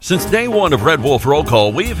Since day one of Red Wolf Roll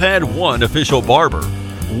Call, we've had one official barber.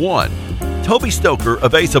 One. Toby Stoker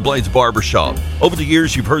of Ace of Blades Barbershop. Over the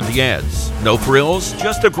years, you've heard the ads. No frills,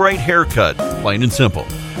 just a great haircut, plain and simple.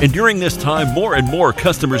 And during this time, more and more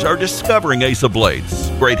customers are discovering Ace of Blades.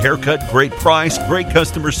 Great haircut, great price, great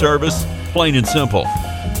customer service, plain and simple.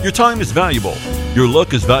 Your time is valuable. Your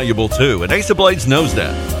look is valuable too, and Ace of Blades knows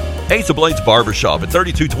that. Ace of Blades Barbershop at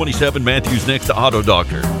 3227 Matthews next to Auto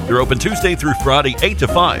Doctor. They're open Tuesday through Friday, 8 to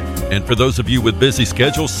 5. And for those of you with busy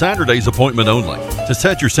schedules, Saturday's appointment only. To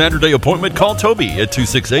set your Saturday appointment, call Toby at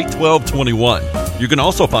 268-1221. You can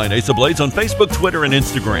also find Ace of Blades on Facebook, Twitter, and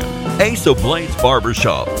Instagram. Ace of Blades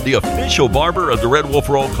Barbershop, the official barber of the Red Wolf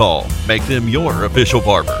Roll Call. Make them your official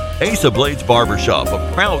barber. Ace of Blades Barbershop, a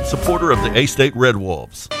proud supporter of the A-State Red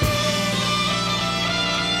Wolves.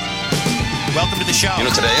 Welcome to the show. You know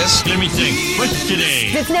what today is? Let me think. What's today?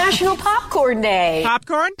 It's National Popcorn Day.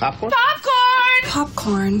 Popcorn? Popcorn!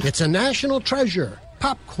 Popcorn! It's a national treasure.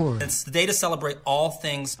 Popcorn. It's the day to celebrate all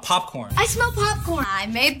things popcorn. I smell popcorn. I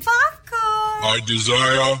made popcorn. I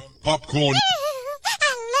desire popcorn.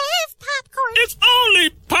 I love popcorn. It's only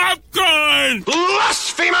popcorn!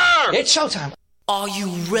 Blasphemer! It's showtime. Are you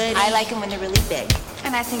ready? I like them when they're really big.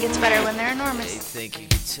 And I think it's better when they're enormous. You think you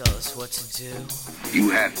can tell us what to do? You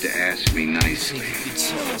have to ask me nicely. You think you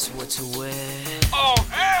can tell us what to wear? Oh,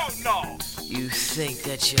 hell no! You think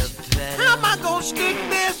that you're better? How am I gonna stick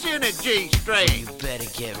this in a G-string? You better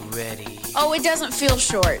get ready. Oh, it doesn't feel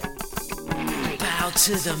short. Bow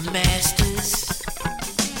to the masters.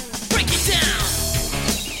 Break it down!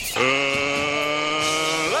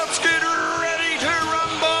 Let's get ready to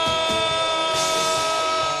rumble!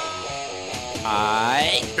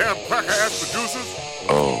 Damn cracker-ass producers.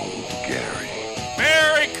 Oh, Gary.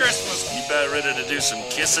 Merry Christmas! You about ready to do some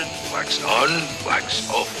kissing? Wax on, wax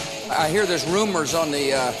off. I hear there's rumors on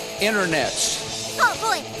the internets. Oh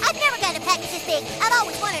boy, I've never gotten a package this big. I've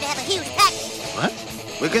always wanted to have a huge package. What?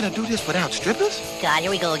 We're gonna do this without strippers? God,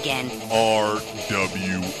 here we go again. RWRC.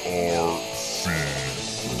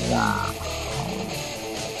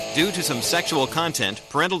 Due to some sexual content,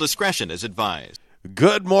 parental discretion is advised.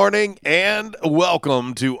 Good morning and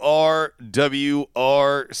welcome to RWRC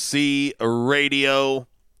Radio,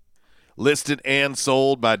 listed and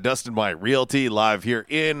sold by Dustin White Realty, live here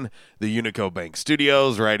in the Unico Bank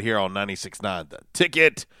Studios, right here on 96.9 The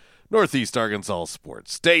Ticket, Northeast Arkansas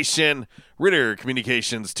Sports Station, Ritter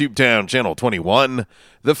Communications, Tubetown Channel 21,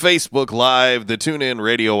 the Facebook Live, the TuneIn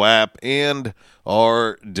Radio app, and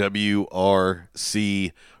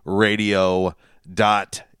RWRCradio.com.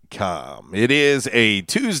 It is a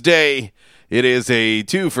Tuesday. It is a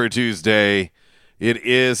 2 for Tuesday. It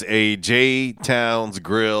is a J Towns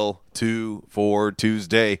Grill 2 for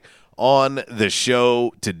Tuesday on the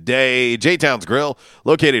show today. J Towns Grill,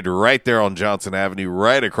 located right there on Johnson Avenue,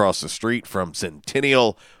 right across the street from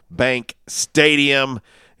Centennial Bank Stadium.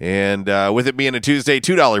 And with it being a Tuesday,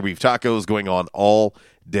 $2 beef tacos going on all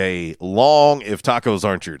day long. If tacos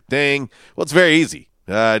aren't your thing, well, it's very easy.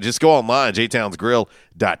 Just go online,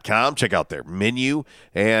 jtownsgrill.com, check out their menu,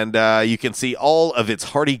 and you can see all of its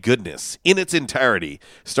hearty goodness in its entirety,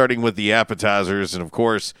 starting with the appetizers and, of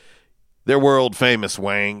course, their world-famous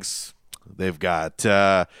wangs. They've got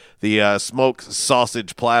the smoked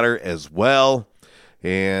sausage platter as well,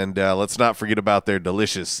 and let's not forget about their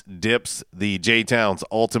delicious dips. The J-Town's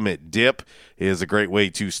Ultimate Dip is a great way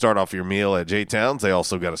to start off your meal at J-Town's. They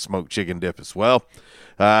also got a smoked chicken dip as well.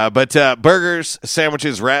 But burgers,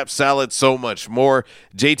 sandwiches, wraps, salads, so much more.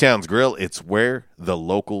 J-Town's Grill, it's where the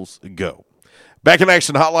locals go. Back in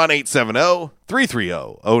action, hotline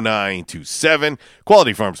 870-330-0927.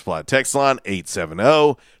 Quality Farm Supply text line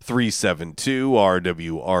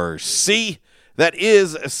 870-372-RWRC. That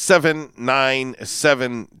is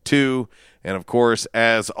 7972. And, of course,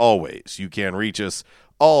 as always, you can reach us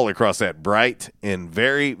all across that bright and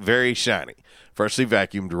very, very shiny, freshly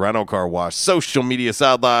vacuumed Rhino Car Wash social media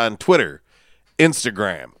sideline, Twitter,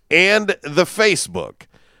 Instagram, and the Facebook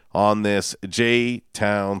on this J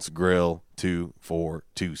Towns Grill 2 for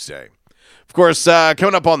Tuesday. Of course,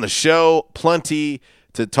 coming up on the show, plenty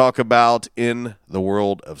to talk about in the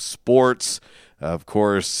world of sports. Of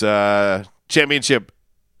course, Championship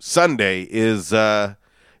Sunday is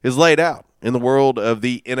laid out in the world of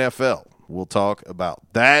the NFL. We'll talk about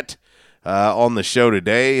that on the show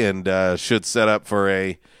today, and should set up for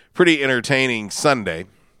a pretty entertaining Sunday.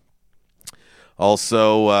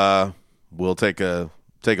 Also, we'll take a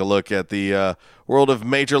look at the world of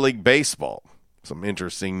Major League Baseball. Some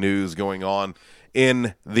interesting news going on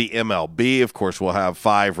in the MLB. Of course, we'll have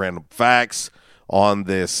 5 random facts on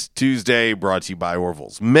this Tuesday, brought to you by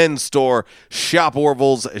Orville's Men's Store. Shop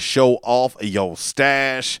Orville's, show off your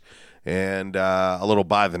stash. And a little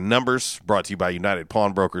by the numbers, brought to you by United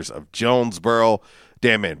Pawnbrokers of Jonesboro.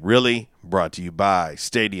 Damn It Really, brought to you by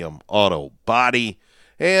Stadium Auto Body.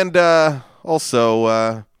 And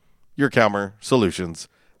also your Calmer Solutions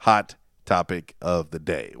hot topic of the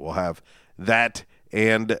day. We'll have that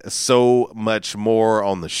and so much more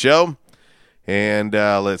on the show. And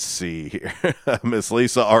let's see here. Miss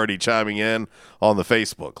Lisa already chiming in on the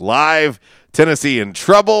Facebook Live. Tennessee in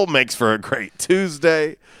trouble makes for a great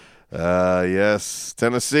Tuesday. Yes,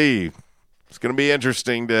 Tennessee. It's going to be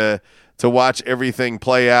interesting to watch everything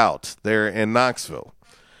play out there in Knoxville.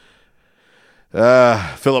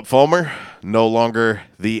 Philip Fulmer, no longer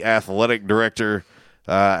the athletic director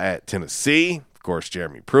at Tennessee. Of course,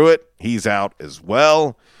 Jeremy Pruitt, he's out as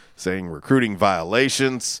well, saying recruiting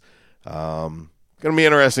violations. Going to be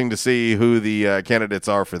interesting to see who the candidates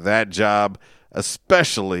are for that job,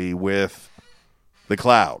 especially with the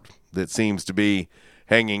cloud that seems to be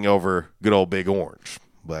hanging over good old Big Orange.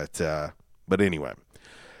 But anyway,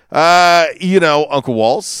 Uncle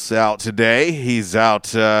Walt's out today. He's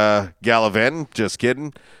out gallivanting. Just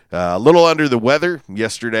kidding. A little under the weather.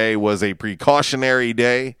 Yesterday was a precautionary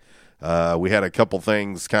day. We had a couple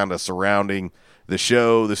things kind of surrounding the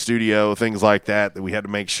show, the studio, things like that we had to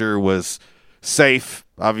make sure was safe.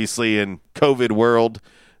 Obviously, in COVID world,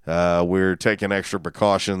 we're taking extra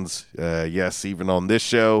precautions. Yes, even on this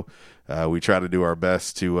show, we try to do our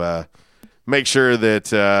best to make sure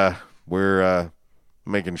that we're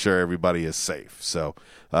making sure everybody is safe. So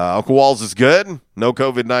Uncle Walls is good. No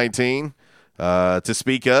COVID-19 to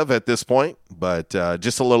speak of at this point, but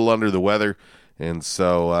just a little under the weather. And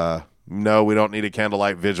so, no, we don't need a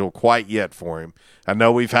candlelight vigil quite yet for him. I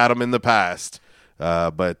know we've had them in the past,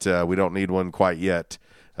 but we don't need one quite yet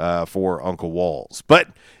for Uncle Walls. But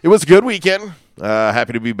it was a good weekend.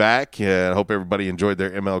 Happy to be back. I hope everybody enjoyed their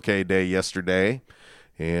MLK Day yesterday.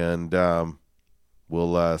 And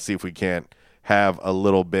we'll see if we can't have a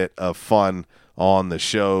little bit of fun on the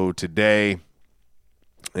show today.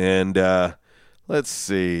 And let's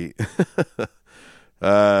see.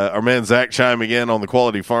 Our man Zach chiming in on the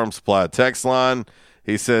Quality Farm Supply text line.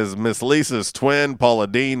 He says, Miss Lisa's twin, Paula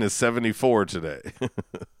Dean, is 74 today.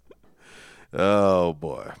 Oh,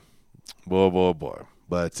 boy. Boy.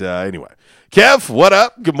 But anyway. Kev, what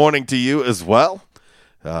up? Good morning to you as well.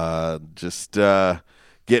 Just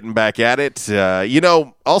getting back at it.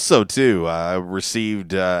 Also, too, I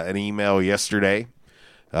received an email yesterday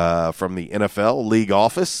from the NFL league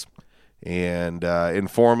office and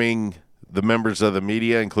informing the members of the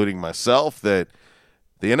media, including myself, that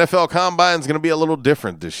the NFL Combine is going to be a little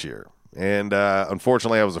different this year. And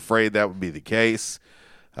unfortunately, I was afraid that would be the case.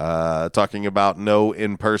 Talking about no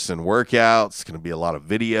in-person workouts, going to be a lot of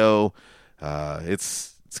video.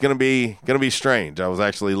 It's going to be strange. I was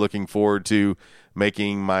actually looking forward to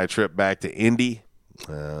making my trip back to Indy.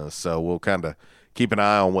 So we'll kind of keep an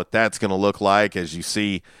eye on what that's going to look like as you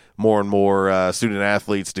see more and more student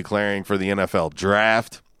athletes declaring for the NFL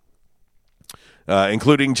draft.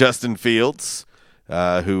 Including Justin Fields,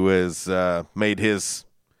 who has made his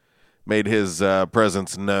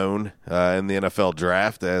presence known in the NFL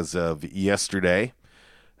draft as of yesterday.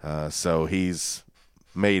 So he's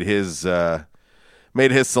made his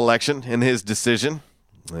selection and his decision,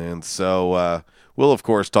 and so we'll of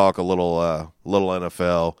course talk a little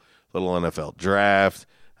NFL draft.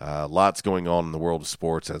 Lots going on in the world of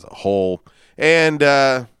sports as a whole, and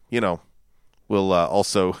we'll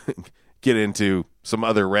also get into some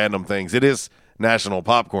other random things. It is National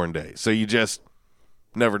Popcorn Day, so you just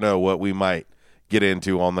never know what we might get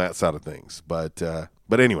into on that side of things. But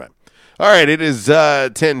anyway, all right, it is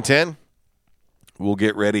 10:10. We'll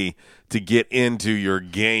get ready to get into your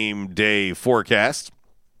game day forecast.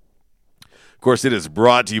 Of course, it is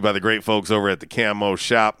brought to you by the great folks over at the Camo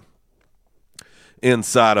Shop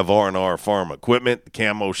inside of R&R Farm Equipment. The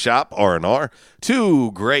Camo Shop, R&R,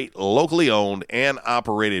 two great locally owned and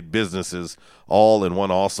operated businesses all in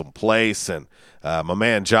one awesome place. And my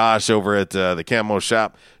man Josh over at the Camo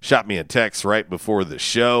Shop shot me a text right before the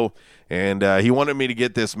show, and he wanted me to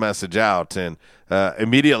get this message out. And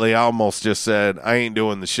immediately I almost just said, I ain't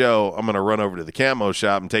doing the show. I'm going to run over to the Camo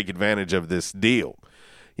Shop and take advantage of this deal.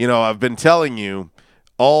 I've been telling you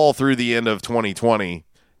all through the end of 2020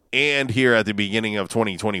 and here at the beginning of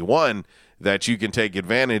 2021 that you can take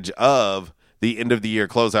advantage of the end-of-the-year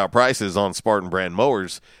closeout prices on Spartan brand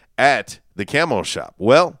mowers at the Camo Shop.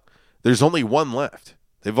 Well, there's only one left.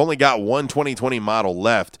 They've only got one 2020 model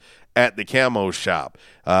left at the Camo Shop.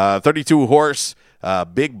 32 horse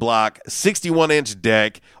Big block, 61-inch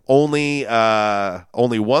deck, only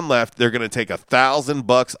one left. They're going to take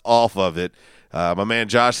 $1,000 off of it. My man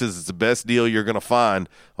Josh says it's the best deal you're going to find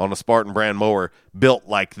on a Spartan brand mower built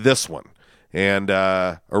like this one. And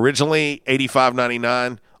originally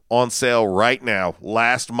 $85.99, on sale right now.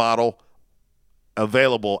 Last model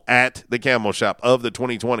available at the Camo Shop of the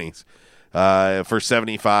 2020s for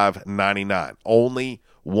 $75.99. Only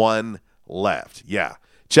one left. Yeah.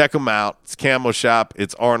 Check them out. It's Camo Shop.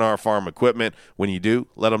 It's R&R Farm Equipment. When you do,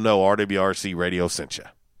 let them know RWRC Radio sent you.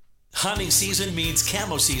 Hunting season means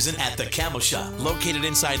camo season at the Camo Shop, located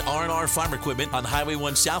inside R&R Farm Equipment on Highway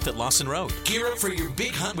 1 South at Lawson Road. Gear up for your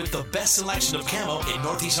big hunt with the best selection of camo in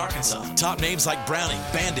Northeast Arkansas. Top names like Browning,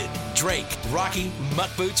 Bandit, Drake, Rocky,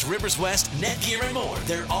 Muck Boots, Rivers West, Netgear, and more.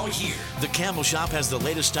 They're all here. The Camo Shop has the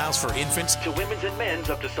latest styles for infants to women's and men's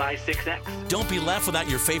up to size 6X. Don't be left without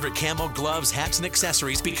your favorite camo gloves, hats, and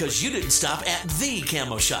accessories because you didn't stop at the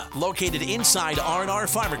Camo Shop, located inside R&R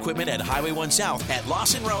Farm Equipment at Highway 1 South at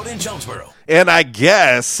Lawson Road in Jonesboro. And I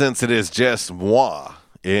guess since it is just moi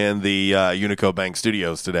in the Unico Bank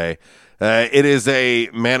Studios today, it is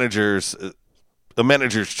a manager's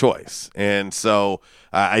choice. And so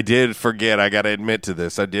I did forget, I got to admit to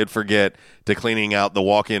this, I did forget to cleaning out the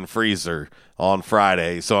walk-in freezer on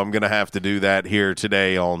Friday. So I'm going to have to do that here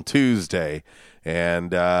today on Tuesday.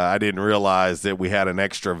 And I didn't realize that we had an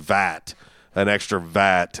extra vat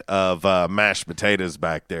of mashed potatoes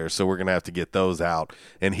back there. So we're going to have to get those out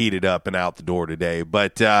and heated up and out the door today.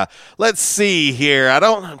 But let's see here.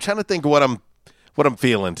 I'm trying to think what I'm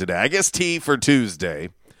feeling today. I guess tea for Tuesday.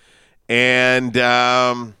 And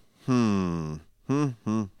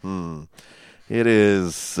it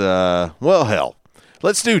is well, hell.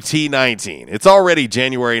 Let's do T19. It's already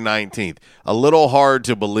January 19th. A little hard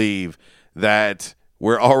to believe that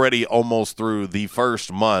we're already almost through the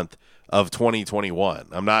first month of 2021.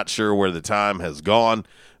 I'm not sure where the time has gone,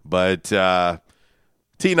 but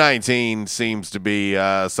T19 seems to be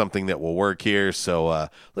something that will work here. So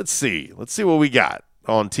let's see what we got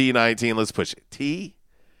on T19. Let's push it.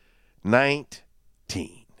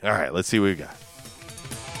 T19. All right, let's see what we got.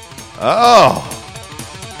 Oh,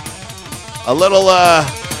 a little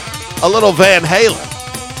Van Halen,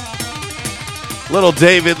 little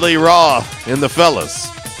David Lee Roth and the fellas.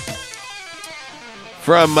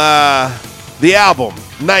 From the album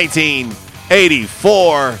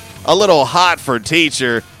 1984, A Little Hot for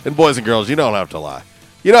Teacher. And boys and girls, you don't have to lie.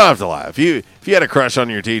 You don't have to lie. If you had a crush on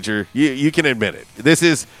your teacher, you can admit it. This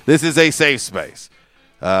is a safe space.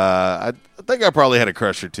 I think I probably had a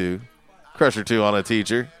crush or two on a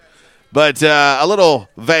teacher. But a little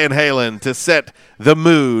Van Halen to set the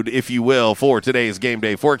mood, if you will, for today's game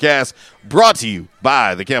day forecast, brought to you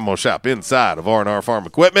by the Camo Shop inside of R&R Farm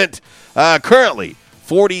Equipment. Currently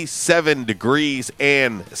 47 degrees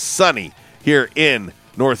and sunny here in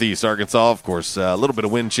Northeast Arkansas. Of course, a little bit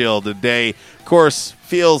of wind chill today. Of course,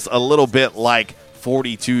 feels a little bit like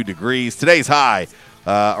 42 degrees. Today's high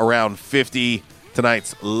around 50.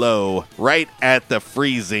 Tonight's low right at the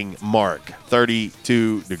freezing mark,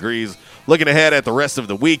 32 degrees. Looking ahead at the rest of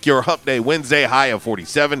the week, your hump day Wednesday, high of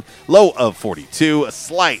 47, low of 42, a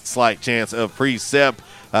slight chance of precip.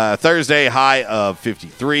 Thursday, high of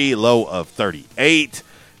 53, low of 38.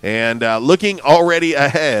 And looking already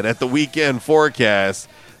ahead at the weekend forecast,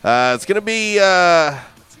 it's going to be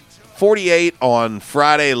 48 on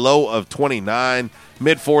Friday, low of 29,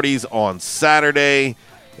 mid-40s on Saturday.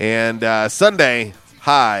 And Sunday,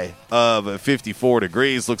 high of 54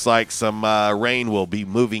 degrees. Looks like some rain will be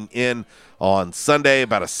moving in on Sunday,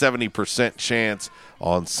 about a 70% chance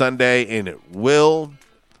on Sunday. And it will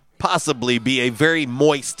possibly be a very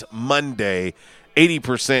moist Monday,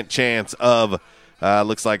 80% chance of,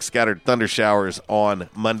 looks like scattered thunder showers on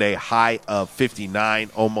Monday, high of 59,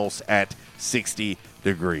 almost at 60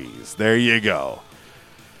 degrees. There you go.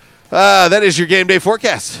 That is your game day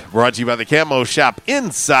forecast, brought to you by the Camo Shop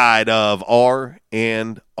inside of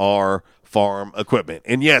R&R Farm Equipment.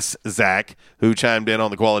 And yes, Zach, who chimed in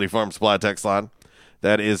on the Quality Farm Supply text line,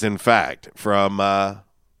 that is in fact from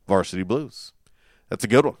Varsity Blues. That's a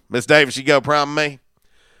good one. Miss Davis, you go prom me.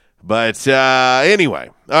 But anyway,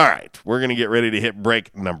 all right, we're going to get ready to hit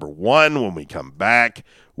break number 1. When we come back,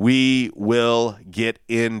 we will get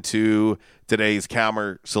into today's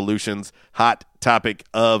Calmer Solutions hot topic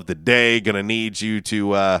of the day. Going to need you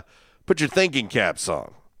to put your thinking caps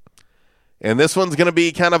on. And this one's going to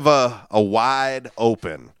be kind of a wide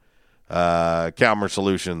open Calmer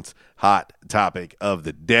Solutions hot topic of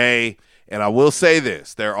the day. And I will say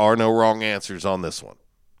this, there are no wrong answers on this one.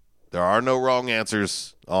 There are no wrong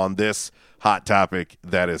answers on this hot topic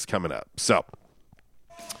that is coming up. So,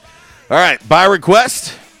 all All right, by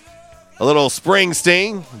request, a little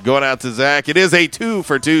Springsteen going out to Zach. It is a 2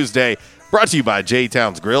 for Tuesday, brought to you by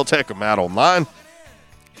J-Town's Grill. Check them out online,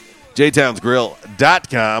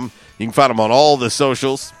 jtownsgrill.com. You can find them on all the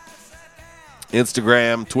socials,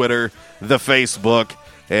 Instagram, Twitter, the Facebook.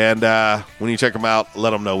 And when you check them out, let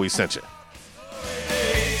them know we sent you.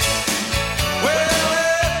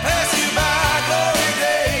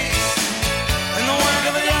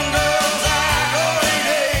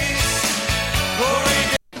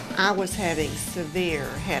 I was having severe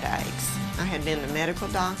headaches. I had been to medical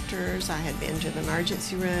doctors. I had been to the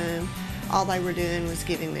emergency room. All they were doing was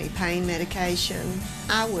giving me pain medication.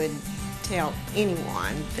 I would tell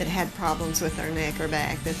anyone that had problems with their neck or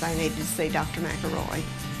back that they needed to see Dr. McElroy.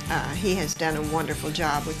 He has done a wonderful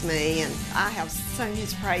job with me, and I have sung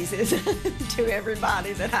his praises to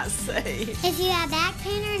everybody that I see. If you have back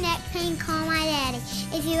pain or neck pain, call my daddy.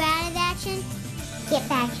 If you're out of action, get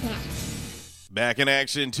back now. Back in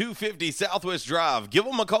action, 250 Southwest Drive. Give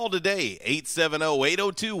them a call today,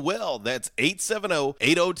 870-802-WELL. That's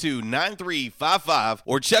 870-802-9355.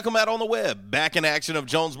 Or check them out on the web,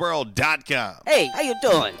 backinactionofjonesboro.com. Hey, how you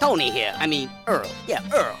doing? Tony here. Earl. Yeah,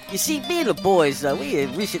 Earl. You see, me and the boys, we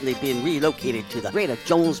have recently been relocated to the greater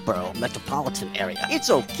Jonesboro metropolitan area. It's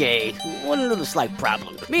okay. One little slight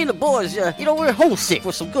problem. Me and the boys, we're homesick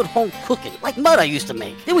for some good home cooking, like Mother used to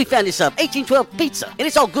make. Then we found this 1812 pizza, and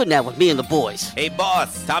it's all good now with me and the boys. Hey,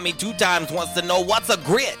 boss, Tommy 2 Times wants to know what's a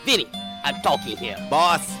grit. Vinny, I'm talking here.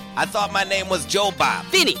 Boss, I thought my name was Joe Bob.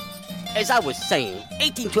 Vinny, as I was saying,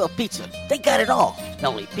 1812 Pizza, they got it all.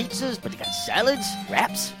 Not only pizzas, but they got salads,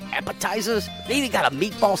 wraps, appetizers. They even got a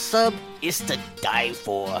meatball sub. It's to die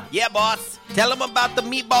for. Yeah, boss. Tell them about the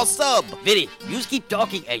meatball sub. Vinny, you just keep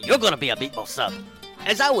talking and you're gonna be a meatball sub.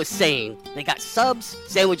 As I was saying, they got subs,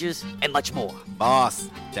 sandwiches, and much more.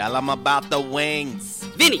 Boss, tell them about the wings.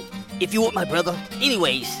 Vinny, if you want my brother,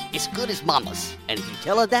 anyways, it's good as Mama's. And if you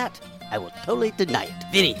tell her that, I will totally deny it.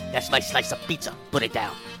 Vinny, that's my slice of pizza. Put it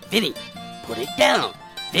down. Vinny, put it down.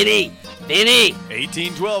 Vinny!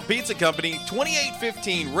 1812 Pizza Company,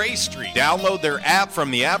 2815 Ray Street. Download their app from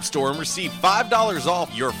the App Store and receive $5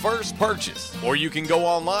 off your first purchase. Or you can go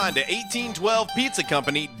online to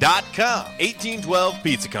 1812pizzacompany.com. 1812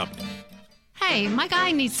 Pizza Company. Hey, my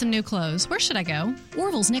guy needs some new clothes. Where should I go?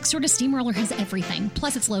 Orville's next door to Steamroller has everything.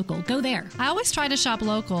 Plus, it's local. Go there. I always try to shop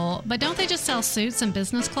local, but don't they just sell suits and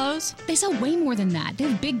business clothes? They sell way more than that. They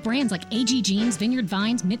have big brands like AG Jeans, Vineyard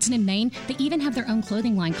Vines, Mitson and Maine. They even have their own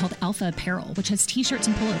clothing line called Alpha Apparel, which has t-shirts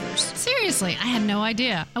and pullovers. Seriously, I had no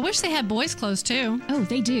idea. I wish they had boys' clothes too. Oh,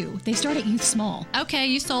 they do. They start at youth small. Okay,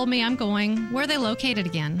 you sold me. I'm going. Where are they located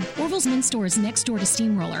again? Orville's men's store is next door to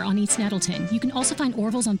Steamroller on East Nettleton. You can also find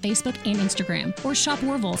Orville's on Facebook and Instagram, or shop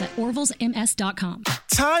Orville's at orvillesms.com.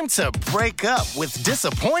 Time to break up with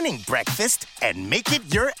disappointing breakfast and make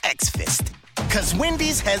it your ex-fist. Because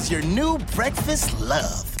Wendy's has your new breakfast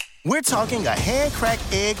love. We're talking a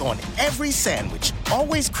hand-cracked egg on every sandwich,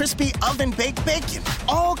 always crispy oven-baked bacon,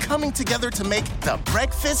 all coming together to make the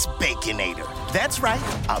Breakfast Baconator. That's right,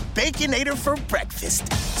 a Baconator for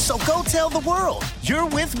breakfast. So go tell the world you're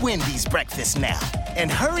with Wendy's breakfast now.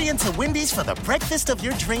 And hurry into Wendy's for the breakfast of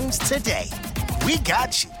your dreams today. We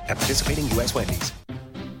got you. At participating U.S. Wendy's.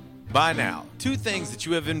 By now, 2 things that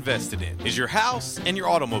you have invested in is your house and your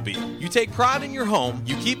automobile. You take pride in your home,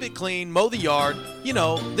 you keep it clean, mow the yard,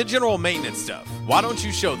 the general maintenance stuff. Why don't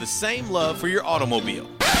you show the same love for your automobile?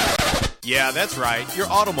 Yeah, that's right, your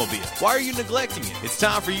automobile. Why are you neglecting it? It's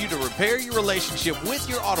time for you to repair your relationship with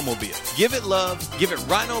your automobile. Give it love, give it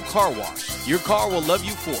Rhino Car Wash. Your car will love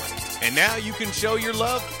you for it. And now you can show your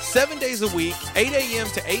love 7 days a week, 8 a.m.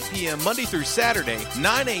 to 8 p.m. Monday through Saturday,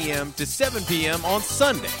 9 a.m. to 7 p.m. on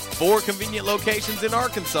Sunday. 4 convenient locations in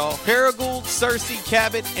Arkansas, Paragould, Searcy,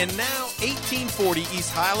 Cabot, and now 1840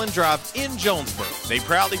 East Highland Drive in Jonesboro. They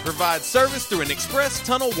proudly provide service through an express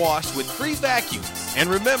tunnel wash with free vacuums. And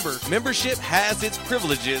remember, membership has its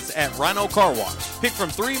privileges at Rhino Car Wash. Pick from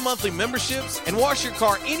 3 monthly memberships and wash your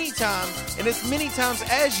car anytime and as many times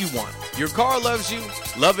as you want. Your car loves you,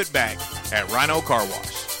 love it back at Rhino Car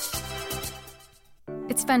Wash.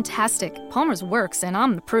 It's fantastic. Palmer's works, and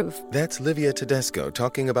I'm the proof. That's Livia Tedesco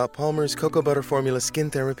talking about Palmer's Cocoa Butter Formula Skin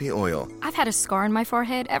Therapy Oil. I've had a scar on my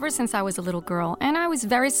forehead ever since I was a little girl, and I was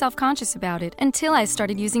very self-conscious about it until I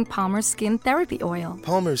started using Palmer's Skin Therapy Oil.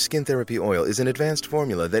 Palmer's Skin Therapy Oil is an advanced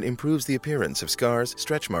formula that improves the appearance of scars,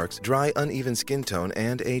 stretch marks, dry, uneven skin tone,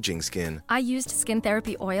 and aging skin. I used Skin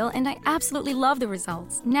Therapy Oil, and I absolutely love the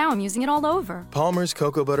results. Now I'm using it all over. Palmer's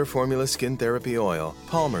Cocoa Butter Formula Skin Therapy Oil.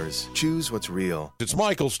 Palmer's. Choose what's real. It's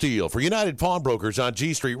Michael Steele for United Pawnbrokers on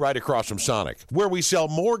G Street right across from Sonic, where we sell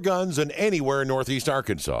more guns than anywhere in Northeast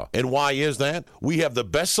Arkansas. And why is that? We have the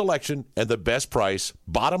best selection and the best price,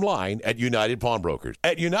 bottom line, at United Pawnbrokers.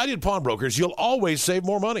 At United Pawnbrokers, you'll always save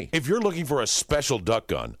more money. If you're looking for a special duck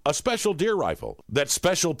gun, a special deer rifle, that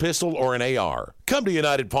special pistol, or an AR, come to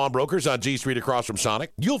United Pawnbrokers on G Street across from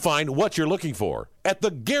Sonic. You'll find what you're looking for at the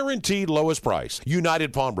guaranteed lowest price.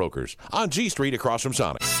 United Pawnbrokers on G Street across from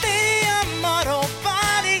Sonic. Stadium Auto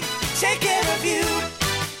Body, take care of you.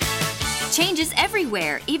 Changes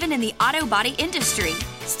everywhere, even in the auto body industry.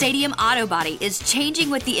 Stadium Auto Body is changing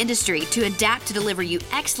with the industry to adapt to deliver you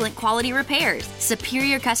excellent quality repairs,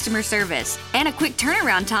 superior customer service, and a quick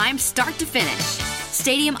turnaround time start to finish.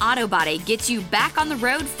 Stadium Auto Body gets you back on the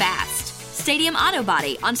road fast. Stadium Auto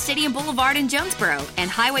Body on Stadium Boulevard in Jonesboro and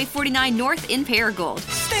Highway 49 North in Paragould.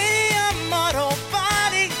 Stadium Auto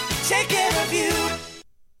Body, take care of you.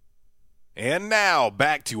 And now,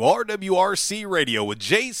 back to RWRC Radio with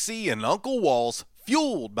JC and Uncle Walls,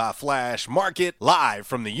 fueled by Flash Market, live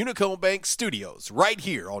from the Unicode Bank Studios, right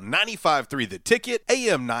here on 95.3 The Ticket,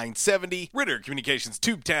 AM 970, Ritter Communications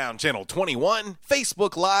Tubetown Channel 21,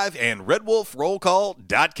 Facebook Live, and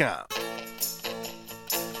RedWolfRollCall.com.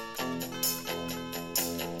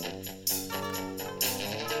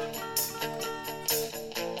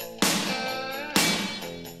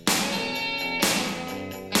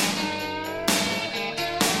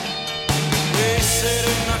 Sit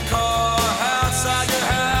in the car outside your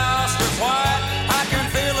house, you're quiet. I can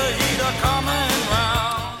feel the heat coming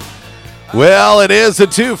round. Well, it is a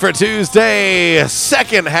 2 for Tuesday,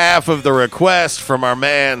 second half of the request from our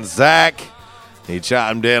man Zach. He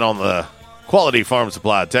chimed in on the Quality Farm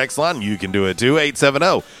Supply text line. You can do it too,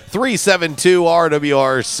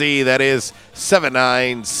 870-372-RWRC. That is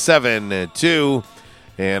 7972.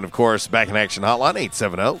 And, of course, back in action hotline,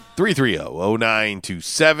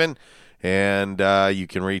 870-330-0927. And you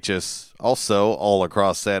can reach us also all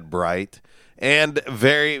across that bright and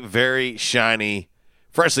very, very shiny,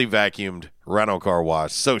 freshly vacuumed rental car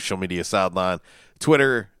wash social media sideline,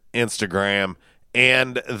 Twitter, Instagram,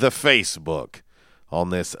 and the Facebook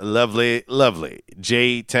on this lovely, lovely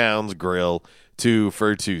J Towns Grill 2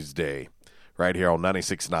 for Tuesday right here on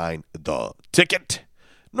 96.9 The Ticket,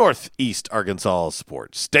 Northeast Arkansas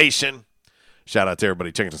Sports Station. Shout out to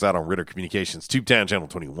everybody checking us out on Ritter Communications, Tubetown Channel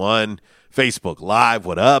 21, Facebook Live.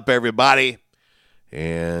 What up, everybody?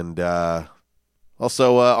 And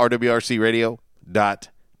also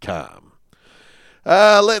RWRCradio.com.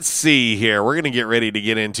 Let's see here. We're going to get ready to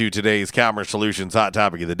get into today's Commerce Solutions Hot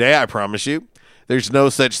Topic of the Day. I promise you, there's no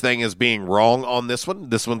such thing as being wrong on this one.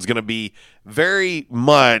 This one's going to be very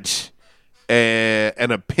much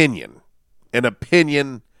an opinion. An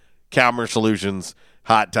opinion Commerce Solutions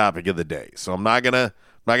Hot Topic of the Day. So I'm not gonna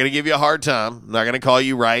give you a hard time. I'm not gonna call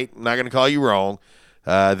you right. I'm not gonna call you wrong.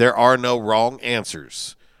 There are no wrong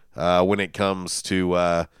answers when it comes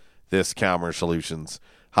to this Commerce Solutions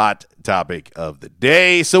Hot Topic of the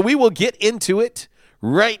Day. So we will get into it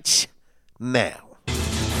right now.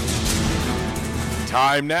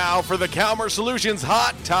 Time now for the Commerce Solutions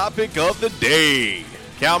Hot Topic of the Day.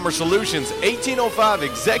 Commerce Solutions 1805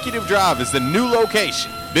 Executive Drive is the new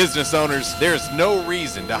location. Business owners, there's no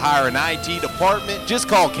reason to hire an IT department. Just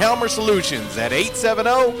call Commerce Solutions at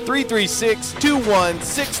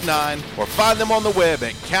 870-336-2169 or find them on the web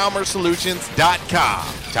at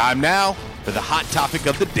calmersolutions.com. Time now for the hot topic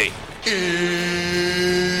of the day.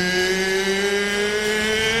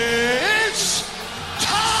 It's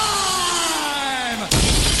time!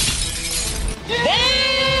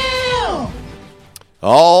 Damn!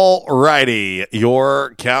 All righty,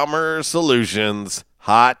 your Commerce Solutions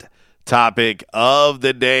hot topic of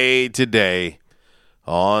the day today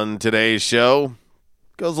on today's show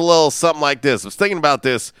goes a little something like this. I was thinking about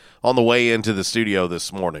this on the way into the studio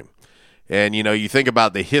this morning. And, you know, you think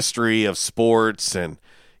about the history of sports and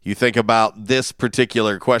you think about this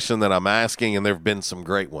particular question that I'm asking, and there have been some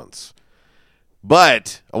great ones.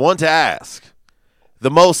 But I want to ask, the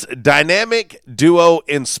most dynamic duo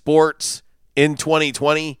in sports in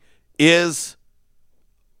 2020 is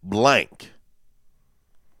blank.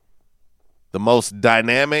 The most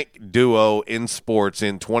dynamic duo in sports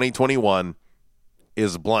in 2021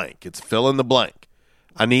 is blank. It's fill in the blank.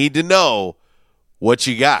 I need to know what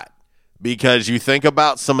you got because you think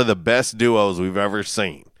about some of the best duos we've ever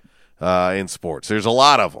seen in sports. There's a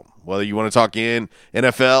lot of them. Whether you want to talk in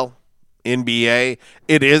NFL, NBA,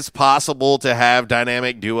 it is possible to have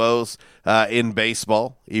dynamic duos in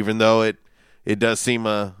baseball, even though it does seem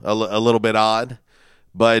a little bit odd.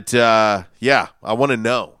 But, yeah, I want to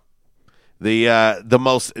know. The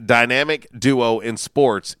most dynamic duo in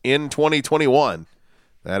sports in 2021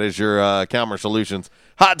 That is your Calmer Solutions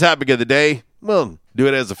hot topic of the day. We'll do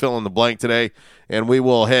it as a fill in the blank today, and we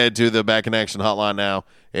will head to the Back in Action hotline now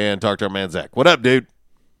and talk to our man Zach. What up, dude?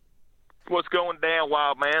 What's going down,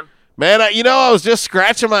 wild man? Man, I was just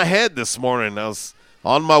scratching my head this morning. I was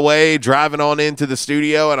on my way driving on into the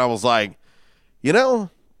studio, and I was like, who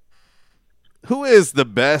is the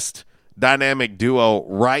best dynamic duo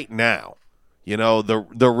right now?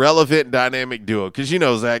 The relevant dynamic duo. Because,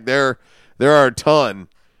 Zach, there are a ton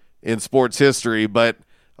in sports history, but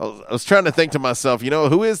I was trying to think to myself,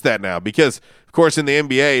 who is that now? Because, of course, in the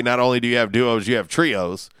NBA, not only do you have duos, you have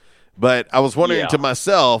trios. But I was wondering to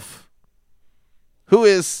myself,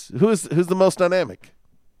 who's the most dynamic?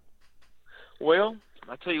 Well,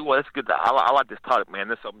 I tell you what, it's good. I like this topic, man.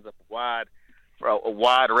 This opens up a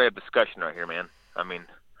wide array of discussion right here, man. I mean,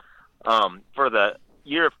 for the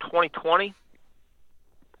year of 2020,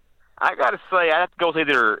 I got to say I have to go with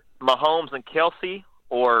either Mahomes and Kelsey,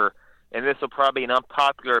 or, and this will probably be an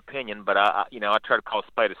unpopular opinion, but I try to call a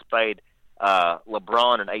spade,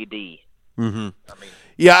 LeBron and AD. Mm-hmm.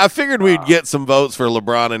 I figured we'd get some votes for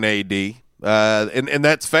LeBron and AD, and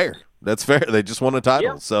that's fair. That's fair. They just won a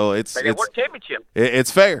title, so it's won a championship. It's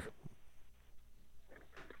fair.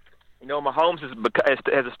 Mahomes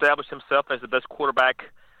has established himself as the best quarterback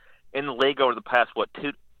in the league over the past,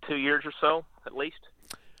 two years or so, at least?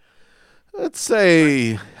 I'd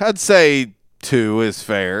say 2 is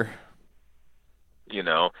fair.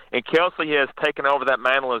 And Kelsey has taken over that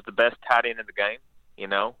mantle as the best tight end in the game,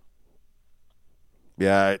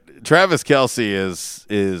 Yeah, Travis Kelsey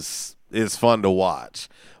is fun to watch.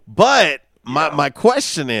 But my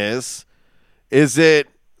question is it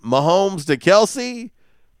Mahomes to Kelsey,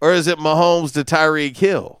 or is it Mahomes to Tyreek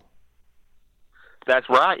Hill? That's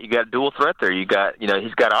right. You got a dual threat there. You got,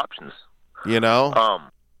 he's got options.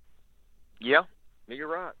 Yeah, you're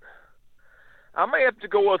right. I may have to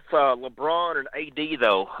go with LeBron and AD,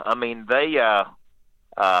 though. I mean, they,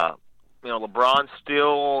 LeBron's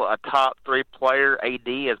still a top 3 player. AD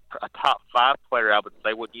is a top 5 player, I would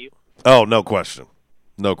say, wouldn't you? Oh, no question.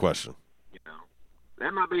 No question.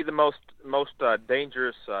 That might be the most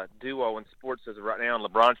dangerous duo in sports as of right now. And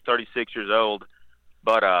LeBron's 36 years old,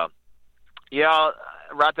 but right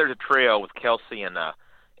there's a trio with Kelsey and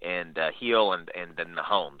Hill and then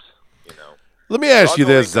Mahomes. Let me ask you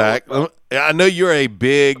this, Zach. I know you're a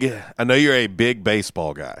big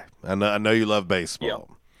baseball guy. I know you love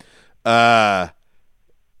baseball. Yeah.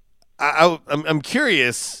 I'm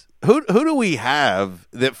curious. Who do we have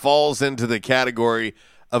that falls into the category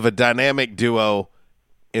of a dynamic duo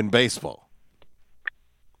in baseball?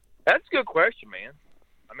 That's a good question, man.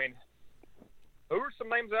 I mean, who are some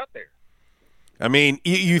names out there? I mean,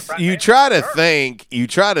 you try to think.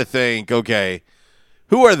 Okay,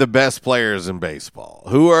 who are the best players in baseball?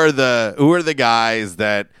 Who are the guys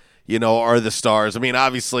that are the stars? I mean,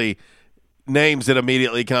 obviously, names that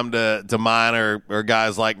immediately come to mind are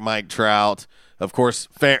guys like Mike Trout. Of course,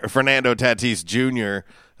 Fernando Tatis Jr.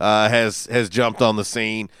 Has jumped on the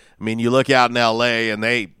scene. I mean, you look out in L.A. and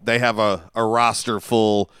they have a roster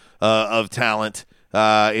full of talent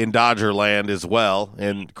in Dodger land as well,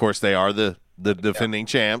 and of course they are the defending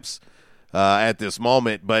champs at this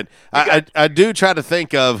moment. But I do try to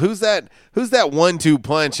think of who's that 1-2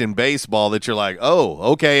 punch in baseball that you're like, oh,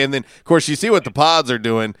 okay. And then of course you see what the Pods are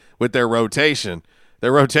doing with their rotation.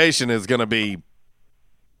 Their rotation is going to be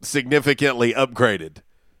significantly upgraded.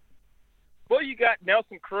 Well, you got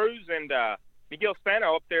Nelson Cruz and Miguel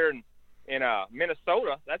Sano up there in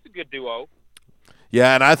Minnesota. That's a good duo.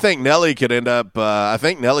 Yeah, and I think Nelly could end up. I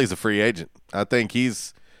think Nelly's a free agent. I think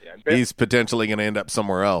he's potentially going to end up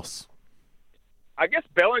somewhere else. I guess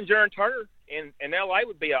Bellinger and Turner in L.A.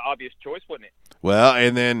 would be an obvious choice, wouldn't it? Well,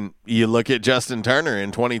 and then you look at Justin Turner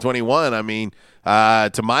in 2021. I mean,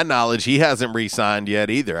 to my knowledge, he hasn't re-signed yet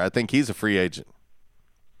either. I think he's a free agent.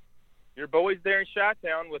 Your boys there in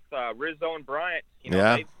Chi-Town with Rizzo and Bryant,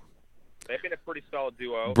 they've been a pretty solid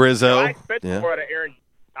duo. Brizzo, I expect more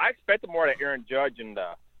out of Aaron Judge and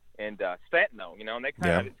Stanton, though. And they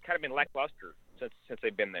kind of been lackluster since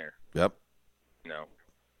they've been there. Yep.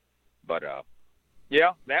 But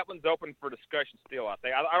that one's open for discussion still. I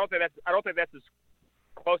think. I don't think that's as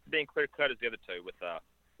close to being clear cut as the other two with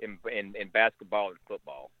in basketball and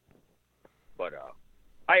football. But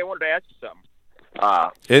I wanted to ask you something.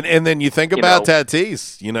 And then you think about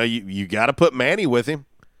Tatis. You got to put Manny with him.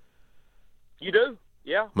 You do,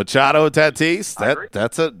 yeah. Machado, Tatis.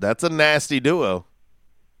 That's a nasty duo.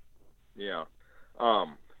 Yeah.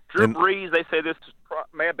 Drew Brees. They say this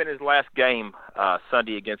may have been his last game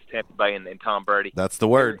Sunday against Tampa Bay and Tom Brady. That's the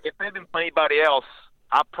word. If it had been for anybody else,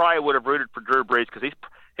 I probably would have rooted for Drew Brees because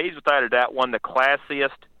he's without a doubt one of the classiest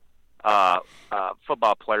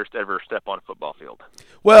football players to ever step on a football field.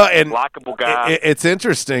 Well, and likable guy. It's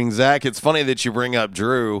interesting, Zach. It's funny that you bring up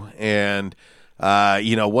Drew, and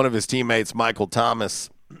one of his teammates, Michael Thomas,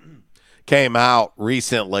 came out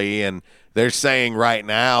recently, and they're saying right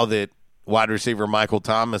now that wide receiver Michael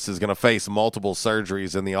Thomas is going to face multiple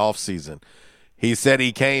surgeries in the offseason. He said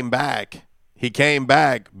he came back. He came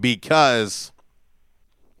back because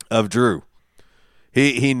of Drew.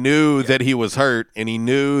 He knew that he was hurt, and he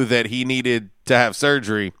knew that he needed to have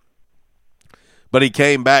surgery, but he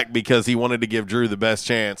came back because he wanted to give Drew the best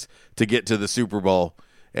chance to get to the Super Bowl.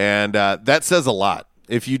 And that says a lot.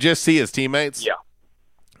 If you just see his teammates, yeah.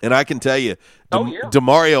 And I can tell you,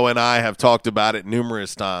 DeMario and I have talked about it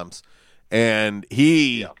numerous times, and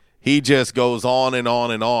he just goes on and on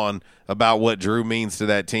and on about what Drew means to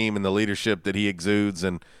that team and the leadership that he exudes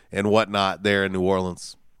and whatnot there in New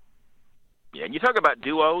Orleans. Yeah, and you talk about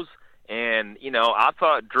duos, and I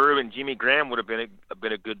thought Drew and Jimmy Graham would have been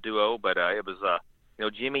a good duo, but it was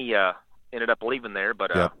Jimmy ended up leaving there,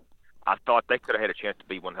 but I thought they could have had a chance to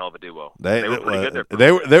be one hell of a duo. They were pretty good.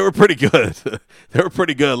 They were pretty good. They were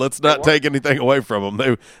pretty good. Let's not take anything away from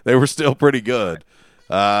them. They were still pretty good.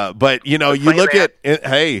 But you look at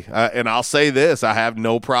and I'll say this. I have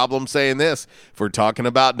no problem saying this. If we're talking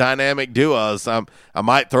about dynamic duos, I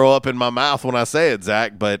might throw up in my mouth when I say it,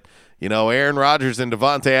 Zach. But Aaron Rodgers and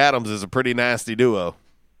Devontae Adams is a pretty nasty duo.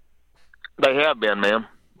 They have been, man.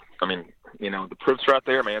 I mean, the proof's right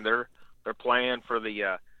there, man. They're playing for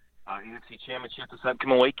the NFC Championship this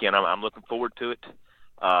upcoming weekend. I'm looking forward to it.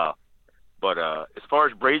 But as far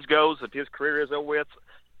as Breeze goes, if his career is over with,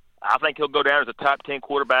 I think he'll go down as a top 10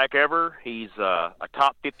 quarterback ever. He's a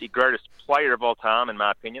top 50 greatest player of all time, in my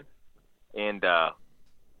opinion. And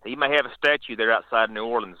he may have a statue there outside New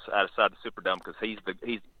Orleans, outside the Superdome, because he's the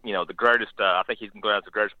greatest. I think he's going to go down as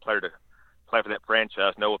the greatest player to play for that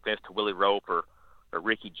franchise. No offense to Willie Rope or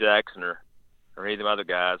Ricky Jackson or any of them other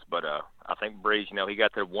guys, but I think Breeze, he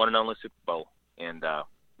got their one and only Super Bowl, and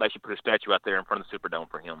they should put a statue out there in front of the Superdome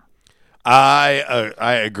for him.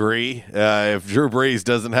 I agree. If Drew Brees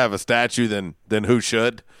doesn't have a statue, then who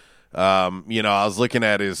should? I was looking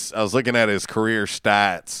at his career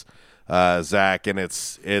stats, Zach, and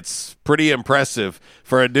it's pretty impressive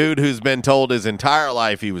for a dude who's been told his entire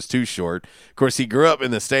life he was too short. Of course, he grew up in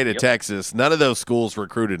the state of Texas. None of those schools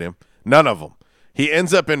recruited him. None of them. He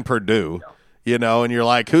ends up in Purdue. And you're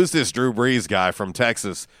like, who's this Drew Brees guy from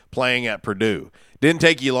Texas playing at Purdue? Didn't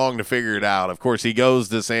take you long to figure it out. Of course, he goes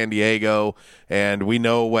to San Diego, and we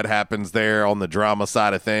know what happens there on the drama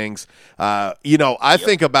side of things. I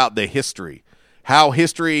think about the history, how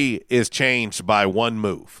history is changed by one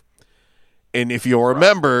move. And if you'll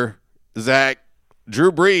remember, Zach,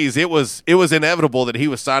 Drew Brees, it was inevitable that he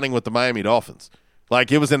was signing with the Miami Dolphins.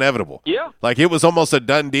 Like, it was inevitable. Yeah. Like, it was almost a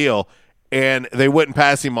done deal, and they wouldn't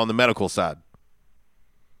pass him on the medical side.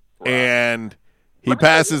 Right. And he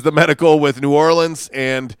passes the medical with New Orleans,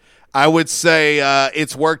 and I would say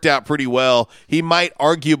it's worked out pretty well. He might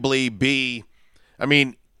arguably be,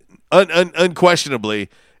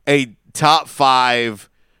 unquestionably, a top 5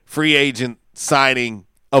 free agent signing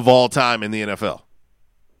of all time in the NFL.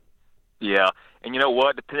 Yeah, and you know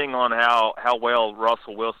what? Depending on how well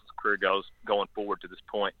Russell Wilson's career goes going forward to this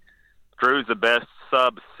point, Drew's the best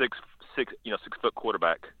sub 6 foot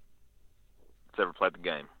quarterback that's ever played the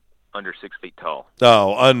game. Under 6 feet tall.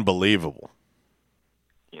 Oh, unbelievable.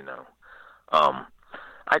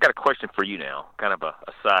 I got a question for you now, kind of a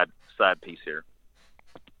side piece here.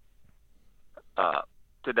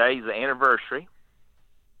 Today's the anniversary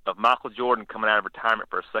of Michael Jordan coming out of retirement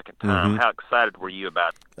for a second time. Mm-hmm. How excited were you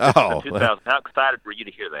about how excited were you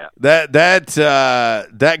to hear that?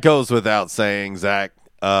 That goes without saying, Zach.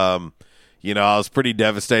 I was pretty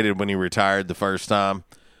devastated when he retired the first time.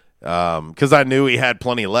 Because I knew he had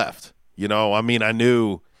plenty left. I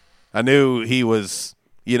knew he was,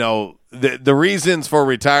 the reasons for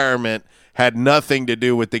retirement had nothing to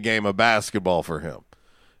do with the game of basketball for him.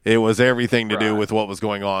 It was everything to do with what was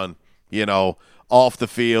going on, off the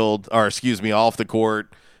field, off the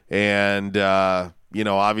court, and,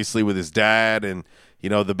 obviously with his dad. And,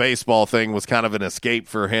 the baseball thing was kind of an escape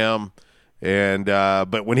for him. And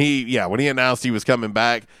but when he announced he was coming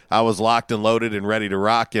back, I was locked and loaded and ready to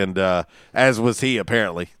rock, and as was he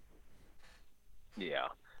apparently. Yeah.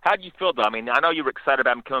 How did you feel though? I know you were excited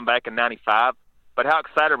about him coming back in '95, but how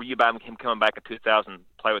excited were you about him coming back in 2000,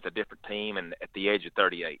 play with a different team, and at the age of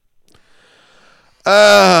 38?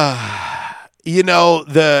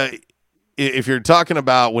 If you're talking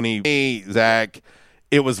about Zach,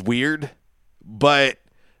 it was weird, but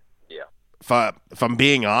if I'm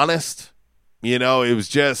being honest, You know, it was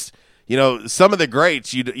just, you know, some of the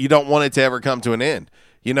greats, you don't want it to ever come to an end.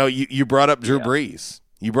 You know, you brought up Drew Brees.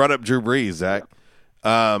 You brought up Drew Brees, Zach.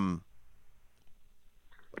 I'm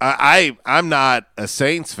not a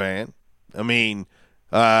Saints fan. I mean,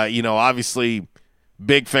 you know, obviously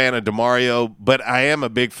big fan of DeMario, but I am a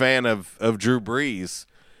big fan of Drew Brees.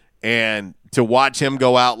 And to watch him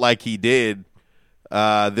go out like he did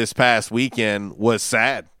this past weekend was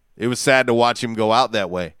sad. It was sad to watch him go out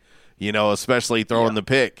that way, you know, especially throwing the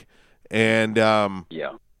pick. And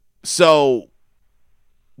so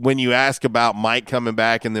when you ask about Mike coming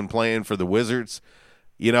back and then playing for the Wizards,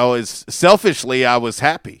 you know, selfishly I was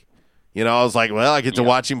happy. You know, I was like, well, I get to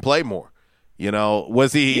watch him play more. You know,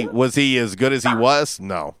 was he as good as he was?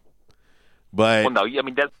 No. But well, no, I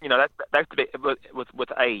mean that's the big,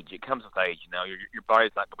 with age. It comes with age. You know, your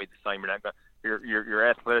body's not going to be the same. You're not going your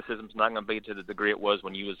athleticism's not going to be to the degree it was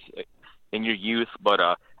when you was in your youth. But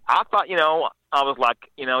I thought, you know, I was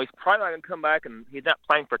like, you know, he's probably not going to come back, and he's not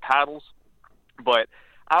playing for titles. But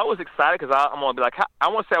I was excited because I'm going to be like, I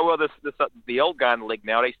want to say, well, the old guy in the league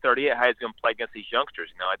now, he's 38. How he's going to play against these youngsters?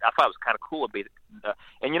 You know, I thought it was kind of cool to be.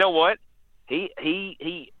 And you know what? He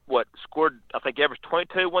scored, I think, averaged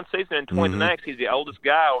 22 one season and 20 the next. He's the oldest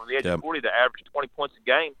guy over the age of 40 to average 20 points a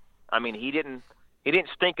game. I mean, he didn't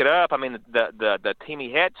stink it up. I mean, the team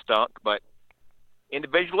he had stunk, but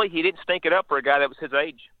individually he didn't stink it up for a guy that was his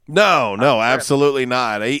age. No, absolutely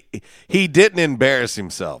not. He didn't embarrass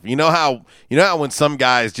himself. You know how when some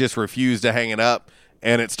guys just refuse to hang it up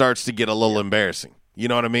and it starts to get a little embarrassing. You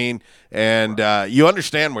know what I mean? And you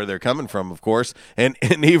understand where they're coming from, of course. And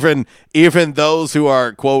even those who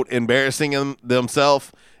are, quote, embarrassing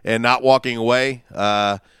themselves and not walking away,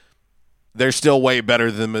 they're still way better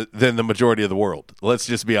than the majority of the world. Let's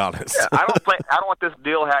just be honest. Yeah, I don't want this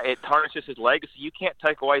deal how it tarnishes his legacy. You can't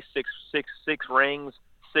take away six rings,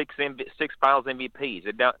 six Finals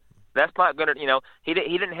MVPs. That's not going to, you know, he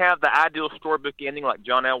didn't have the ideal storybook ending like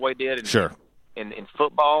John Elway did in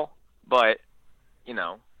football, but you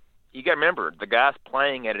know, you got to remember the guy's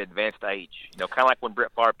playing at an advanced age. You know, kind of like when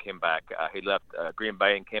Brett Favre came back. He left Green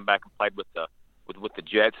Bay and came back and played with the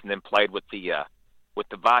Jets, and then played with the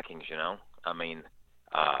Vikings. You know, I mean,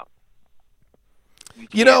 you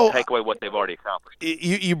can't take away what they've already accomplished.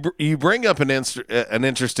 You bring up an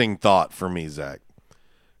interesting thought for me, Zach.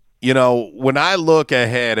 You know, when I look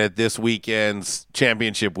ahead at this weekend's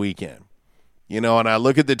championship weekend, you know, and I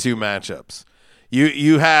look at the two matchups,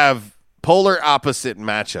 you have polar opposite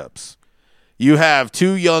matchups. You have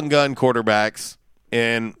two young gun quarterbacks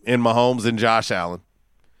in Mahomes and Josh Allen.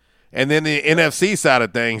 And then the NFC side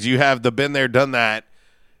of things, you have the been there, done that,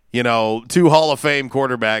 you know, two Hall of Fame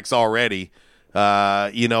quarterbacks already,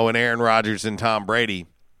 you know, in Aaron Rodgers and Tom Brady.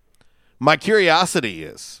 My curiosity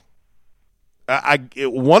is,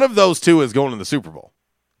 one of those two is going to the Super Bowl.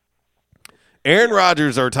 Aaron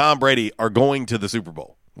Rodgers or Tom Brady are going to the Super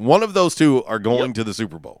Bowl. One of those two are going to the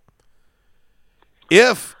Super Bowl.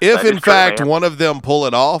 If in fact one of them pull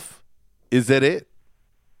it off, is that it?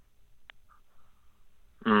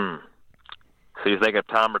 So you think if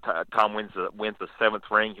Tom wins the seventh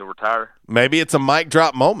ring, he'll retire? Maybe it's a mic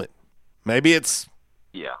drop moment. Maybe it's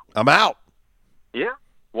I'm out. Yeah,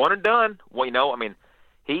 one and done. Well, you know, I mean,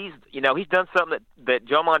 he's done something that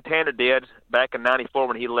Joe Montana did back in '94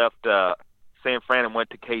 when he left San Fran and went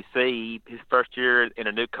to KC. His first year in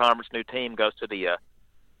a new conference, new team, goes to the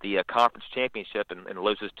conference championship and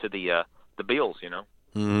loses to the Bills, you know.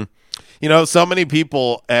 Mm-hmm. You know, so many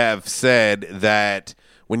people have said that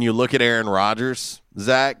when you look at Aaron Rodgers,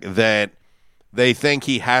 Zach, that they think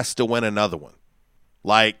he has to win another one.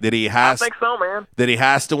 Like that he has I think so, man. That he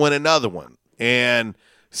has to win another one. And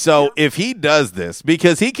so if he does this,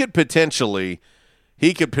 because he could potentially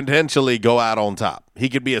go out on top. He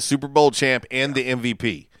could be a Super Bowl champ and the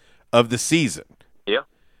MVP of the season. Yeah.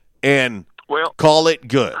 And call it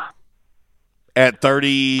good at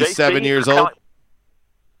 37 years old.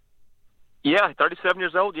 Yeah, 37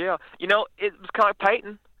 years old, yeah. You know, it was kind of like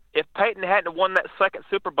Peyton. If Peyton hadn't won that second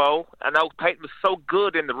Super Bowl, I know Peyton was so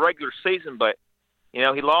good in the regular season, but, you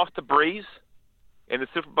know, he lost to Breeze in the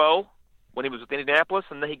Super Bowl when he was with Indianapolis,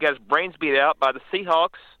 and then he got his brains beat out by the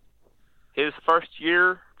Seahawks his first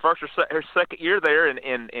or second year there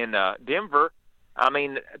in Denver. I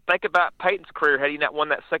mean, think about Peyton's career had he not won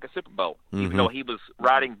that second Super Bowl. Even though he was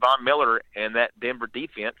riding Von Miller and that Denver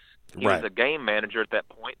defense, he was a game manager at that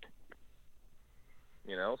point.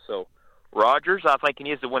 You know, so Rodgers, I think he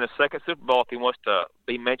needs to win a second Super Bowl if he wants to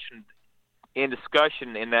be mentioned in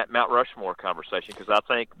discussion in that Mount Rushmore conversation, because I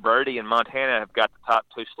think Brady and Montana have got the top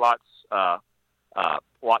two slots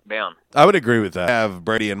locked down. I would agree with that. I have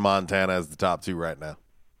Brady and Montana as the top two right now.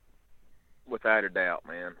 Without a doubt,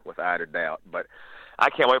 man. Without a doubt. But I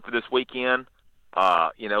can't wait for this weekend.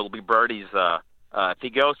 It'll be Birdie's. If he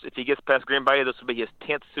gets past Green Bay, this will be his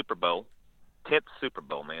 10th Super Bowl. 10th Super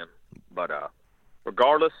Bowl, man. But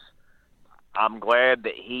regardless, I'm glad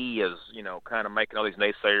that he is, kind of making all these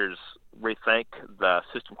naysayers rethink the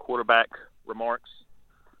system quarterback remarks.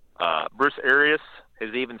 Bruce Arias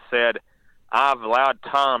has even said, I've allowed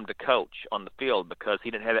Tom to coach on the field because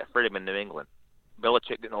he didn't have that freedom in New England.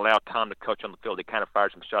 Belichick didn't allow Tom to coach on the field. He kind of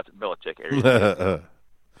fired some shots at Belichick.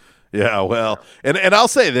 Yeah, well, and I'll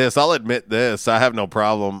say this. I'll admit this. I have no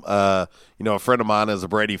problem. A friend of mine is a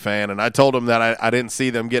Brady fan, and I told him that I didn't see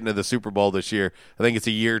them getting to the Super Bowl this year. I think it's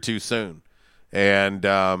a year too soon, and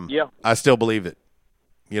I still believe it.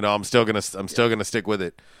 I'm still gonna stick with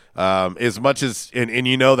it. As much as and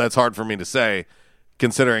that's hard for me to say,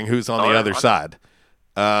 considering who's on the other side.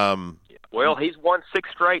 Well, he's won 6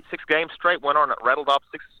 games straight. Went on, rattled off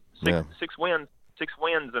six wins,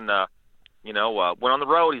 and went on the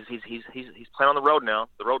road. He's playing on the road now,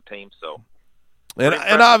 the road team. So,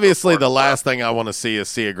 and obviously, the last thing I want to see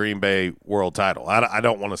is a Green Bay world title. I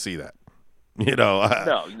don't want to see that.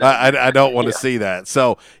 I don't want to see that.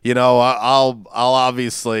 So, I'll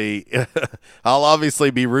obviously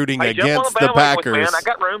be rooting against the Packers. Man. I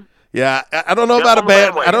got room. Yeah, I don't know about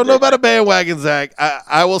a bandwagon, Zach.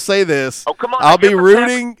 I will say this. Oh, come on. I'll be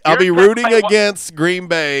rooting against Green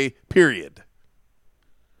Bay. Period.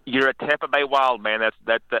 You're a Tampa Bay Wild, man.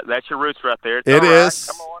 That's your roots right there. It is.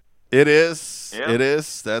 Come on. It is. Yeah. It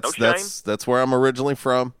is. That's where I'm originally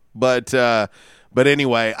from. But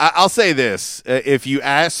anyway, I'll say this: if you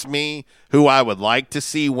ask me who I would like to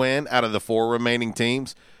see win out of the 4 remaining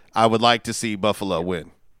teams, I would like to see Buffalo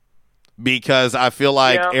win. Because I feel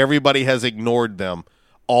like everybody has ignored them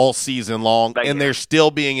all season long, and they're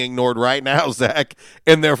still being ignored right now, Zach.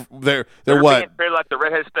 And they're what? They're like the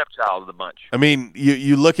redheaded stepchild of the bunch. I mean,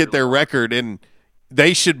 you look at their record, and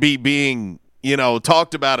they should be being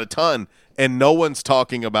talked about a ton, and no one's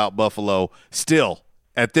talking about Buffalo still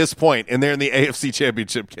at this point, and they're in the AFC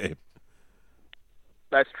Championship game.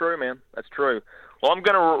 That's true, man. That's true. Well, I'm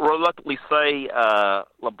going to reluctantly say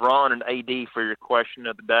LeBron and AD for your question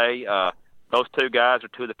of the day. Those 2 guys are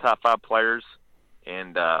 2 of the top 5 players,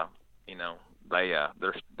 and they're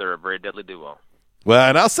a very deadly duo. Well,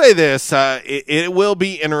 and I'll say this: it will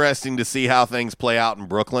be interesting to see how things play out in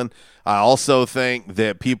Brooklyn. I also think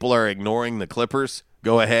that people are ignoring the Clippers.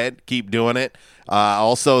 Go ahead, keep doing it. I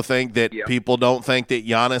also think that people don't think that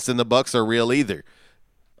Giannis and the Bucks are real either.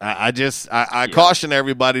 I caution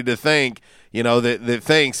everybody to think. That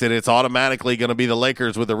thinks that it's automatically going to be the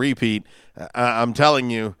Lakers with a repeat. I'm telling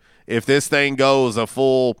you, if this thing goes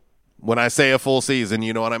when I say a full season,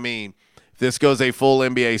 you know what I mean? If this goes a full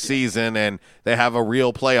NBA season and they have a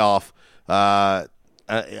real playoff, I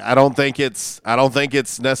don't think it's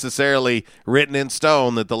necessarily written in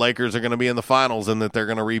stone that the Lakers are going to be in the finals and that they're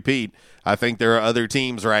going to repeat. I think there are other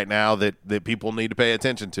teams right now that people need to pay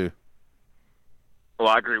attention to. Well,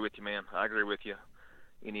 I agree with you, man. I agree with you.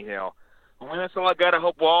 Anyhow. Well, that's all I got. I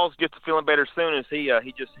hope Walls gets feeling better soon. Is he got a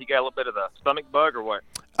little bit of the stomach bug or what?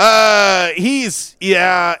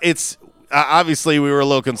 It's obviously we were a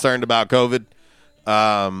little concerned about COVID,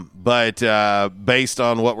 but based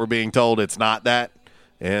on what we're being told, it's not that,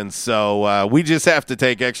 and so we just have to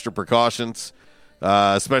take extra precautions,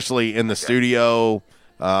 especially in the studio.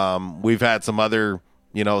 We've had some other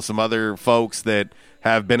folks that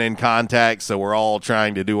have been in contact, so we're all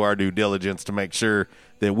trying to do our due diligence to make sure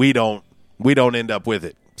that we don't end up with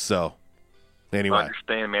it. So, anyway. I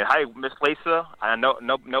understand, man. Hey, Miss Lisa, I know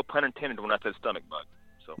no pun intended when I said stomach bug.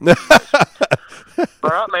 So, all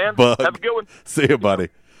right, man. Bug. Have a good one. See you, buddy.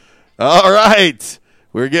 All right.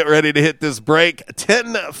 We're getting ready to hit this break.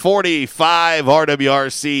 1045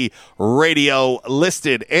 RWRC Radio,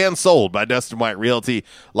 listed and sold by Dustin White Realty,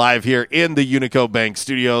 live here in the Unico Bank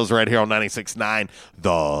Studios right here on 96.9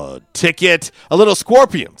 The Ticket. A little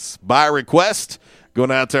Scorpions by request. Going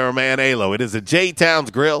out to our man Alo. It is a J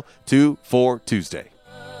Towns Grill 2 for Tuesday.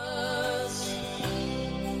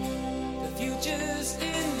 The future's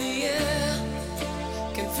in the air,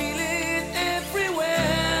 can feel it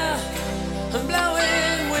everywhere. I'm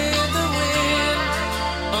blowing with the wind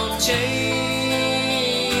of change.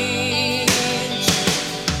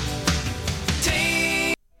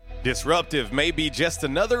 Disruptive may be just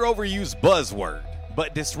another overused buzzword.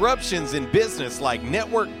 But disruptions in business like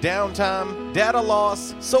network downtime, data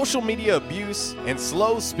loss, social media abuse, and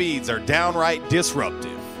slow speeds are downright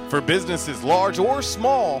disruptive. For businesses large or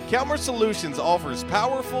small, Calmer Solutions offers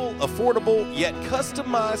powerful, affordable, yet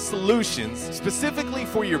customized solutions specifically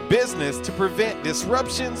for your business to prevent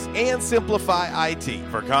disruptions and simplify IT.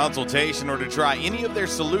 For consultation or to try any of their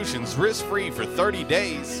solutions risk-free for 30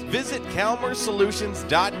 days, visit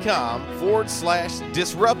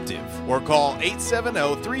calmersolutions.com/disruptive or call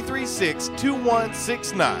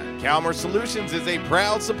 870-336-2169. Calmer Solutions is a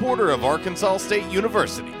proud supporter of Arkansas State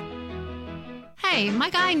University. Hey, my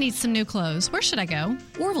guy needs some new clothes. Where should I go?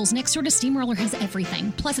 Orville's next door to Steamroller has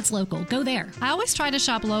everything. Plus, it's local. Go there. I always try to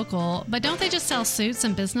shop local, but don't they just sell suits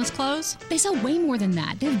and business clothes? They sell way more than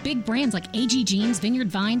that. They have big brands like AG Jeans,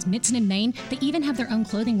 Vineyard Vines, Mitson and Maine. They even have their own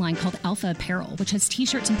clothing line called Alpha Apparel, which has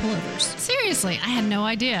t-shirts and pullovers. Seriously, I had no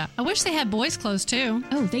idea. I wish they had boys' clothes too.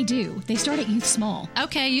 Oh, they do. They start at youth small.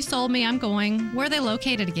 Okay, you sold me. I'm going. Where are they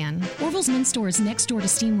located again? Orville's men's store is next door to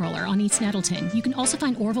Steamroller on East Nettleton. You can also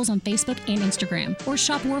find Orville's on Facebook and Instagram, or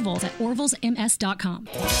shop Orville's at orvillesms.com.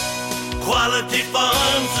 Quality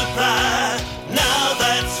Farm Supply, now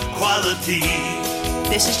that's quality.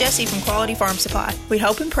 This is Jessie from Quality Farm Supply. We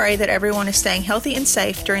hope and pray that everyone is staying healthy and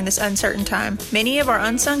safe during this uncertain time. Many of our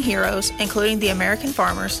unsung heroes, including the American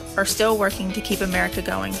farmers, are still working to keep America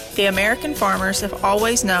going. The American farmers have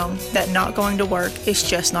always known that not going to work is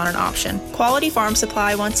just not an option. Quality Farm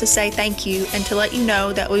Supply wants to say thank you and to let you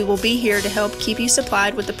know that we will be here to help keep you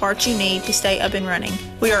supplied with the parts you need to stay up and running.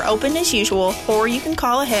 We are open as usual, or you can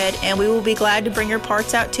call ahead and we will be glad to bring your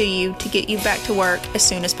parts out to you to get you back to work as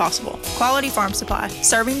soon as possible. Quality Farm Supply,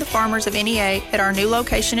 serving the farmers of NEA at our new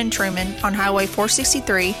location in Truman on Highway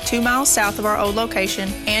 463, 2 miles south of our old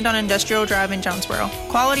location, and on Industrial Drive in Jonesboro.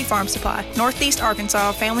 Quality Farm Supply, Northeast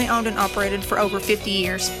Arkansas, family owned and operated for over 50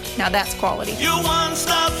 years. Now that's quality. Your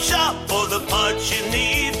one-stop shop for the parts you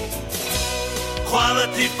need.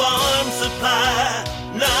 Quality Farm Supply,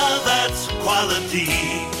 now that's quality.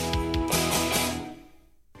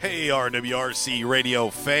 Hey RWRC Radio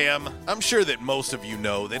fam, I'm sure that most of you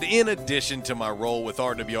know that in addition to my role with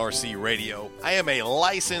RWRC Radio, I am a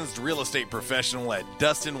licensed real estate professional at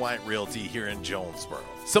Dustin White Realty here in Jonesboro.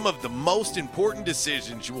 Some of the most important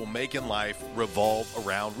decisions you will make in life revolve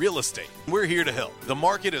around real estate. We're here to help. The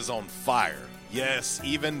market is on fire. Yes,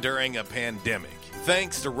 even during a pandemic,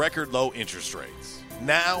 thanks to record low interest rates.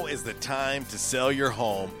 Now is the time to sell your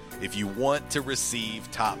home if you want to receive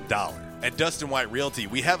top dollar. At Dustin White Realty,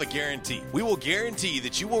 we have a guarantee. We will guarantee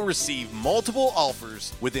that you will receive multiple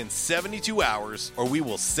offers within 72 hours, or we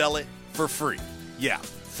will sell it for free. Yeah,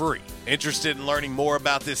 free. Interested in learning more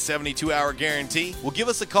about this 72-hour guarantee? Well, give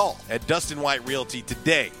us a call at Dustin White Realty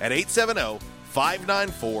today at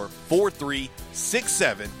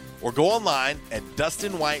 870-594-4367 or go online at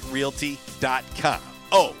DustinWhiteRealty.com.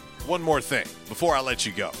 Oh, one more thing before I let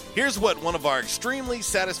you go. Here's what one of our extremely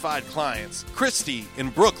satisfied clients, Christy in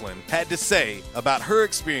Brooklyn, had to say about her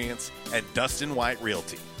experience at Dustin White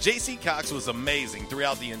Realty. J.C. Cox was amazing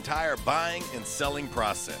throughout the entire buying and selling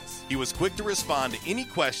process. He was quick to respond to any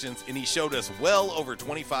questions, and he showed us well over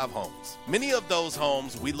 25 homes. Many of those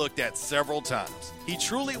homes we looked at several times. He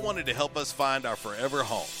truly wanted to help us find our forever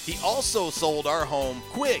home. He also sold our home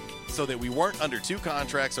quick so that we weren't under 2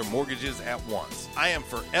 contracts or mortgages at once. I am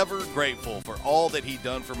forever grateful for all that he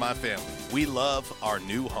done for my family. We love our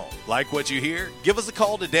new home. Like what you hear? Give us a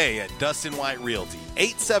call today at Dustin White Realty,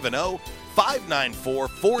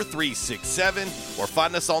 870-594-4367, or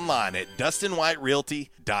find us online at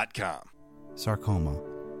DustinWhiteRealty.com. Sarcoma.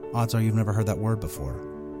 Odds are you've never heard that word before.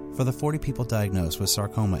 For the 40 people diagnosed with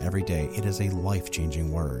sarcoma every day, it is a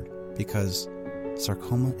life-changing word because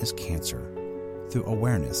sarcoma is cancer. Through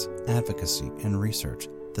awareness, advocacy, and research,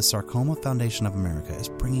 the Sarcoma Foundation of America is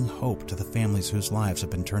bringing hope to the families whose lives have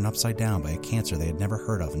been turned upside down by a cancer they had never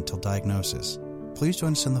heard of until diagnosis. Please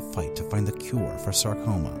join us in the fight to find the cure for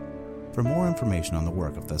sarcoma. For more information on the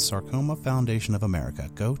work of the Sarcoma Foundation of America,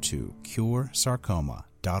 go to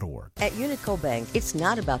curesarcoma.org. At Unico Bank, it's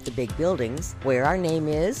not about the big buildings, where our name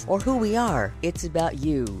is, or who we are. It's about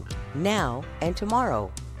you, now and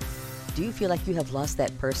tomorrow. Do you feel like you have lost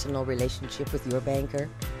that personal relationship with your banker?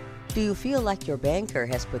 Do you feel like your banker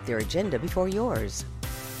has put their agenda before yours?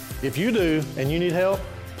 If you do and you need help,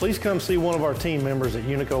 please come see one of our team members at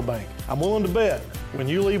Unico Bank. I'm willing to bet when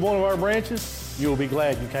you leave one of our branches, you will be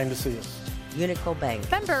glad you came to see us. Unico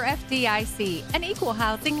Bank. Member FDIC, an equal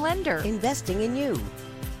housing lender. Investing in you.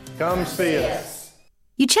 Come see us.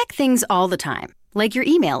 You check things all the time, like your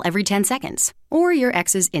email every 10 seconds, or your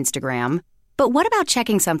ex's Instagram. But what about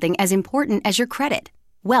checking something as important as your credit?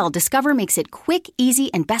 Well, Discover makes it quick,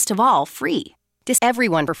 easy, and best of all, free.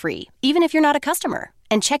 Everyone for free, even if you're not a customer.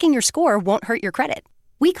 And checking your score won't hurt your credit.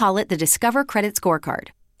 We call it the Discover Credit Scorecard.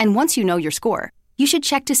 And once you know your score, You should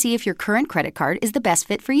check to see if your current credit card is the best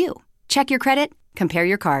fit for you. Check your credit, compare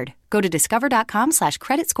your card. Go to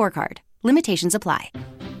discover.com/credit scorecard. Limitations apply.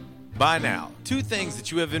 By now, two things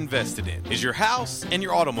that you have invested in is your house and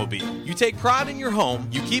your automobile. You take pride in your home,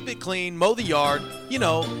 you keep it clean, mow the yard, you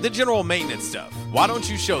know, the general maintenance stuff. Why don't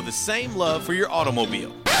you show the same love for your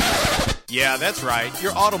automobile? Yeah, that's right,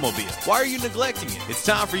 your automobile. Why are you neglecting it? It's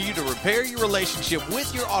time for you to repair your relationship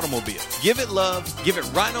with your automobile. Give it love, give it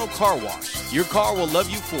Rhino Car Wash. Your car will love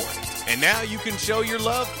you for it. And now you can show your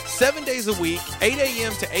love 7 days a week, 8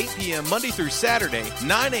 a.m. to 8 p.m. Monday through Saturday,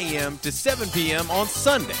 9 a.m. to 7 p.m. on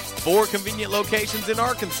Sunday. 4 convenient locations in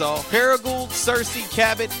Arkansas: Paragould, Searcy,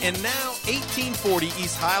 Cabot, and now 1840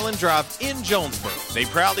 East Highland Drive in Jonesboro. They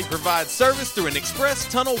proudly provide service through an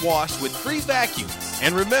express tunnel wash with free vacuums.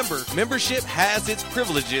 And remember, membership has its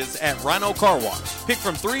privileges at Rhino Car Wash. Pick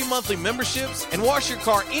from 3 monthly memberships and wash your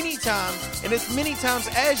car anytime and as many times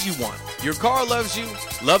as you want. Your car loves you,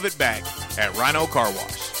 love it back at Rhino Car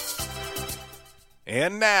Wash.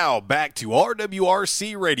 And now back to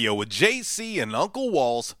RWRC Radio with JC and Uncle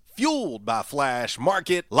Walls, fueled by Flash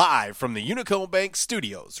Market, live from the Unico Bank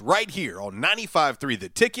Studios, right here on 95.3 The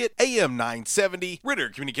Ticket, AM 970, Ritter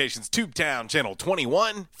Communications Tubetown Channel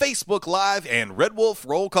 21, Facebook Live, and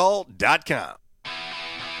RedWolfRollCall.com.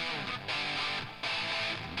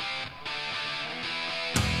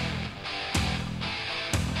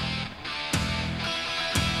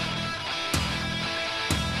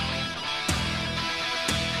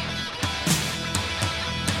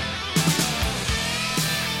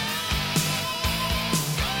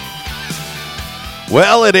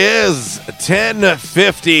 Well, it is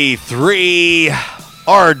 10:53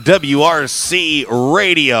 RWRC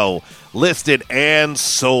Radio, listed and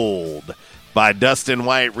sold by Dustin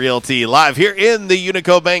White Realty, live here in the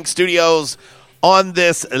Unico Bank Studios on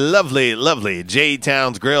this lovely, lovely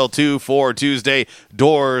J-Town's Grill 2 for Tuesday.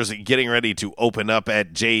 Doors getting ready to open up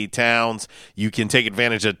at J-Town's. You can take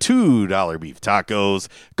advantage of $2 beef tacos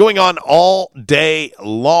going on all day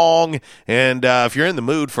long. And if you're in the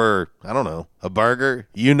mood for, I don't know, a burger,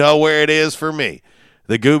 you know where it is for me.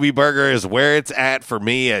 The Gooby Burger is where it's at for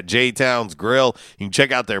me at J-Town's Grill. You can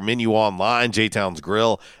check out their menu online,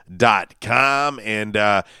 jtownsgrill.com.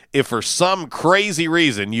 And if for some crazy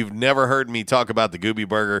reason you've never heard me talk about the Gooby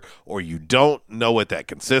Burger, or you don't know what that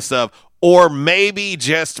consists of, or maybe,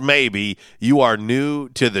 just maybe, you are new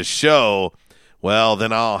to the show, well,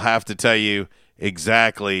 then I'll have to tell you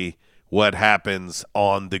exactly what happens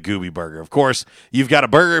on the Gooby Burger. Of course, you've got a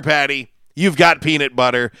burger patty. You've got peanut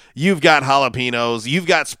butter, you've got jalapenos, you've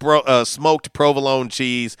got smoked provolone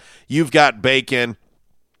cheese, you've got bacon,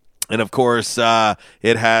 and of course,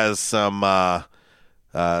 it has some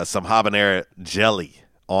habanero jelly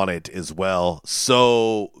on it as well.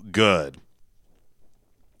 So good.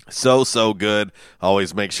 So good.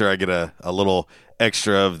 Always make sure I get a little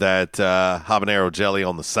extra of that habanero jelly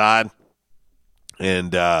on the side.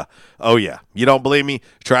 And, oh yeah, you don't believe me?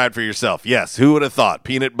 Try it for yourself. Yes, who would have thought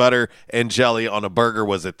peanut butter and jelly on a burger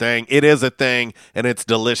was a thing? It is a thing, and it's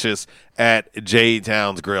delicious at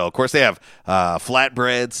J-Town's Grill. Of course, they have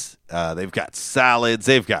flatbreads. They've got salads.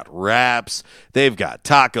 They've got wraps. They've got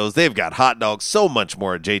tacos. They've got hot dogs. So much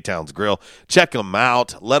more at J-Town's Grill. Check them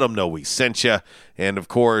out. Let them know we sent you. And, of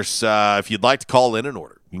course, if you'd like to call in an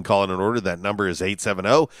order, you can call in an order. That number is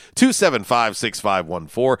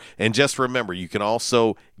 870-275-6514. And just remember, you can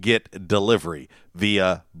also get delivery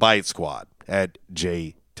via Bite Squad at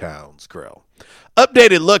J-Town's Grill.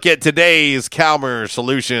 Updated look at today's Calmer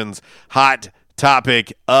Solutions hot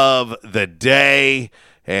topic of the day.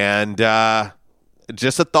 And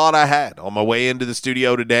just a thought I had on my way into the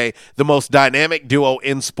studio today. The most dynamic duo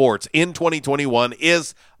in sports in 2021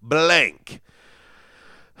 is blank.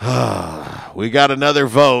 We got another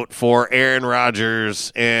vote for Aaron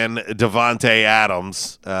Rodgers and Devontae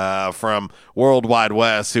Adams from Worldwide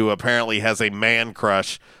West, who apparently has a man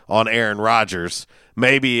crush on Aaron Rodgers.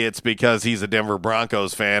 Maybe it's because he's a Denver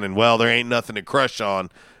Broncos fan, and, well, there ain't nothing to crush on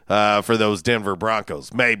for those Denver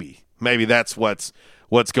Broncos. Maybe that's what's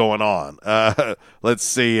going on. Let's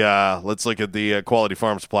see. Let's look at the Quality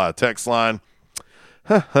Farm Supply text line.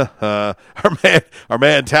 Our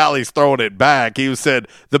man Tally's throwing it back. He said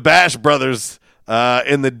the Bash Brothers back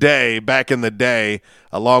in the day,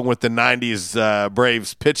 along with the 90s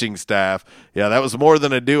Braves pitching staff. Yeah, that was more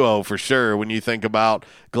than a duo for sure when you think about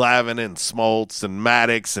Glavine and Smoltz and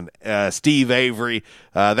Maddox and Steve Avery.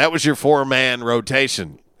 That was your four-man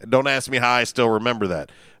rotation. Don't ask me how I still remember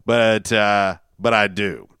that, but I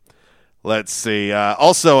do. Let's see.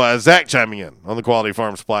 Also, Zach chiming in on the Quality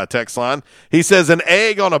Farm Supply text line. He says an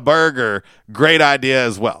egg on a burger, great idea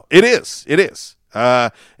as well. It is.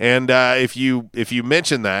 If you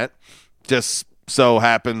mention that, just so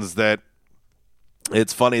happens that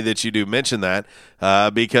it's funny that you do mention that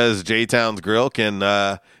because J-Town's Grill can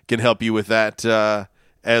help you with that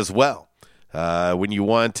as well. When you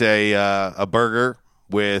want a burger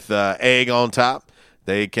with egg on top,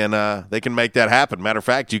 they can make that happen. Matter of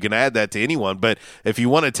fact, you can add that to anyone. But if you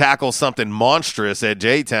want to tackle something monstrous at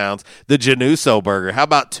J-Town's, the Januso burger. How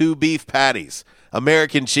about 2 beef patties,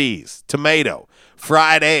 American cheese, tomato,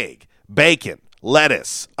 fried egg, bacon,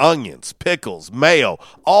 lettuce, onions, pickles, mayo,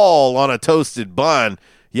 all on a toasted bun.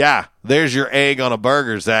 Yeah, there's your egg on a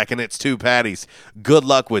burger, Zach, and it's 2 patties. Good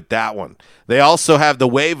luck with that one. They also have the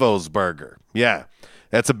Huevos burger. Yeah,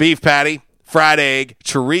 that's a beef patty, fried egg,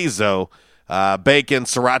 chorizo, bacon,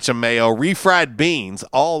 sriracha mayo, refried beans,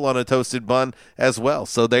 all on a toasted bun as well.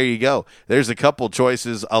 So there you go. There's a couple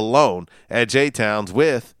choices alone at J-Town's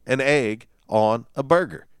with an egg on a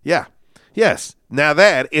burger. Yeah. Yes. Now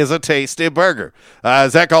that is a tasty burger.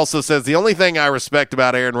 Zach also says the only thing I respect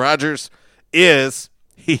about Aaron Rodgers is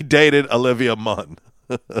he dated Olivia Munn.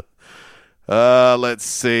 Let's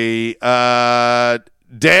see.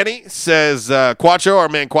 Danny says, Quattro, our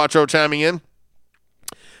man Quattro chiming in.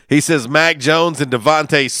 He says Mac Jones and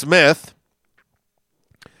Devontae Smith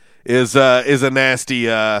is a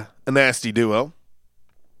nasty duo.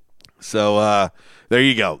 So there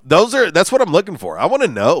you go. That's what I'm looking for. I want to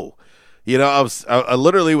know. You know, I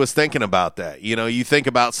literally was thinking about that. You know, you think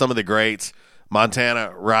about some of the greats,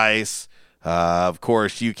 Montana Rice. Of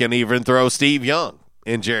course, you can even throw Steve Young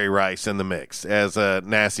and Jerry Rice in the mix as a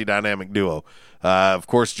nasty dynamic duo. Of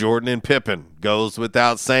course, Jordan and Pippen goes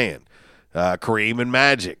without saying. Kareem and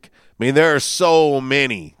Magic. I mean, there are so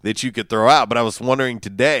many that you could throw out, but I was wondering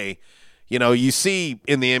today, you know, you see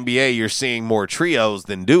in the NBA, you're seeing more trios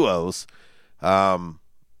than duos.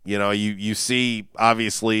 You know, you see,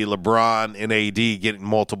 obviously, LeBron and AD getting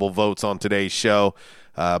multiple votes on today's show.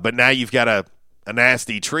 But now you've got a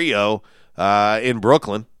nasty trio in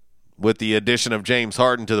Brooklyn with the addition of James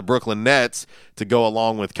Harden to the Brooklyn Nets to go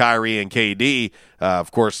along with Kyrie and KD. Of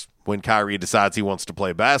course, when Kyrie decides he wants to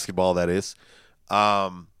play basketball, that is.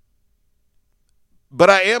 But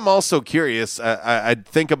I am also curious. I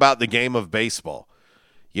think about the game of baseball.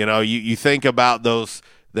 You know, you think about the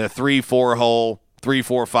 3-4 hole,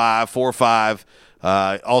 3-4-5,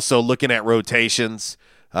 4-5. Also looking at rotations.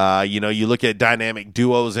 You know, you look at dynamic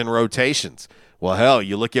duos and rotations. Well, hell,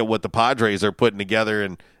 you look at what the Padres are putting together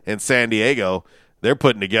in San Diego. They're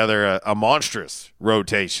putting together a monstrous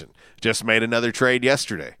rotation. Just made another trade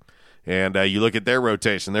yesterday. And you look at their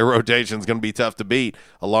rotation. Their rotation is going to be tough to beat,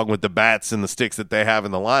 along with the bats and the sticks that they have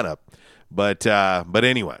in the lineup. But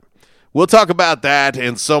anyway, we'll talk about that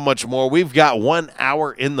and so much more. We've got 1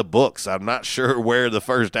 hour in the books. I'm not sure where the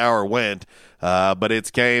first hour went, but it's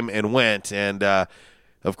came and went. And,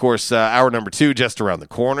 of course, hour number 2 just around the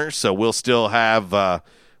corner. So we'll still have a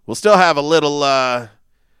little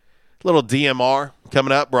DMR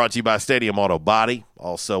coming up, brought to you by Stadium Auto Body.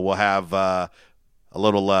 Also, we'll have a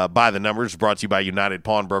little By the Numbers, brought to you by United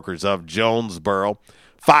Pawnbrokers of Jonesboro.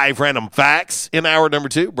 5 random facts in hour number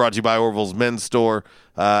 2, brought to you by Orville's Men's Store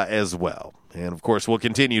as well. And, of course, we'll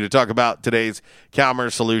continue to talk about today's Calmer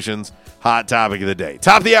Solutions hot topic of the day.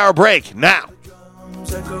 Top of the hour break now.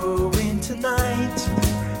 Drums are going tonight.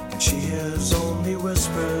 She hears only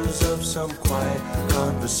whispers of some quiet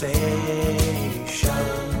conversation.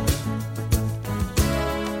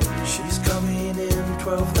 She's coming in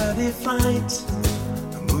 12:30 flight.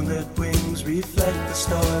 Moonlit wings reflect the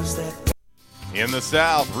stars that... In the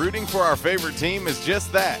South, rooting for our favorite team is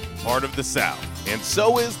just that, part of the South. And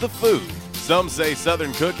so is the food. Some say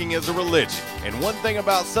Southern cooking is a religion. And one thing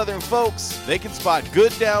about Southern folks, they can spot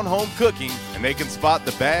good down-home cooking, and they can spot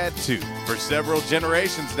the bad, too. For several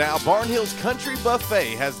generations now, Barnhill's Country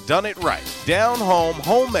Buffet has done it right. Down-home,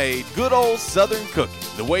 homemade, good old Southern cooking.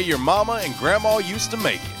 The way your mama and grandma used to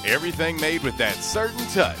make it. Everything made with that certain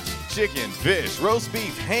touch. Chicken, fish, roast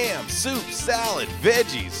beef, ham, soup, salad,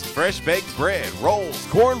 veggies, fresh baked bread, rolls,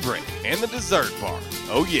 cornbread, and the dessert bar.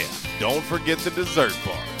 Oh yeah, don't forget the dessert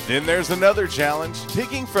bar. Then there's another challenge,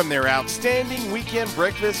 picking from their outstanding weekend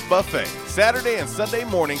breakfast buffet. Saturday and Sunday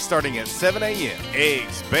morning starting at 7 a.m.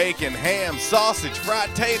 Eggs, bacon, ham, sausage,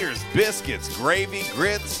 fried taters, biscuits, gravy,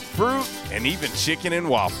 grits, fruit, and even chicken and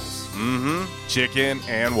waffles. Chicken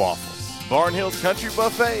and waffles. Barnhill's Country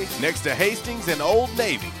Buffet, next to Hastings and Old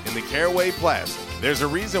Navy in the Caraway Plaza. There's a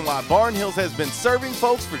reason why Barnhill's has been serving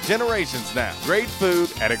folks for generations now. Great food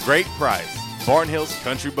at a great price. Barnhill's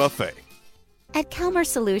Country Buffet. At Calmer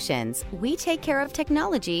Solutions, we take care of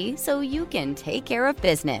technology so you can take care of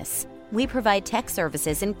business. We provide tech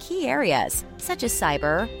services in key areas such as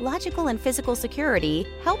cyber, logical and physical security,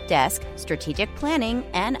 help desk, strategic planning,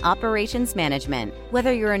 and operations management.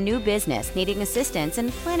 Whether you're a new business needing assistance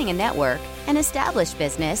in planning a network, an established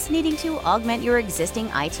business needing to augment your existing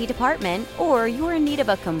IT department, or you're in need of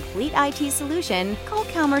a complete IT solution, call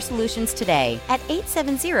Calmer Solutions today at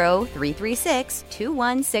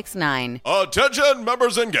 870-336-2169. Attention,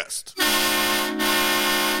 members and guests.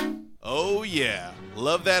 Oh, yeah.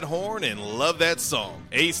 Love that horn and love that song.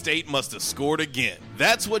 A-State must have scored again.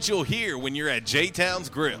 That's what you'll hear when you're at J-Town's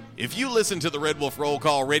Grill. If you listen to the Red Wolf Roll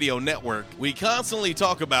Call Radio Network, we constantly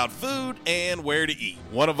talk about food and where to eat.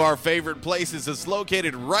 One of our favorite places is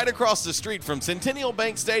located right across the street from Centennial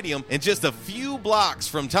Bank Stadium and just a few blocks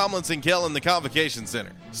from Tomlinson Kell and the Convocation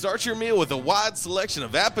Center. Start your meal with a wide selection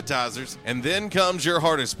of appetizers, and then comes your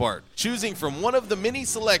hardest part, choosing from one of the many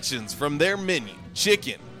selections from their menu.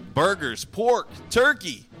 Chicken, burgers, pork,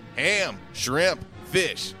 turkey, ham, shrimp,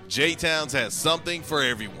 fish. J-Town's has something for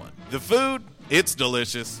everyone. The food, it's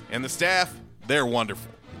delicious, and the staff, they're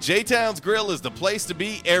wonderful. J-Town's Grill is the place to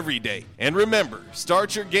be every day. And remember,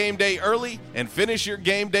 start your game day early and finish your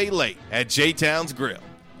game day late at J-Town's Grill.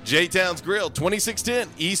 J-Town's Grill, 2610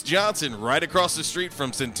 East Johnson, right across the street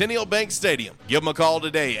from Centennial Bank Stadium. Give them a call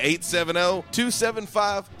today,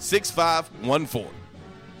 870-275-6514.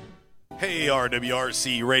 Hey,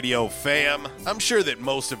 RWRC Radio fam. I'm sure that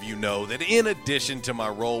most of you know that in addition to my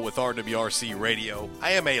role with RWRC Radio,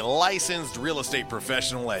 I am a licensed real estate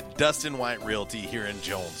professional at Dustin White Realty here in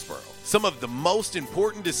Jonesboro. Some of the most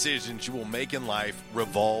important decisions you will make in life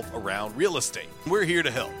revolve around real estate. We're here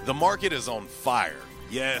to help. The market is on fire.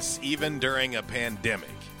 Yes, even during a pandemic,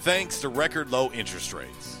 thanks to record low interest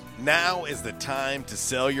rates. Now is the time to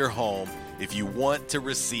sell your home if you want to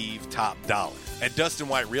receive top dollar. At Dustin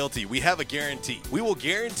White Realty, we have a guarantee. We will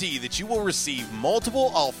guarantee that you will receive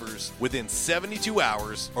multiple offers within 72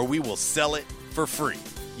 hours, or we will sell it for free.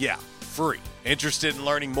 Yeah, free. Interested in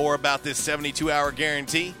learning more about this 72-hour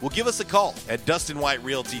guarantee? Well, give us a call at Dustin White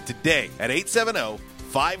Realty today at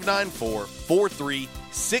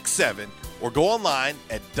 870-594-4367, or go online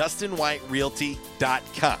at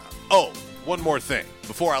DustinWhiteRealty.com. Oh, one more thing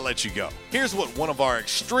before I let you go. Here's what one of our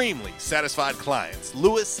extremely satisfied clients,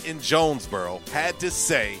 Lewis in Jonesboro, had to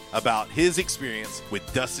say about his experience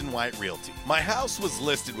with Dustin White Realty. My house was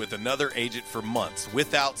listed with another agent for months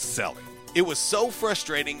without selling. It was so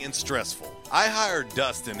frustrating and stressful. I hired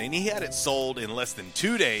Dustin and he had it sold in less than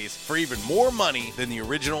 2 days for even more money than the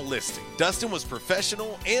original listing. Dustin was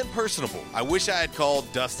professional and personable. I wish I had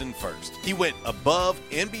called Dustin first. He went above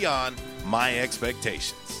and beyond my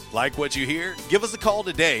expectations. Like what you hear? Give us a call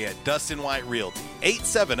today at Dustin White Realty,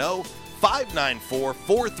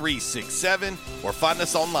 870-594-4367, or find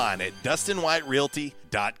us online at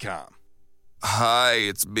DustinWhiteRealty.com. Hi,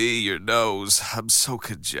 it's me, your nose. I'm so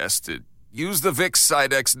congested. Use the Vicks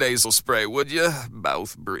Sidex nasal spray, would you?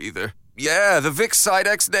 Mouth breather. Yeah, the Vicks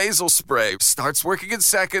Sidex nasal spray. Starts working in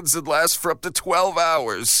seconds and lasts for up to 12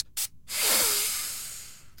 hours.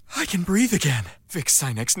 I can breathe again. Vicks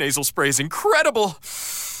Sinex nasal spray is incredible.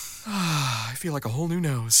 I feel like a whole new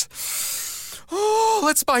nose. Oh,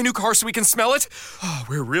 let's buy a new car so we can smell it. Oh,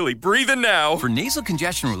 we're really breathing now. For nasal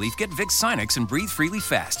congestion relief, get Vicks Sinex and breathe freely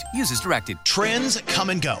fast. Use as directed. Trends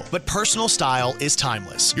come and go, but personal style is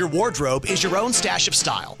timeless. Your wardrobe is your own stash of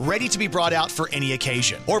style, ready to be brought out for any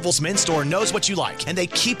occasion. Orville's Men's Store knows what you like, and they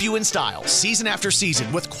keep you in style season after season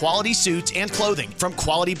with quality suits and clothing from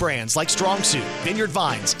quality brands like Strong Suit, Vineyard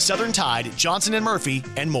Vines, Southern Tide, Johnson & Murphy,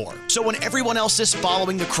 and more. So when everyone else is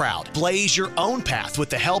following the crowd, blaze your own path with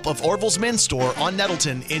the help of Orville's Men's Store on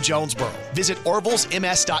Nettleton in Jonesboro. Visit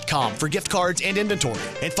orvillesms.com for gift cards and inventory,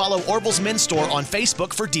 and follow Orville's Men's Store on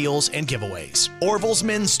Facebook for deals and giveaways. Orville's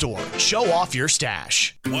Men's Store. Show off your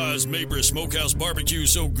stash. Why is Mabry Smokehouse Barbecue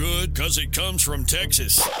so good? Because it comes from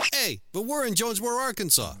Texas. Hey, but we're in Jonesboro,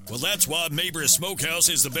 Arkansas. Well, that's why Mabry Smokehouse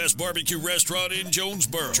is the best barbecue restaurant in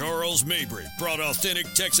Jonesboro. Charles Mabry brought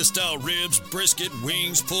authentic Texas-style ribs, brisket,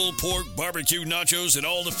 wings, pulled pork, barbecue nachos, and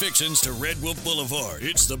all the fixings to Red Wolf Boulevard.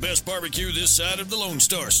 It's the best barbecue this side of the Lone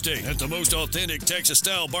Star State at the most authentic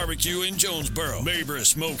Texas-style barbecue in Jonesboro. Mabry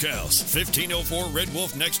Smokehouse, 1504 Red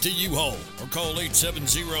Wolf next to U-Haul, or call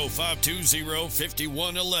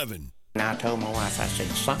 870-520-5111. And I told my wife, I said,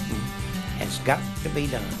 something has got to be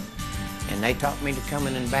done. And they taught me to come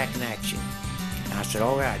in and back in action. And I said,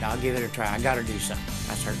 all right, I'll give it a try. I got to do something.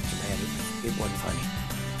 I was hurting so bad, it wasn't funny.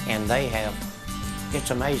 And they have,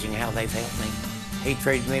 it's amazing how they've helped me. He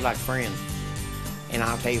treated me like friends. And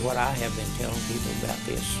I'll tell you what, I have been telling people about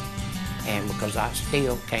this, and because I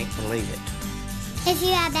still can't believe it. If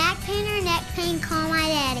you have back pain or neck pain, call my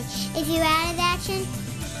daddy. If you're out of action,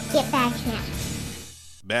 Get back here.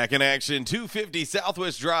 Back in action, 250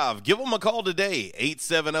 Southwest Drive. Give them a call today,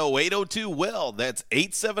 870-802-WELL. That's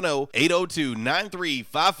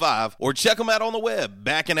 870-802-9355. Or check them out on the web,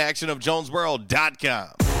 backinactionofjonesboro.com.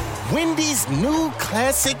 Wendy's new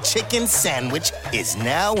classic chicken sandwich is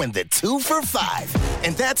now in the 2 for $5,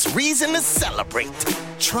 and that's reason to celebrate.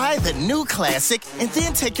 Try the new classic and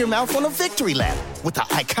then take your mouth on a victory lap with the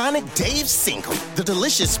iconic Dave's Single, the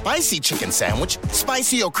delicious spicy chicken sandwich,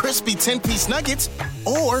 spicy or crispy 10-piece nuggets,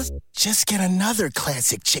 or just get another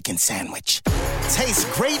classic chicken sandwich. Taste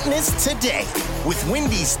greatness today with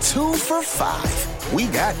Wendy's 2 for $5. We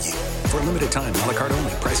got you. For a limited time, a la carte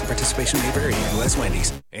only. Price and participation may vary. U.S.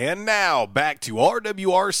 Wendy's. And now, back to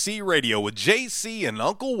RWRC Radio with JC and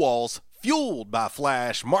Uncle Walls, fueled by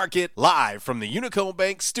Flash Market, live from the Unico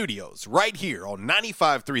Bank Studios, right here on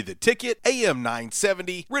 95.3 The Ticket, AM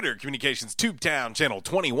 970, Ritter Communications Tubetown Channel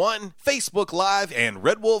 21, Facebook Live, and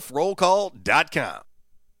RedWolfRollCall.com.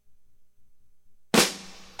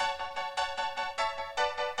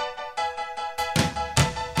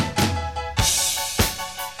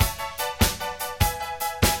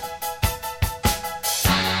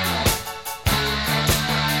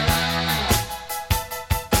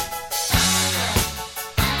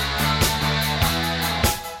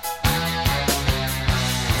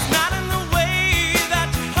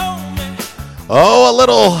 Oh, a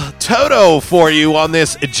little Toto for you on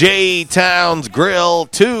this J-Town's Grill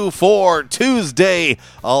 2 for Tuesday,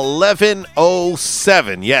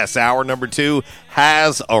 11:07. Yes, hour number 2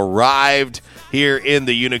 has arrived here in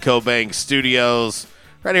the Unico Bank Studios,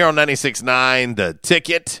 right here on 96.9 The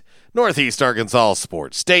Ticket, Northeast Arkansas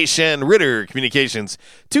Sports Station, Ritter Communications,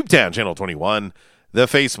 Tubetown Channel 21, the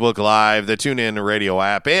Facebook Live, the TuneIn Radio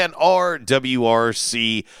app, and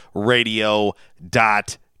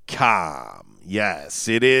RWRCradio.com. Yes,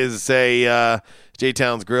 it is a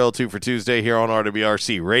J-Town's Grill 2 for Tuesday here on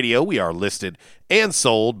RWRC Radio. We are listed and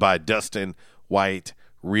sold by Dustin White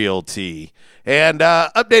Realty. And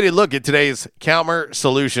updated look at today's Calmer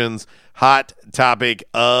Solutions hot topic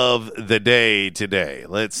of the day today.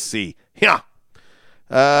 Let's see. Yeah.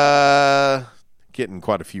 Getting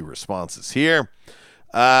quite a few responses here.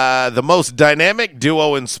 The most dynamic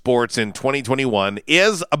duo in sports in 2021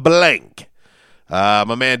 is a blank.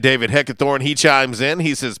 My man David Heckathorn, he chimes in.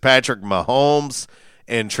 He says Patrick Mahomes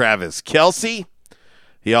and Travis Kelce.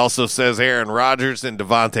 He also says Aaron Rodgers and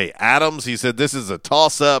Devontae Adams. He said this is a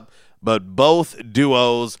toss-up, but both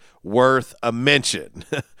duos worth a mention.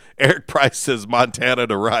 Eric Price says Montana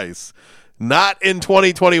to Rice. Not in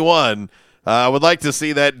 2021. I would like to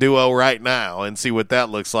see that duo right now and see what that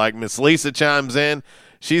looks like. Miss Lisa chimes in.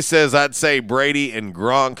 She says, I'd say Brady and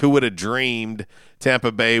Gronk. Who would have dreamed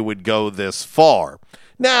Tampa Bay would go this far?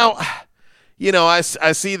 Now, you know, I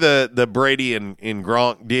see the Brady and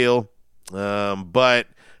Gronk deal, but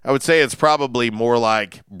I would say it's probably more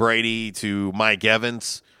like Brady to Mike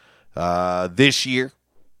Evans this year.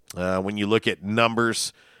 When you look at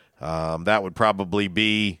numbers, that would probably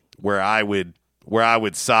be where I would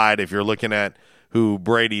side if you're looking at who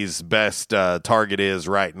Brady's best target is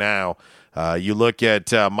right now. You look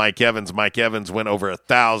at Mike Evans. Mike Evans went over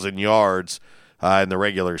 1,000 yards in the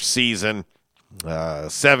regular season,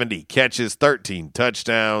 70 catches, 13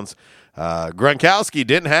 touchdowns. Gronkowski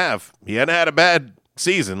hadn't had a bad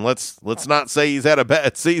season. Let's not say he's had a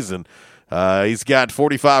bad season. He's got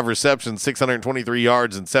 45 receptions, 623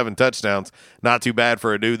 yards, and 7 touchdowns. Not too bad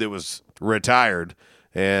for a dude that was retired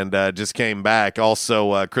and just came back.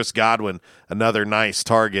 Also, Chris Godwin, another nice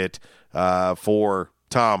target for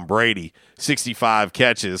Tom Brady, 65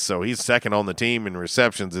 catches, so he's second on the team in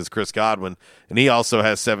receptions is Chris Godwin, and he also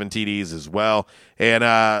has 7 TDs as well. And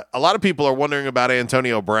a lot of people are wondering about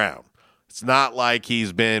Antonio Brown. It's not like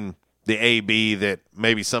he's been the AB that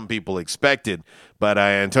maybe some people expected, but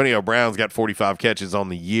Antonio Brown's got 45 catches on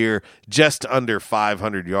the year, just under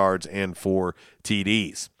 500 yards and 4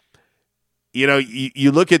 TDs. You know,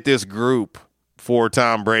 you look at this group for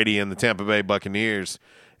Tom Brady and the Tampa Bay Buccaneers,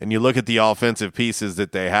 and you look at the offensive pieces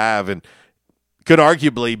that they have, and could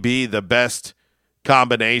arguably be the best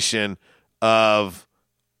combination of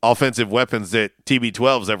offensive weapons that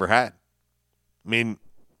TB12's ever had. I mean,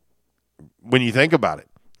 when you think about it,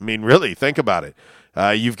 really think about it.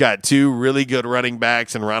 You've got 2 really good running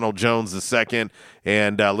backs in Ronald Jones II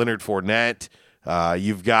and Leonard Fournette.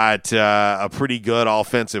 You've got a pretty good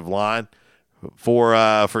offensive line for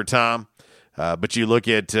Tom. But you look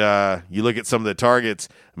at some of the targets.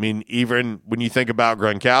 I mean, even when you think about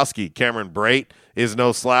Gronkowski, Cameron Brate is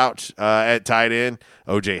no slouch at tight end.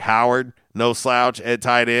 O.J. Howard, no slouch at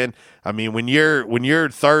tight end. I mean, when your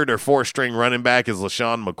third or fourth string running back is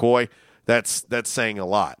LaShawn McCoy, that's saying a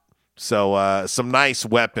lot. So some nice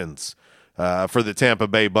weapons for the Tampa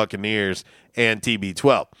Bay Buccaneers and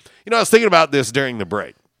TB12. I was thinking about this during the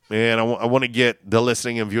break, and I want to get the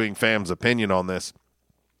listening and viewing fans' opinion on this.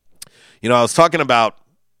 I was talking about,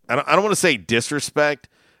 I don't want to say disrespect,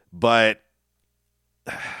 but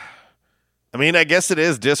I mean, I guess it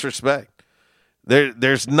is disrespect.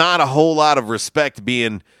 There's not a whole lot of respect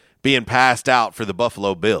being passed out for the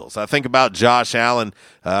Buffalo Bills. I think about Josh Allen.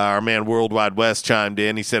 Our man Worldwide West chimed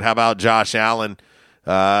in. He said, how about Josh Allen?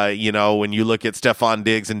 When you look at Stephon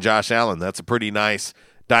Diggs and Josh Allen, that's a pretty nice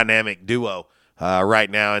dynamic duo right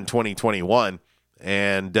now in 2021.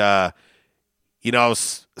 And, I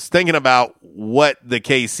was thinking about what the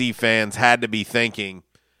KC fans had to be thinking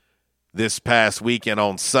this past weekend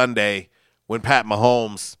on Sunday when Pat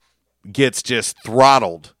Mahomes gets just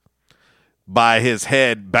throttled by his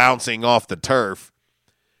head bouncing off the turf.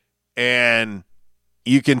 And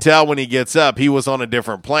you can tell when he gets up, he was on a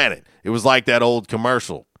different planet. It was like that old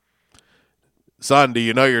commercial. Son, do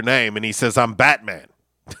you know your name? And he says, I'm Batman.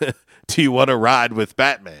 Do you want to ride with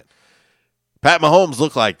Batman? Pat Mahomes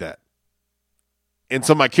looked like that. And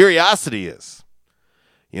so my curiosity is,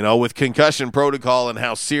 with concussion protocol and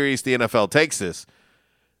how serious the NFL takes this,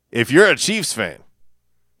 if you're a Chiefs fan,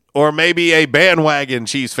 or maybe a bandwagon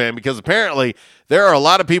Chiefs fan, because apparently there are a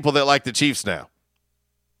lot of people that like the Chiefs now.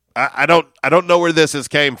 I don't know where this has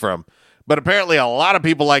came from, but apparently a lot of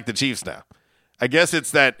people like the Chiefs now. I guess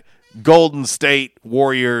it's that Golden State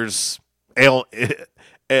Warriors ailment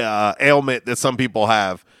that some people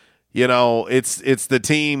have. It's the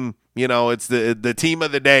team, it's the team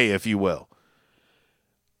of the day, if you will.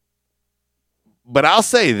 But I'll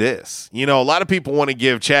say this, a lot of people want to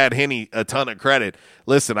give Chad Henne a ton of credit.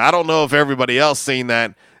 Listen, I don't know if everybody else seen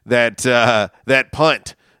that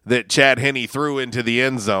punt that Chad Henne threw into the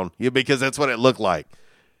end zone, because that's what it looked like.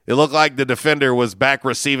 It looked like the defender was back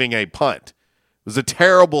receiving a punt. It was a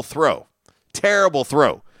terrible throw.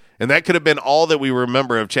 And that could have been all that we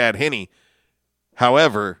remember of Chad Henne.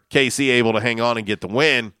 However, KC able to hang on and get the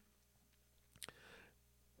win.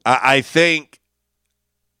 I think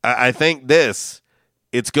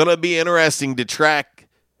it's going to be interesting to track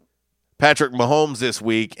Patrick Mahomes this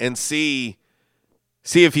week and see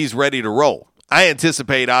if he's ready to roll. I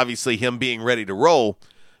anticipate, obviously, him being ready to roll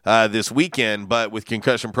this weekend, but with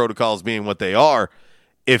concussion protocols being what they are,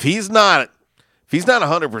 if he's not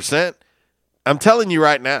 100%, I'm telling you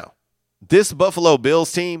right now, this Buffalo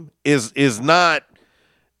Bills team is not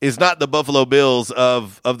the Buffalo Bills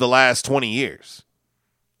of the last 20 years.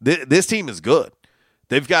 This team is good.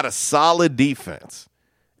 They've got a solid defense.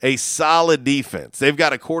 They've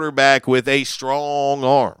got a quarterback with a strong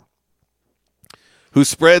arm who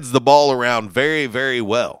spreads the ball around very, very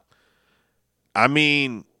well. I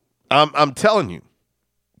mean, I'm telling you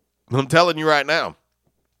right now,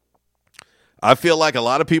 I feel like a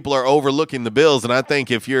lot of people are overlooking the Bills, and I think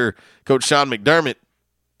if you're Coach Sean McDermott,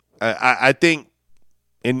 I think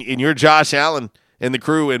in your Josh Allen and the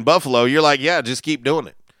crew in Buffalo, you're like, yeah, just keep doing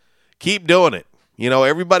it. Keep doing it.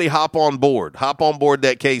 Everybody hop on board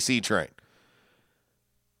that KC train.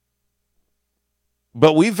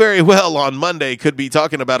 But we very well on Monday could be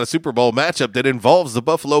talking about a Super Bowl matchup that involves the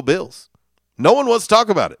Buffalo Bills. No one wants to talk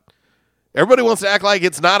about it. Everybody wants to act like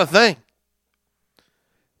it's not a thing.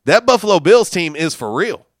 That Buffalo Bills team is for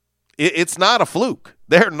real. It's not a fluke.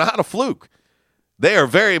 They're not a fluke. They are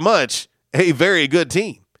very much a very good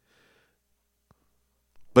team.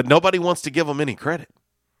 But nobody wants to give them any credit.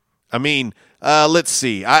 I mean, let's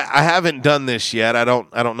see. I haven't done this yet. I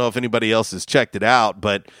don't know if anybody else has checked it out,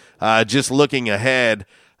 but just looking ahead,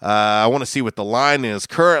 I want to see what the line is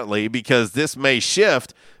currently, because this may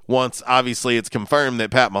shift once, obviously, it's confirmed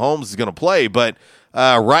that Pat Mahomes is going to play. But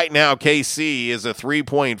right now, KC is a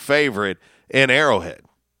 3-point favorite in Arrowhead.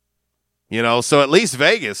 So at least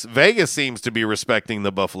Vegas seems to be respecting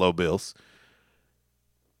the Buffalo Bills.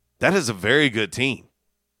 That is a very good team.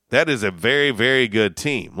 That is a very, very good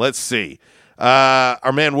team. Let's see.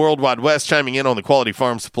 Our man Worldwide West chiming in on the Quality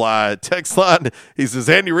Farm Supply text line. He says,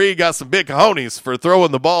 Andy Reid got some big cojones for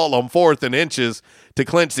throwing the ball on 4th and inches to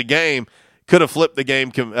clinch the game. Could have flipped the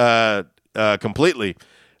game completely.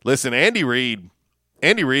 Listen, Andy Reid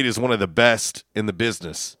is one of the best in the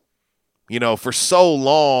business. For so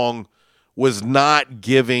long was not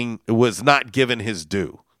given his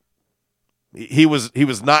due. He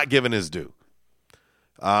was not given his due.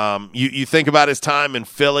 You think about his time in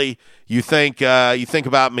Philly. You think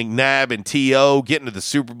about McNabb and T.O. getting to the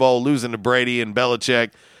Super Bowl, losing to Brady and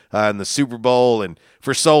Belichick in the Super Bowl. And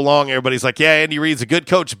for so long, everybody's like, yeah, Andy Reid's a good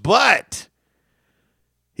coach, but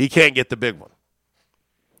he can't get the big one.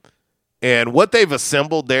 And what they've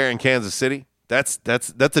assembled there in Kansas City, That's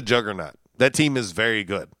a juggernaut. That team is very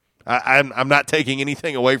good. I'm not taking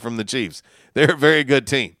anything away from the Chiefs. They're a very good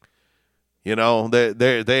team. You know,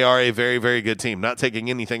 they are a very, very good team. Not taking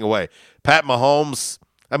anything away. Pat Mahomes,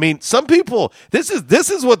 I mean, some people, this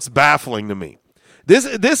is what's baffling to me. This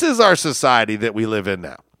is our society that we live in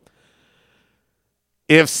now.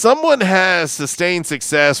 If someone has sustained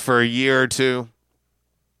success for a year or two,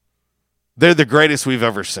 they're the greatest we've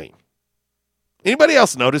ever seen. Anybody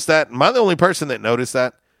else notice that? Am I the only person that noticed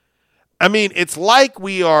that? I mean, it's like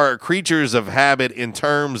we are creatures of habit in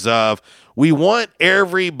terms of we want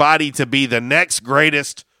everybody to be the next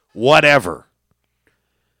greatest whatever.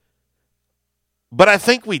 But I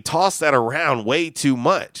think we toss that around way too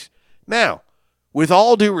much. Now, with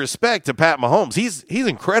all due respect to Pat Mahomes, he's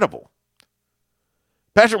incredible.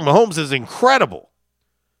 Patrick Mahomes is incredible.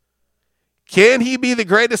 Can he be the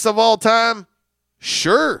greatest of all time?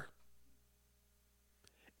 Sure.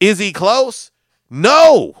 Is he close?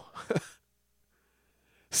 No.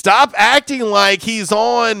 Stop acting like he's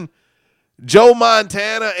on Joe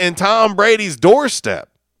Montana and Tom Brady's doorstep.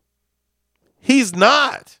 He's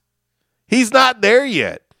not. He's not there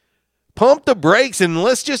yet. Pump the brakes and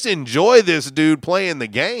let's just enjoy this dude playing the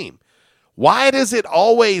game. Why does it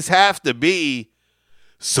always have to be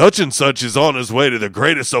such and such is on his way to the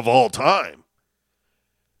greatest of all time?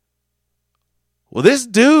 Well, this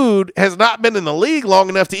dude has not been in the league long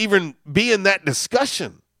enough to even be in that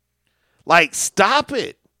discussion. Like, stop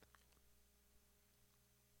it.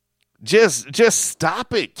 Just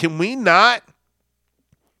stop it. Can we not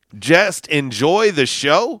just enjoy the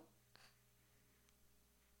show?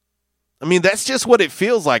 I mean, that's just what it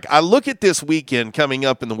feels like. I look at this weekend coming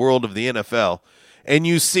up in the world of the NFL, and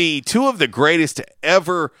you see two of the greatest to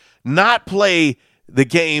ever not play the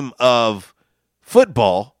game of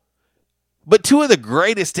football, but two of the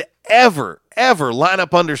greatest to ever line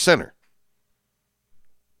up under center.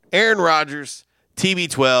 Aaron Rodgers,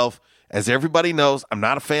 TB12. As everybody knows, I'm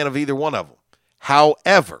not a fan of either one of them.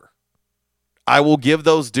 However, I will give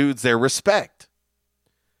those dudes their respect.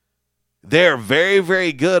 They're very,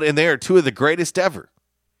 very good, and they are two of the greatest ever.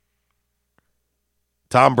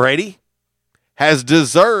 Tom Brady has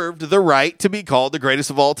deserved the right to be called the greatest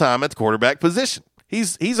of all time at the quarterback position.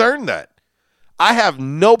 He's earned that. I have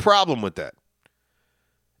no problem with that.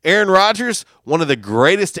 Aaron Rodgers, one of the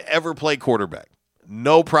greatest to ever play quarterback.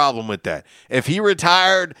 No problem with that. If he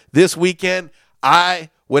retired this weekend, I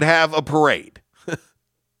would have a parade.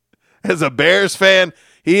 As a Bears fan,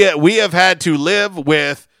 we have had to live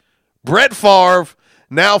with Brett Favre,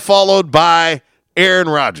 now followed by Aaron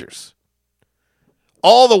Rodgers.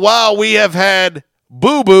 All the while, we have had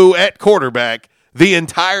boo-boo at quarterback the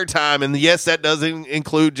entire time, and yes, that doesn't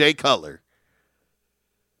include Jay Cutler.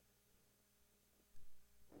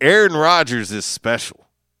 Aaron Rodgers is special.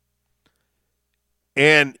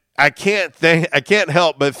 And I can't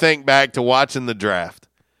help but think back to watching the draft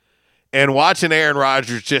and watching Aaron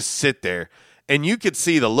Rodgers just sit there, and you could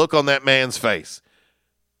see the look on that man's face.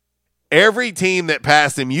 Every team that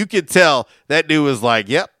passed him, you could tell that dude was like,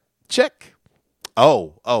 yep, check.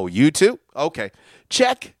 Oh, you too? Okay,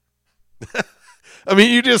 check. I mean,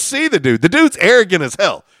 you just see the dude. The dude's arrogant as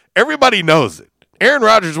hell. Everybody knows it. Aaron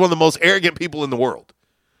Rodgers is one of the most arrogant people in the world.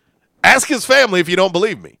 Ask his family if you don't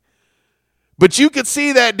believe me. But you could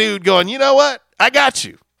see that dude going, you know what? I got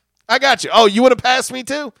you. Oh, you want to pass me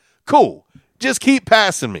too? Cool. Just keep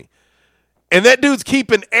passing me. And that dude's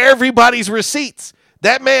keeping everybody's receipts.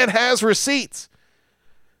 That man has receipts.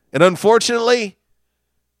 And unfortunately,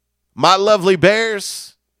 my lovely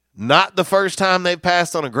Bears, not the first time they've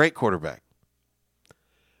passed on a great quarterback.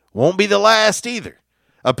 Won't be the last either.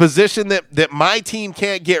 A position that my team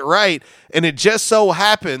can't get right, and it just so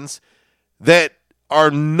happens that our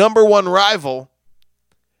number one rival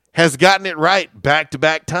has gotten it right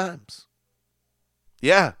back-to-back times.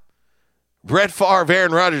 Yeah. Brett Favre,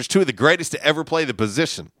 Aaron Rodgers, two of the greatest to ever play the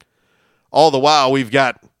position. All the while, we've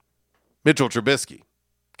got Mitchell Trubisky.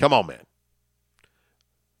 Come on, man.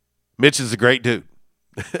 Mitch is a great dude.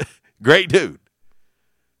 Great dude.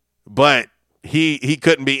 But he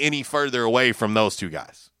couldn't be any further away from those two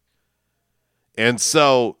guys. And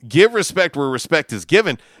so give respect where respect is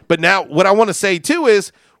given. But now what I want to say, too,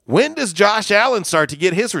 is when does Josh Allen start to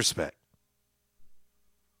get his respect?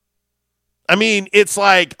 I mean, it's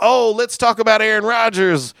like, oh, let's talk about Aaron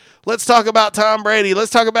Rodgers. Let's talk about Tom Brady.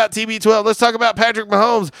 Let's talk about TB12. Let's talk about Patrick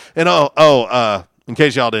Mahomes. And in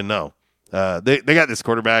case y'all didn't know, they got this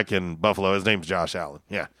quarterback in Buffalo. His name's Josh Allen.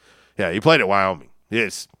 Yeah, he played at Wyoming.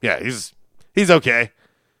 He's okay.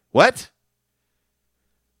 What?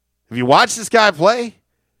 If you watch this guy play,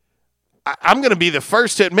 I'm going to be the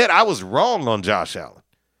first to admit I was wrong on Josh Allen.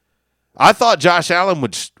 I thought Josh Allen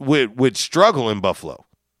would struggle in Buffalo.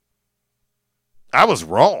 I was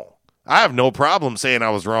wrong. I have no problem saying I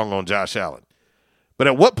was wrong on Josh Allen. But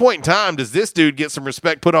at what point in time does this dude get some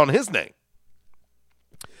respect put on his name?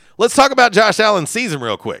 Let's talk about Josh Allen's season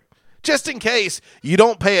real quick. Just in case you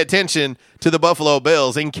don't pay attention to the Buffalo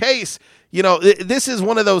Bills, in case, this is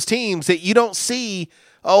one of those teams that you don't see,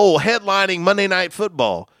 headlining Monday Night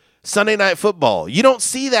Football, Sunday Night Football. You don't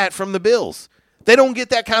see that from the Bills. They don't get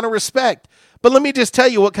that kind of respect. But let me just tell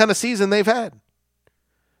you what kind of season they've had.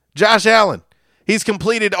 Josh Allen, he's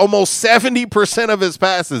completed almost 70% of his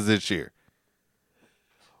passes this year.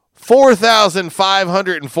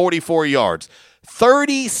 4,544 yards,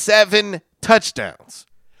 37 touchdowns.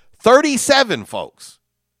 37, folks.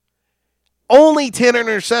 Only 10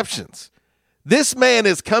 interceptions. This man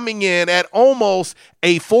is coming in at almost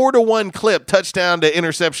a 4-to-1 clip touchdown to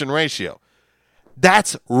interception ratio.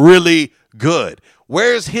 That's really good.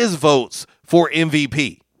 Where's his votes for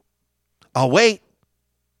MVP? Oh, wait.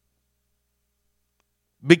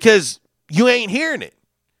 Because you ain't hearing it.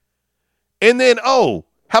 And then, how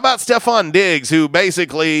about Stephon Diggs, who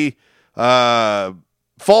basically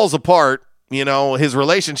falls apart? His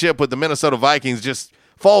relationship with the Minnesota Vikings just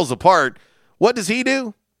falls apart. What does he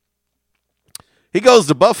do? He goes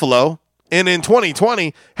to Buffalo, and in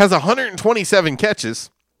 2020 has 127 catches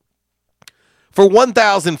for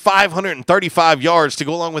 1,535 yards to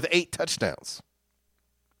go along with 8 touchdowns.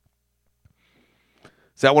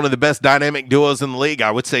 Is that one of the best dynamic duos in the league?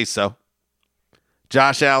 I would say so.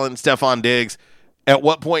 Josh Allen, Stephon Diggs. At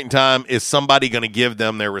what point in time is somebody going to give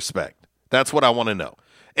them their respect? That's what I want to know.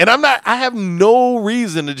 And I have no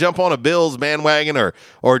reason to jump on a Bills bandwagon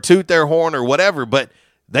or toot their horn or whatever, but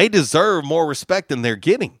they deserve more respect than they're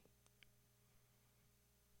getting.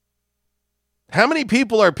 How many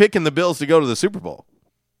people are picking the Bills to go to the Super Bowl?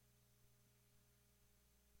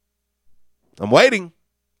 I'm waiting.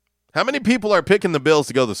 How many people are picking the Bills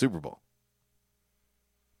to go to the Super Bowl?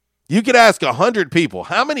 You could ask 100 people.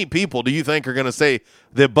 How many people do you think are going to say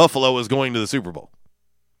that Buffalo is going to the Super Bowl?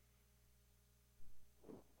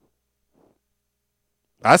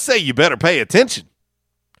 I say you better pay attention.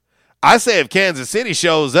 I say if Kansas City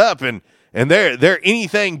shows up and they're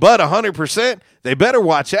anything but 100%, they better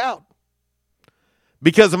watch out.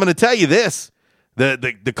 Because I'm going to tell you this,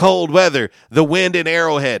 the cold weather, the wind in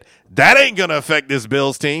Arrowhead, that ain't going to affect this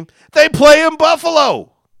Bills team. They play in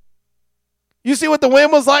Buffalo. You see what the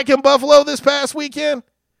wind was like in Buffalo this past weekend?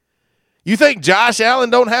 You think Josh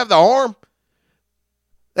Allen don't have the arm?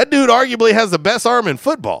 That dude arguably has the best arm in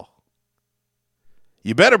football.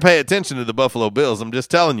 You better pay attention to the Buffalo Bills. I'm just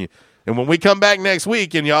telling you. And when we come back next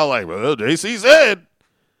week and y'all like, well, JC said,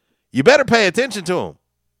 you better pay attention to him.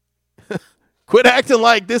 Quit acting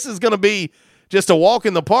like this is going to be just a walk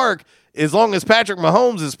in the park as long as Patrick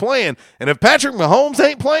Mahomes is playing. And if Patrick Mahomes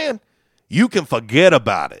ain't playing, you can forget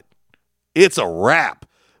about it. It's a wrap.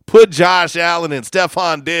 Put Josh Allen and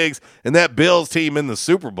Stephon Diggs and that Bills team in the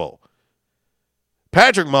Super Bowl.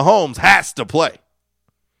 Patrick Mahomes has to play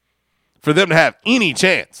for them to have any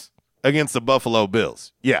chance against the Buffalo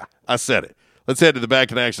Bills. Yeah, I said it. Let's head to the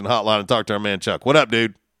Back in Action hotline and talk to our man Chuck. What up,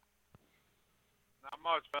 dude? Not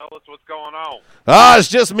much, fellas. What's going on? It's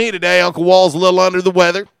just me today. Uncle Wall's a little under the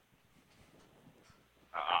weather.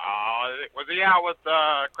 Was he out with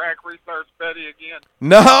Crack Research Betty again?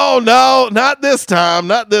 No, not this time.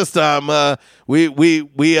 Not this time.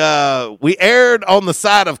 We erred on the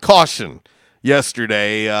side of caution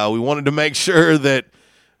yesterday. We wanted to make sure that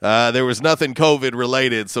there was nothing COVID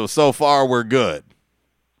related, so far we're good.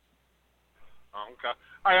 Okay.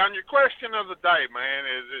 Hey, on your question of the day, man,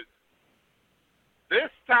 is it this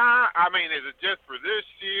time? I mean, is it just for this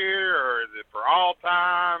year, or is it for all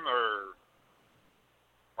time, or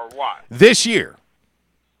what? This year.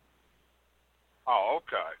 Oh,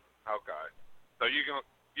 okay. So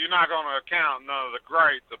you're not going to count none of the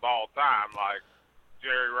greats of all time, like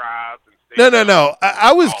Jerry Rice and Steve. No.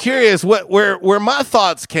 I was curious where my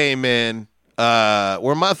thoughts came in.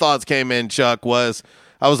 Where my thoughts came in, Chuck, was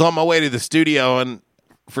I was on my way to the studio, and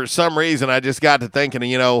for some reason I just got to thinking,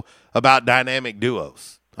 about dynamic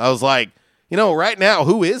duos. I was like, right now,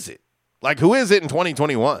 who is it? Like, who is it in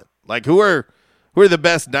 2021? Like, who are the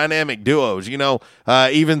best dynamic duos?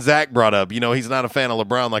 Even Zach brought up, he's not a fan of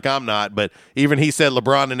LeBron like I'm not, but even he said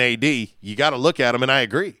LeBron and AD, you got to look at them, and I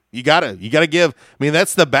agree. You got to give,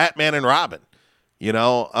 that's the Batman and Robin.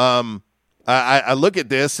 I look at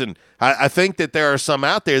this, and I think that there are some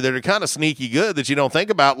out there that are kind of sneaky good that you don't think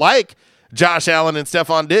about, like Josh Allen and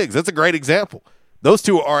Stephon Diggs. That's a great example. Those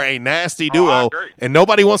two are a nasty duo, and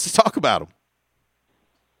nobody wants to talk about them.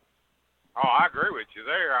 Oh, I agree with you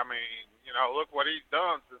there. I mean, you know, look what he's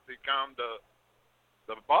done since he come to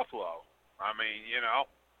Buffalo. I mean, you know,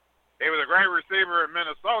 he was a great receiver in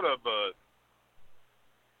Minnesota, but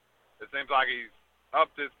it seems like he's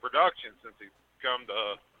upped his production since he's come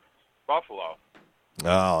to Buffalo.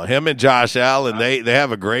 Oh, him and Josh Allen, they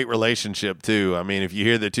have a great relationship too. I mean, if you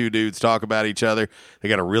hear the two dudes talk about each other, they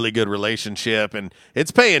got a really good relationship, and it's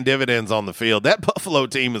paying dividends on the field. That Buffalo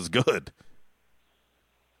team is good.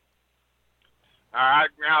 All right,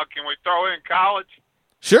 now can we throw in college?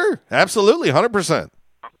 Sure, absolutely, 100%.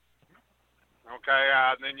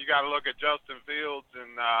 Okay, then you got to look at Justin Fields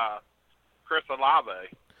and Chris Olave.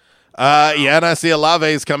 Yeah, and I see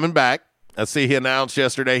Olave's coming back. I see he announced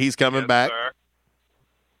yesterday he's coming back. Sir.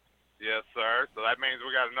 Yes, sir. So that means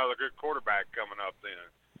we got another good quarterback coming up then.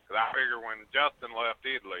 Because I figure when Justin left,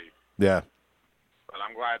 he'd leave. Yeah. But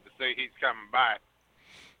I'm glad to see he's coming back.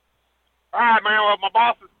 All right, man. Well, my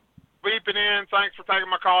boss is beeping in. Thanks for taking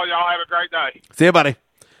my call. Y'all have a great day. See you, buddy.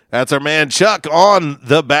 That's our man Chuck on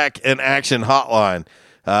the Back in Action hotline.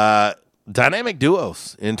 Dynamic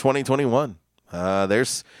duos in 2021.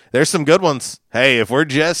 There's some good ones. Hey, if we're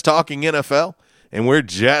just talking NFL and we're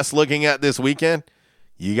just looking at this weekend,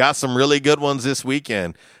 you got some really good ones this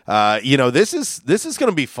weekend. You know, this is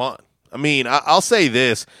going to be fun. I mean, I'll say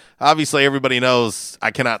this. Obviously, everybody knows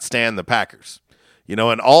I cannot stand the Packers. You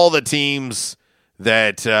know, and all the teams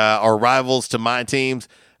that are rivals to my teams,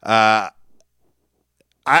 I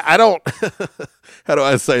don't – how do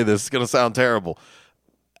I say this? It's going to sound terrible.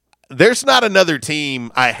 There's not another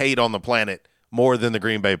team I hate on the planet more than the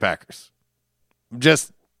Green Bay Packers.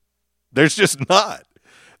 There's just not.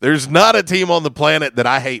 There's not a team on the planet that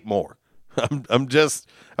I hate more.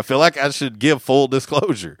 I feel like I should give full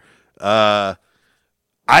disclosure. I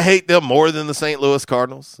hate them more than the St. Louis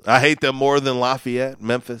Cardinals. I hate them more than Lafayette,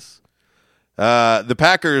 Memphis. The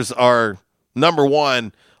Packers are number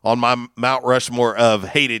one on my Mount Rushmore of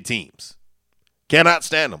hated teams. Cannot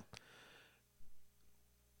stand them.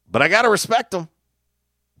 But I got to respect them.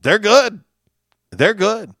 They're good. They're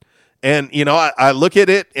good. And, you know, I look at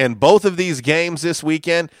it in both of these games this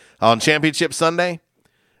weekend on Championship Sunday.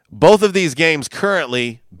 Both of these games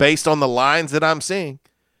currently, based on the lines that I'm seeing,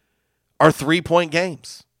 are 3-point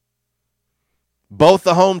games. Both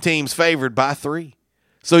the home teams favored by 3.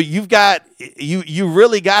 So you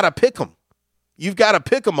really got to pick them. You've got to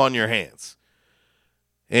pick them on your hands.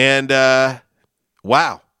 And,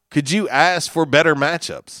 wow, could you ask for better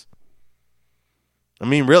matchups? I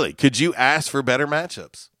mean, really, could you ask for better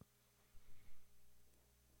matchups?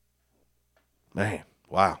 Man,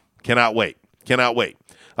 wow. Cannot wait. Cannot wait.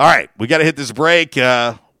 All right, we got to hit this break.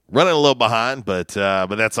 Running a little behind, but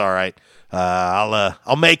that's all right.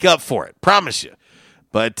 I'll make up for it. Promise you.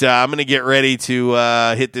 But I'm going to get ready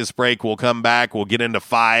to hit this break. We'll come back. We'll get into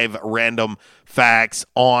 5 random facts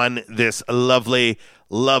on this lovely,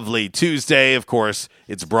 lovely Tuesday. Of course,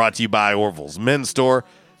 it's brought to you by Orville's Men's Store.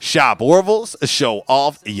 Shop Orville's, show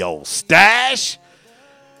off your stash.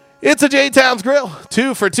 It's a J-Town's Grill.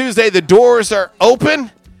 2 for Tuesday. The doors are open.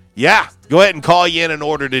 Yeah, go ahead and call you in and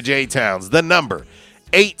order to J-Town's. The number,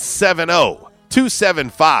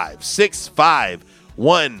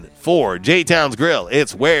 870-275-6514. J-Town's Grill.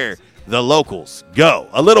 It's where the locals go.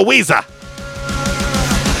 A little Weezer.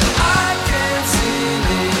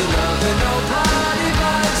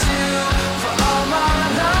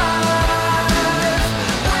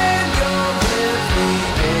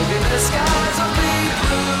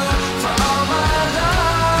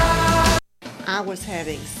 I was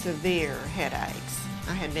having severe headaches.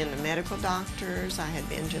 I had been to medical doctors, I had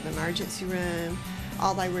been to the emergency room.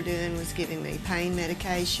 All they were doing was giving me pain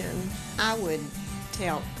medication. I would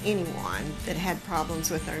tell anyone that had problems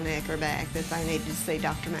with their neck or back that they needed to see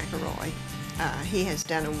Dr. McElroy. He has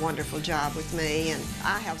done a wonderful job with me, and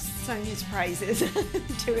I have sung his praises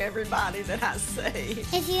to everybody that I see.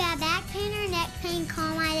 If you have back pain or neck pain,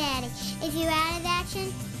 call my daddy. If you're out of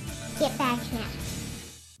action, get back now.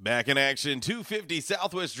 Back in action, 250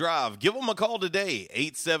 Southwest Drive. Give them a call today,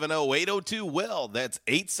 870-802-WELL. That's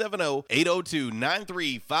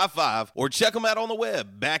 870-802-9355. Or check them out on the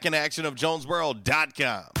web,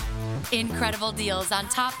 backinactionofjonesboro.com. Incredible deals on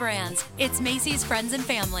top brands. It's Macy's Friends and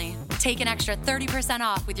Family. Take an extra 30%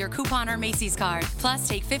 off with your coupon or Macy's card. Plus,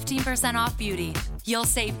 take 15% off beauty. You'll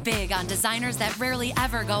save big on designers that rarely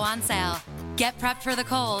ever go on sale. Get prepped for the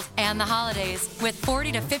cold and the holidays with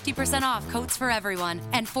 40 to 50% off coats for everyone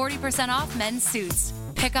and 40% off men's suits.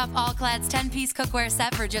 Pick up All-Clad's 10-piece cookware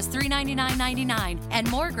set for just $399.99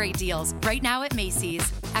 and more great deals right now at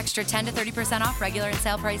Macy's. Extra 10 to 30% off regular and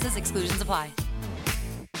sale prices. Exclusions apply.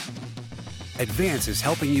 Advance is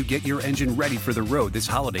helping you get your engine ready for the road this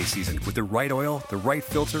holiday season with the right oil, the right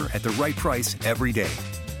filter, at the right price every day.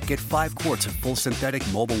 Get 5 quarts of full synthetic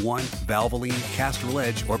Mobil 1, Valvoline, Castrol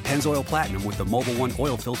Edge, or Pennzoil Platinum with the Mobil 1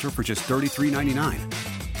 oil filter for just $33.99.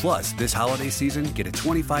 Plus, this holiday season, get a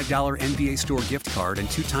 $25 NBA Store gift card and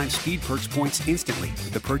 2 times Speed Perks points instantly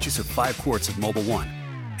with the purchase of 5 quarts of Mobil 1.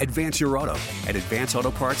 Advance your auto at Advance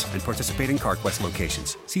Auto Parts and participating CarQuest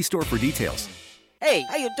locations. See store for details. Hey,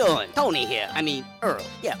 how you doing? Tony here. Earl.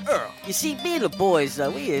 Yeah, Earl. You see, me and the boys,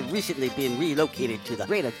 we have recently been relocated to the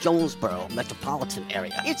greater Jonesboro metropolitan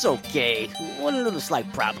area. It's okay. One little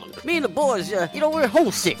slight problem. Me and the boys, we're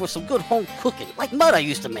homesick for some good home cooking, like Mud I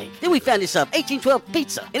used to make. Then we found this 1812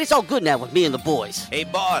 pizza, and it's all good now with me and the boys. Hey,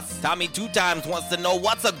 boss, Tommy 2 Times wants to know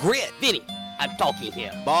what's a grit. Vinny, I'm talking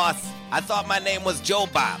here. Boss, I thought my name was Joe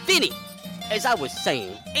Bob. Vinny! As I was saying,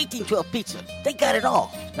 1812 Pizza, they got it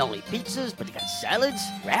all. Not only pizzas, but they got salads,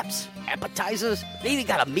 wraps, appetizers. They even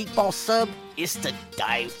got a meatball sub. It's to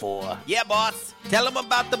die for. Yeah, boss. Tell them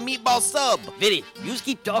about the meatball sub. Vinny, you just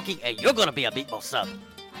keep talking and you're gonna be a meatball sub.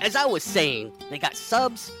 As I was saying, they got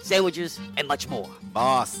subs, sandwiches, and much more.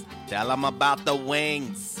 Boss, tell them about the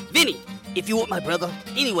wings. Vinny, if you want my brother,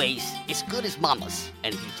 anyways, it's good as mama's.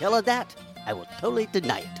 And if you tell her that, I will totally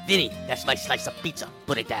deny it. Vinny, that's my slice of pizza.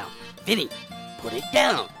 Put it down. Vinny, put it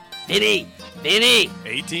down. Vinny!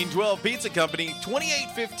 1812 Pizza Company,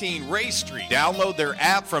 2815 Ray Street. Download their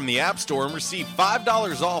app from the App Store and receive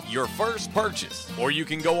 $5 off your first purchase. Or you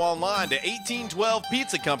can go online to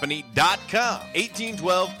 1812pizzacompany.com.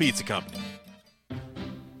 1812 Pizza Company.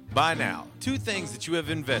 By now, 2 things that you have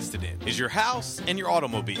invested in is your house and your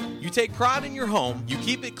automobile. You take pride in your home, you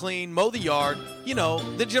keep it clean, mow the yard,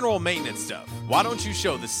 the general maintenance stuff. Why don't you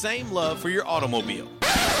show the same love for your automobile?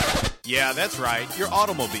 Yeah, that's right, your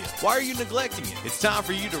automobile. Why are you neglecting it? It's time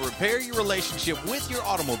for you to repair your relationship with your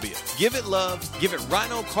automobile. Give it love, give it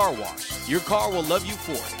Rhino Car Wash. Your car will love you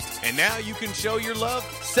for it. And now you can show your love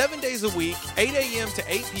 7 days a week, 8 a.m. to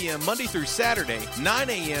 8 p.m. Monday through Saturday, 9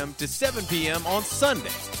 a.m. to 7 p.m. on Sunday.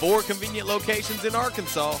 4 convenient locations in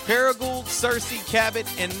Arkansas, Paragould, Searcy, Cabot,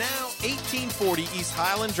 and now 1840 East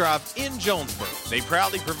Highland Drive in Jonesboro. They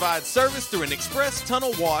proudly provide service through an express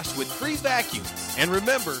tunnel wash with free vacuums. And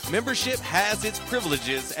remember, membership has its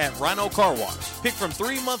privileges at Rhino Car Wash. Pick from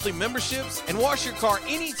 3 monthly memberships and wash your car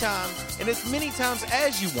anytime and as many times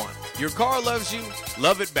as you want. Your car loves you,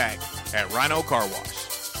 love it back at Rhino Car Wash.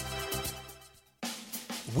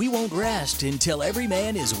 We won't rest until every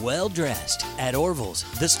man is well dressed. At Orville's,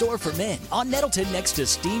 the store for men, on Nettleton next to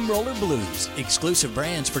Steamroller Blues. Exclusive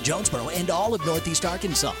brands for Jonesboro and all of Northeast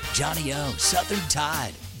Arkansas. Johnny O, Southern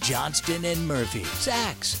Tide, Johnston and Murphy,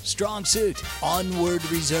 Saks, Strong Suit, Onward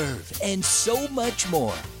Reserve, and so much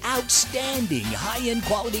more. Outstanding high-end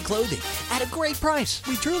quality clothing at a great price.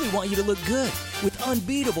 We truly want you to look good with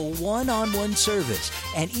unbeatable one-on-one service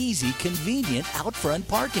and easy, convenient out-front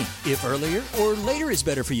parking. If earlier or later is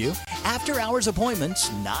better for you, after-hours appointments,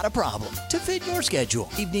 not a problem. To fit your schedule,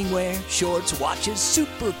 evening wear, shorts, watches,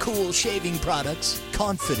 super cool shaving products,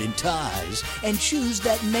 confident ties, and shoes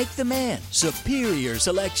that make the man. Superior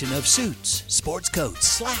selection of suits, sports coats,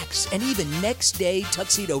 slacks, and even next-day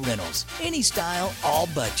tuxedo rentals. Any style, all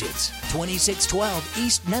budgets. 2612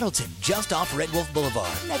 East Nettleton, just off Red Wolf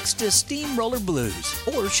Boulevard, next to Steamroller Blues.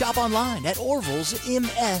 Or shop online at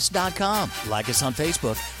orvillesms.com. Like us on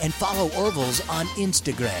Facebook and follow Orville's on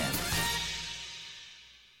Instagram.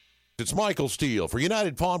 It's Michael Steele for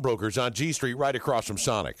United Pawnbrokers on G Street right across from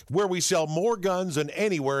Sonic, where we sell more guns than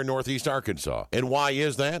anywhere in Northeast Arkansas. And why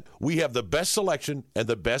is that? We have the best selection and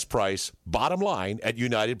the best price, bottom line, at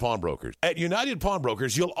United Pawnbrokers. At United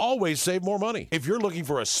Pawnbrokers, you'll always save more money. If you're looking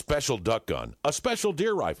for a special duck gun, a special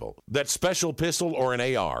deer rifle, that special pistol, or an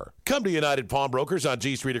AR, come to United Pawnbrokers on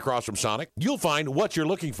G Street across from Sonic. You'll find what you're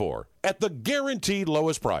looking for at the guaranteed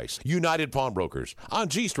lowest price. United Pawnbrokers on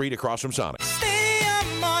G Street across from Sonic.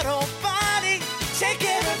 Auto Body, take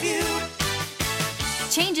care of you.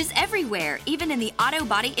 Changes everywhere, even in the auto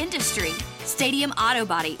body industry. Stadium Auto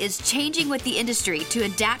Body is changing with the industry to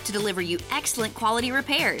adapt to deliver you excellent quality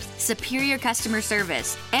repairs, superior customer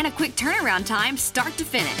service, and a quick turnaround time start to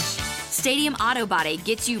finish. Stadium Auto Body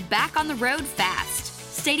gets you back on the road fast.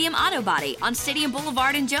 Stadium Auto Body on Stadium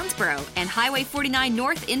Boulevard in Jonesboro and Highway 49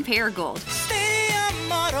 North in Paragould.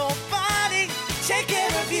 Stadium Auto Body, take care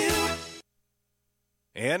of you.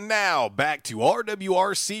 And now, back to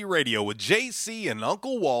RWRC Radio with JC and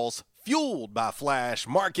Uncle Walls, fueled by Flash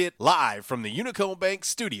Market, live from the Unico Bank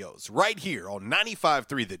Studios, right here on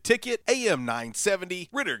 95.3 The Ticket, AM 970,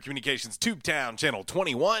 Ritter Communications Tubetown Channel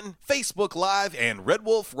 21, Facebook Live, and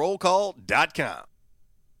RedWolfRollCall.com.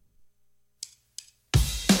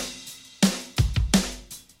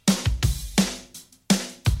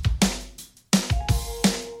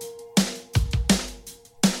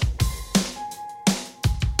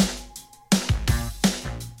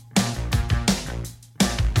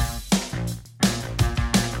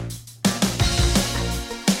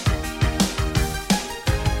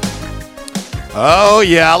 Oh,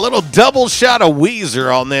 yeah, a little double shot of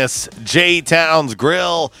Weezer on this J-Town's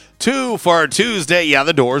Grill 2 for Tuesday. Yeah,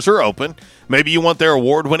 the doors are open. Maybe you want their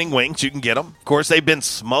award-winning wings. You can get them. Of course, they've been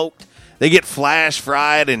smoked. They get flash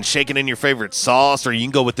fried and shaken in your favorite sauce, or you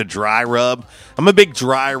can go with the dry rub. I'm a big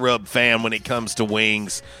dry rub fan when it comes to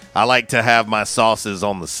wings. I like to have my sauces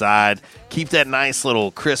on the side. Keep that nice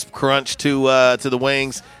little crisp crunch to the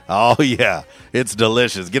wings. Oh, yeah, it's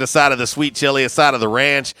delicious. Get a side of the sweet chili, a side of the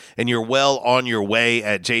ranch, and you're well on your way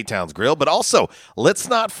at J-Town's Grill. But also, let's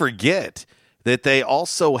not forget that they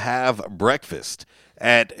also have breakfast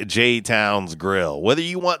at J-Town's Grill. Whether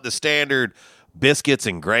you want the standard biscuits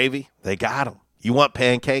and gravy, they got them. You want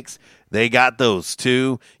pancakes? They got those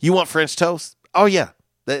too. You want French toast? Oh, yeah,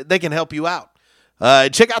 they can help you out.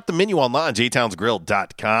 Check out the menu online,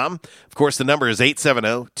 jtownsgrill.com. Of course, the number is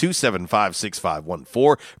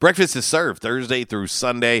 870-275-6514. Breakfast is served Thursday through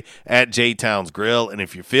Sunday at J-Town's Grill. And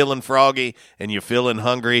if you're feeling froggy and you're feeling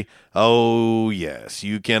hungry, oh, yes,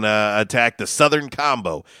 you can attack the Southern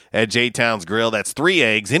Combo at J-Town's Grill. That's 3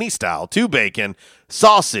 eggs, any style, 2 bacon,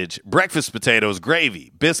 sausage, breakfast potatoes,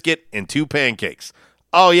 gravy, biscuit, and 2 pancakes.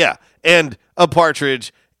 Oh, yeah, and a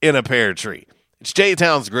partridge in a pear tree. It's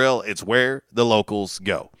J-Town's Grill. It's where the locals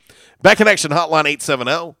go. Back Connection Hotline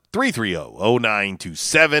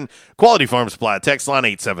 870-330-0927. Quality Farm Supply text line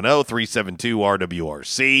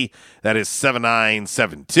 870-372-RWRC. That is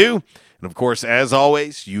 7972. And, of course, as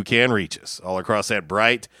always, you can reach us all across that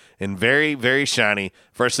bright and very, very shiny,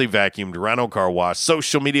 freshly vacuumed Rhino Car Wash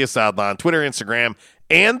social media sideline, Twitter, Instagram,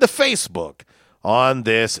 and the Facebook on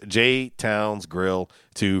this J-Town's Grill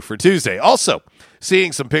 2 for Tuesday. Also,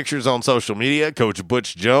 seeing some pictures on social media, Coach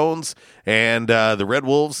Butch Jones and the Red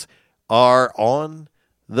Wolves are on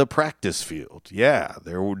the practice field. Yeah,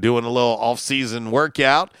 they're doing a little off-season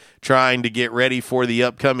workout, trying to get ready for the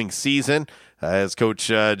upcoming season. As Coach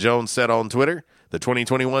Jones said on Twitter, the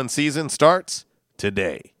 2021 season starts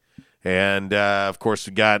today. And, of course,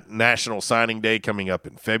 we got National Signing Day coming up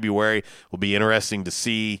in February. It will be interesting to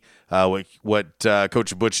see what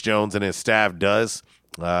Coach Butch Jones and his staff does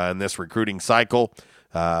in this recruiting cycle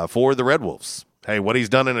for the Red Wolves. Hey, what he's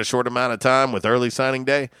done in a short amount of time with early signing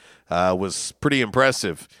day was pretty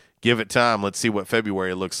impressive. Give it time. Let's see what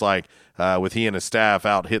February looks like with he and his staff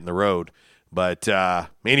out hitting the road. But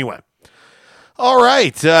anyway. All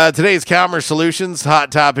right, today's Commerce Solutions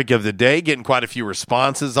hot topic of the day, getting quite a few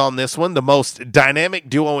responses on this one. The most dynamic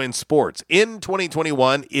duo in sports in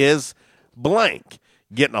 2021 is blank.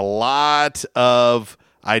 Getting a lot of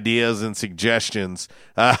ideas and suggestions.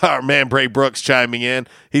 Our man Bray Brooks chiming in.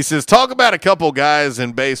 He says, talk about a couple guys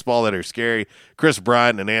in baseball that are scary. Chris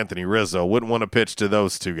Bryant and Anthony Rizzo. Wouldn't want to pitch to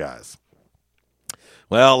those two guys.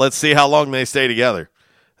 Well, let's see how long they stay together.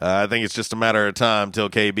 I think it's just a matter of time until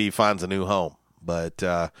KB finds a new home. But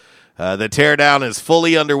the teardown is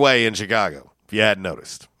fully underway in Chicago, if you hadn't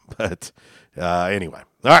noticed. But anyway.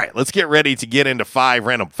 All right, let's get ready to get into 5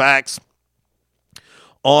 random facts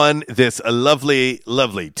on this lovely,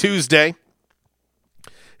 lovely Tuesday.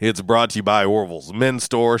 It's brought to you by Orville's Men's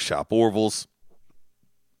Store. Shop Orville's.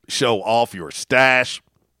 Show off your stash.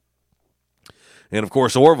 And, of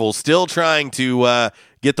course, Orville's still trying to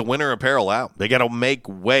get the winter apparel out. They got to make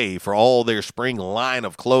way for all their spring line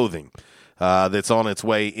of clothing that's on its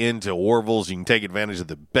way into Orville's. You can take advantage of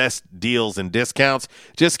the best deals and discounts.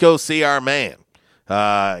 Just go see our man,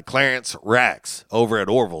 Clarence Rax, over at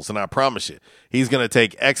Orville's, and I promise you, he's going to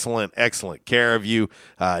take excellent, excellent care of you.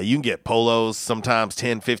 You can get polos, sometimes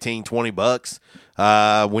 $10, $15,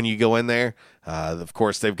 $20 when you go in there. Of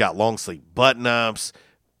course, they've got long-sleeve button-ups,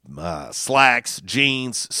 slacks,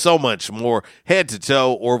 jeans, so much more. Head to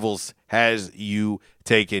toe, Orville's has you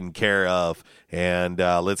taken care of. And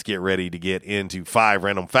let's get ready to get into 5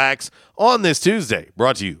 random facts on this Tuesday,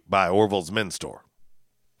 brought to you by Orville's Men's Store.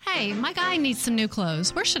 Hey, my guy needs some new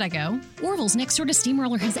clothes. Where should I go? Orville's next door to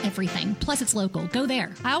Steamroller has everything. Plus, it's local. Go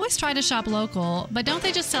there. I always try to shop local, but don't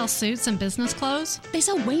they just sell suits and business clothes? They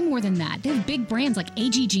sell way more than that. They have big brands like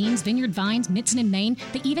AG Jeans, Vineyard Vines, Mitson and Maine.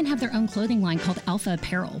 They even have their own clothing line called Alpha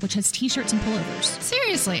Apparel, which has t-shirts and pullovers.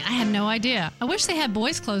 Seriously, I had no idea. I wish they had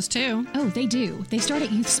boys' clothes, too. Oh, they do. They start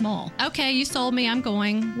at youth small. Okay, you sold me. I'm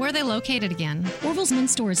going. Where are they located again? Orville's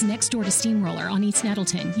Men's Store is next door to Steamroller on East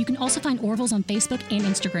Nettleton. You can also find Orville's on Facebook and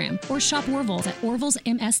Instagram, or shop Orville's at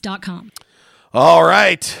orvillesms.com. All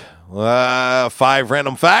right. 5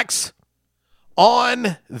 random facts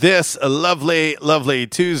on this lovely, lovely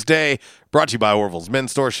Tuesday. Brought to you by Orville's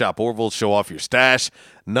Men's Store. Shop Orville's. Show off your stash.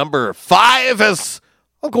 Number 5, as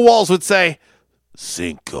Uncle Walls would say,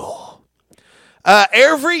 cinco.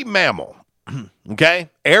 Every mammal, okay,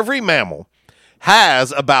 every mammal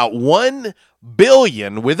has about 1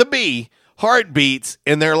 billion, with a B, heartbeats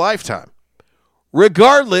in their lifetime,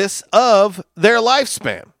 regardless of their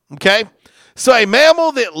lifespan. Okay? So a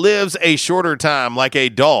mammal that lives a shorter time, like a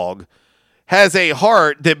dog, has a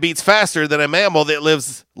heart that beats faster than a mammal that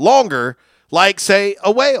lives longer, like, say,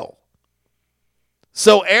 a whale.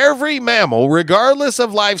 So every mammal, regardless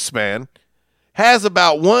of lifespan, has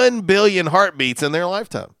about 1 billion heartbeats in their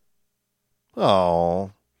lifetime.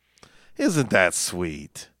 Oh, isn't that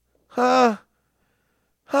sweet? Huh?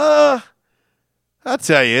 I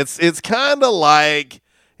tell you, it's kind of like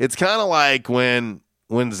when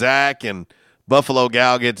Zach and Buffalo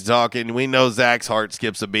Gal get to talking. We know Zach's heart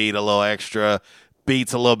skips a beat, a little extra,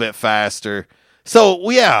 beats a little bit faster. So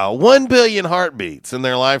yeah, 1 billion heartbeats in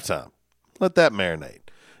their lifetime. Let that marinate.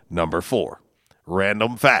 Number 4,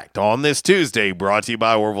 random fact on this Tuesday, brought to you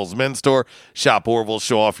by Orville's Men's Store. Shop Orville,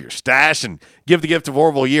 show off your stash, and give the gift of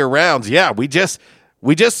Orville year round. Yeah, we just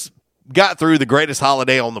got through the greatest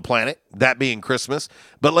holiday on the planet, that being Christmas.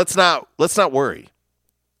 But let's not worry.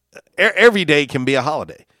 Every day can be a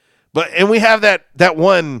holiday. And we have that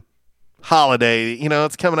one holiday,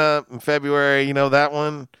 it's coming up in February, that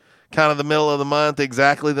one, kind of the middle of the month,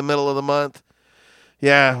 exactly the middle of the month.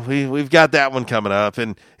 Yeah, we've got that one coming up.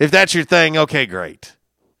 And if that's your thing, okay, great.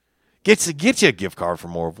 Get you a gift card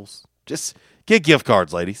from Orville's. Just get gift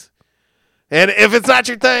cards, ladies. And if it's not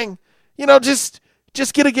your thing, just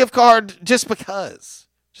get a gift card just because.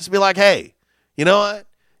 Just be like, hey, you know what?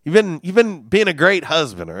 You've been being a great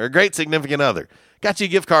husband or a great significant other. Got you a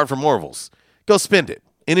gift card from Orville's. Go spend it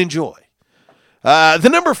and enjoy. The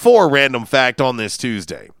number 4 random fact on this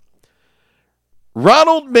Tuesday.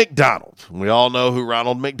 Ronald McDonald. We all know who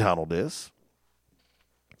Ronald McDonald is.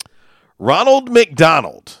 Ronald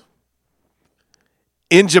McDonald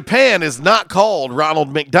in Japan is not called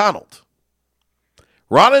Ronald McDonald.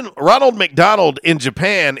 Ronald McDonald in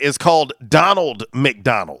Japan is called Donald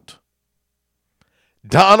McDonald.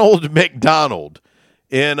 Donald McDonald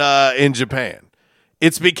in Japan.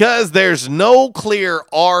 It's because there's no clear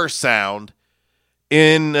R sound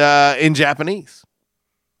in Japanese.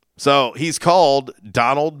 So he's called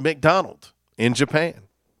Donald McDonald in Japan.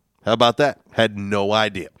 How about that? Had no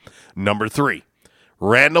idea. Number 3,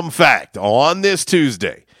 random fact on this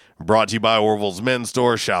Tuesday. Brought to you by Orville's Men's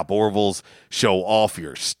Store. Shop Orville's. Show off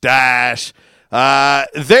your stash.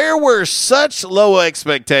 There were such low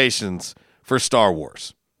expectations for Star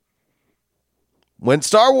Wars. When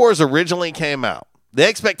Star Wars originally came out, the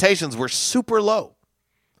expectations were super low.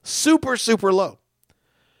 Super, super low.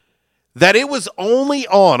 That it was only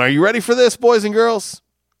on, are you ready for this, boys and girls?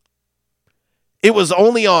 It was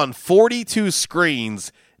only on 42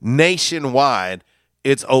 screens nationwide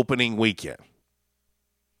its opening weekend.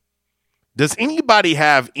 Does anybody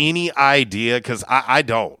have any idea? Because I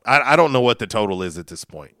don't. I don't know what the total is at this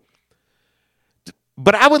point.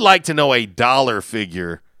 But I would like to know a dollar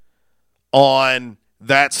figure on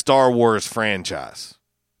that Star Wars franchise.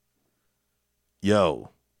 Yo.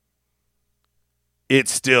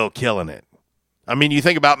 It's still killing it. I mean, you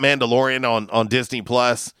think about Mandalorian on Disney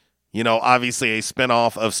Plus, obviously a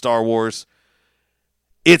spinoff of Star Wars.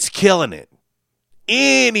 It's killing it.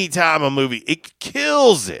 Anytime a movie, it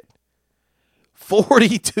kills it.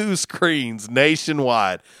 42 screens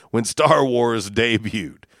nationwide when Star Wars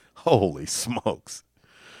debuted. Holy smokes.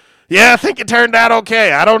 Yeah, I think it turned out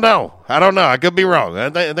okay. I don't know. I could be wrong. I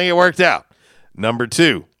think it worked out. Number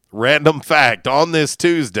 2. Random fact on this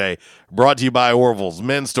Tuesday, brought to you by Orville's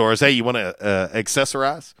Men's Stores. Hey, you want to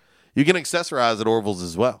accessorize? You can accessorize at Orville's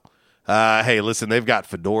as well. Hey, listen, they've got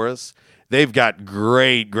fedoras. They've got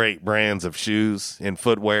great brands of shoes and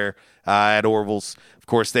footwear at Orville's. Of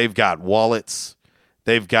course, they've got wallets.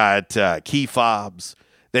 They've got key fobs.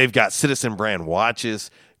 They've got Citizen brand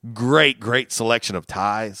watches. Great selection of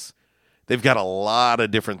ties. They've got a lot of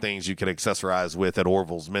different things you can accessorize with at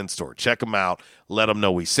Orville's Men's Store. Check them out. Let them know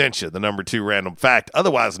we sent you. The number 2 random fact,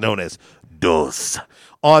 otherwise known as Dos.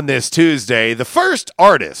 On this Tuesday, the first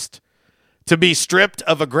artist to be stripped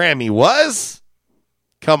of a Grammy was...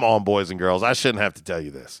 Come on, boys and girls. I shouldn't have to tell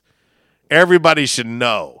you this. Everybody should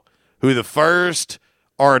know who the first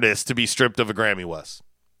artist to be stripped of a Grammy was.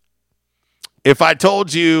 If I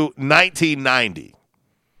told you 1990,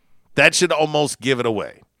 that should almost give it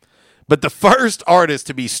away. But the first artist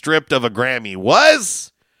to be stripped of a Grammy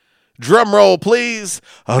was, drum roll please,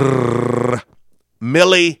 Milli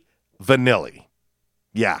Vanilli.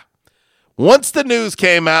 Yeah. Once the news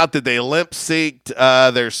came out that they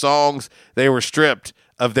lip-synced their songs, they were stripped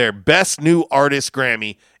of their Best New Artist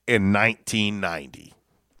Grammy in 1990.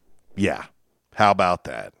 Yeah. How about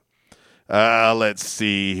that? Let's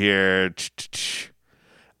see here.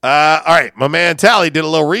 All right. My man Tally did a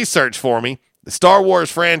little research for me. The Star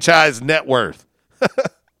Wars franchise net worth.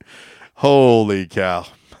 Holy cow.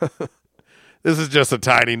 This is just a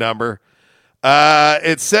tiny number.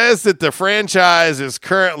 It says that the franchise is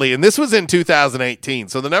currently, and this was in 2018,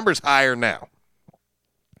 so the number's higher now.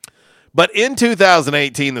 But in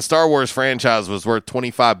 2018, the Star Wars franchise was worth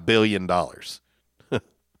 $25 billion.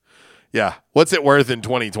 Yeah, what's it worth in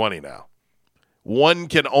 2020 now? One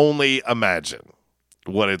can only imagine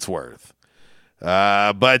what it's worth.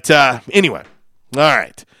 But anyway, all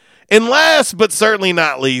right. And last but certainly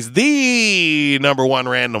not least, the number one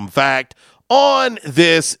random fact on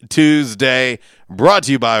this Tuesday, brought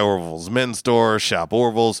to you by Orville's Men's Store. Shop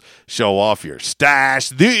Orville's, show off your stash.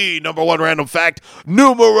 The number one random fact,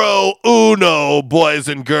 numero uno, boys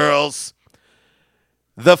and girls.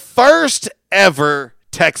 The first ever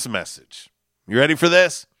text message. You ready for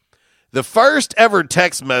this? The first ever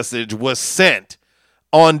text message was sent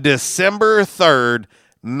on December 3rd,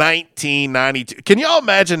 1992. Can y'all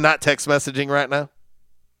imagine not text messaging right now?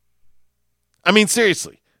 I mean,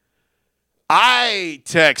 seriously. I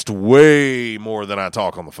text way more than I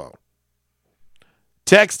talk on the phone.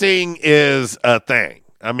 Texting is a thing.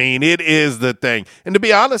 I mean, it is the thing. And to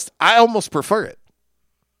be honest, I almost prefer it.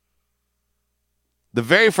 The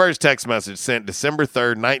very first text message sent December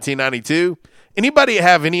 3rd, 1992. Anybody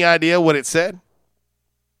have any idea what it said?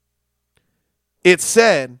 It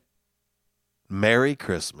said, Merry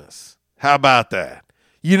Christmas. How about that?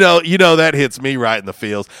 You know that hits me right in the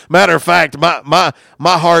feels. Matter of fact, my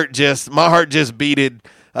heart just beated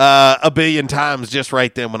a billion times just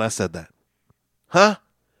right then when I said that. Huh?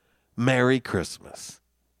 Merry Christmas.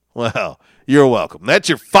 Well, you're welcome. That's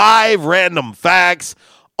your 5 random facts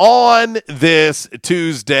on this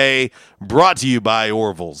Tuesday, brought to you by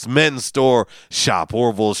Orville's Men's Store. Shop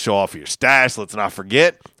Orville's, show off your stash. Let's not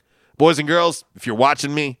forget, boys and girls, if you're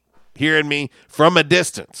watching me, hearing me from a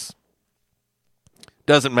distance,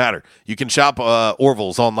 doesn't matter. You can shop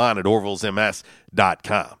Orville's online at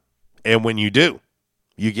orvillesms.com. And when you do,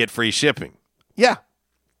 you get free shipping. Yeah.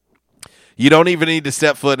 You don't even need to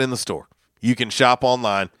step foot in the store. You can shop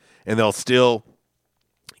online, and they'll still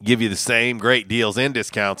give you the same great deals and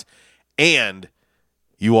discounts, and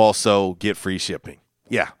you also get free shipping.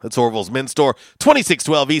 Yeah, that's Orville's Men's Store,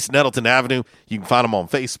 2612 East Nettleton Avenue. You can find them on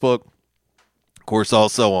Facebook. Of course,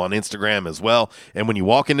 also on Instagram as well. And when you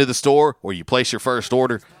walk into the store or you place your first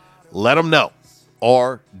order, let them know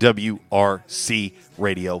RWRC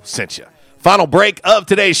Radio sent you. Final break of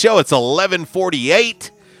today's show. It's 11:48.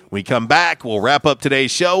 When we come back, we'll wrap up today's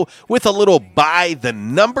show with a little By the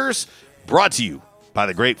Numbers, brought to you by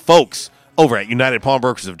the great folks over at United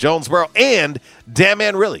Pawnbrokers of Jonesboro, and Damn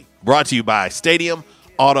Man Really, brought to you by Stadium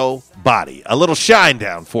Auto Body. A little shine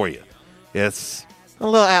down for you. It's a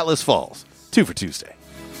little Atlas Falls. 2 for Tuesday.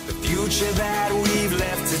 The future that we've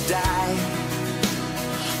left to die.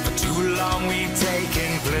 For too long we've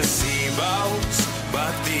taken placebos,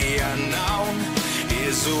 but the unknown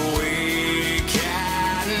is awakening.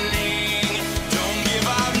 Don't give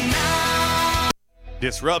up now.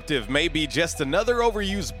 Disruptive may be just another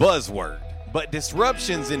overused buzzword, but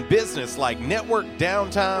disruptions in business like network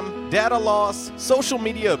downtime, data loss, social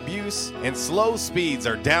media abuse, and slow speeds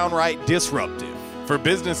are downright disruptive. For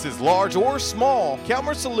businesses large or small,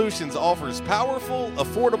 Calmer Solutions offers powerful,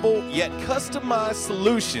 affordable, yet customized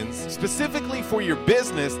solutions specifically for your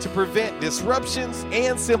business to prevent disruptions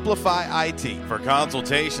and simplify IT. For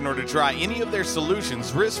consultation or to try any of their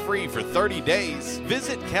solutions risk-free for 30 days,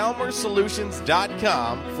 visit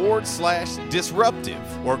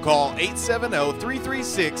calmersolutions.com/disruptive or call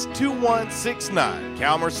 870-336-2169.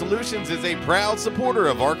 Calmer Solutions is a proud supporter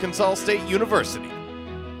of Arkansas State University.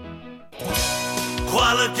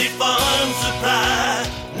 Quality Farm Supply,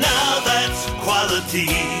 now that's quality.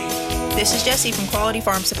 This is Jessie from Quality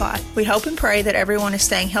Farm Supply. We hope and pray that everyone is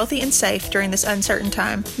staying healthy and safe during this uncertain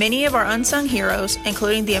time. Many of our unsung heroes,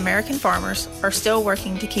 including the American farmers, are still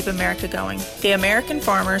working to keep America going. The American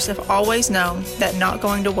farmers have always known that not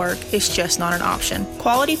going to work is just not an option.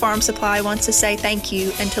 Quality Farm Supply wants to say thank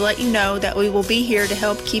you and to let you know that we will be here to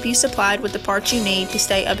help keep you supplied with the parts you need to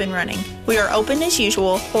stay up and running. We are open as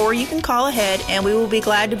usual, or you can call ahead and we will be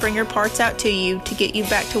glad to bring your parts out to you to get you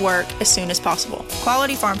back to work as soon as possible.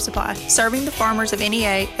 Quality Farm Supply, serving the farmers of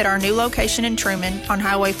NEA at our new location in Truman on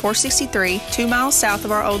Highway 463, 2 miles south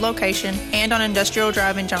of our old location, and on Industrial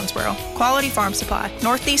Drive in Jonesboro. Quality Farm Supply,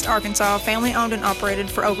 Northeast Arkansas, family owned and operated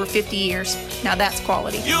for over 50 years. Now that's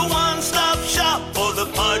quality. Your one-stop shop for the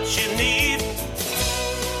parts you need.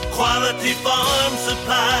 Quality Farm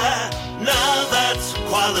Supply, now that's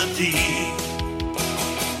quality.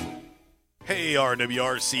 Hey,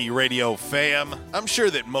 RWRC Radio fam. I'm sure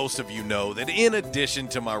that most of you know that in addition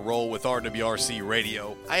to my role with RWRC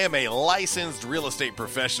Radio, I am a licensed real estate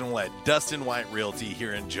professional at Dustin White Realty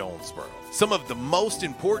here in Jonesboro. Some of the most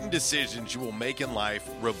important decisions you will make in life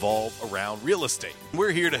revolve around real estate.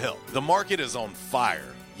 We're here to help. The market is on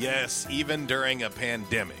fire. Yes, even during a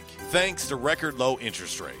pandemic, thanks to record low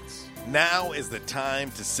interest rates. Now is the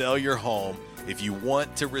time to sell your home if you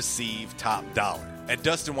want to receive top dollar. At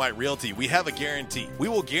Dustin White Realty, we have a guarantee. We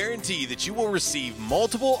will guarantee that you will receive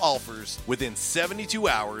multiple offers within 72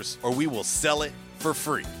 hours, or we will sell it for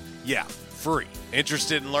free. Yeah, free.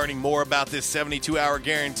 Interested in learning more about this 72-hour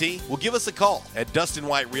guarantee? Well, give us a call at Dustin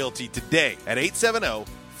White Realty today at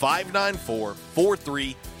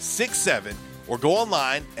 870-594-4367 or go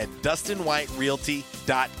online at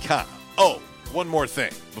DustinWhiteRealty.com. Oh, one more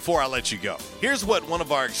thing before I let you go. Here's what one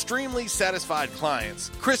of our extremely satisfied clients,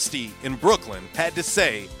 Christy in Brooklyn, had to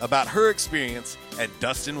say about her experience at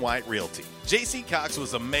Dustin White Realty. JC Cox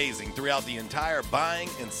was amazing throughout the entire buying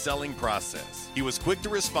and selling process. He was quick to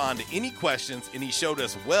respond to any questions, and he showed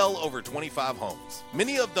us well over 25 homes.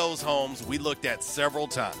 Many of those homes we looked at several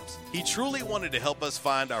times. He truly wanted to help us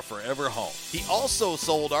find our forever home. He also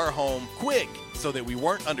sold our home quick so that we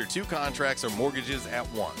weren't under 2 contracts or mortgages at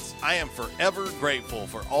once. I am forever grateful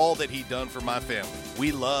for all that he done for my family.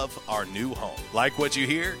 We love our new home. Like what you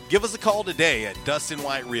hear? Give us a call today at Dustin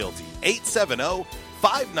White Realty,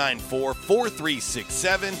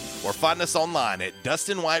 870-594-4367, or find us online at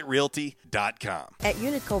DustinWhiteRealty.com. At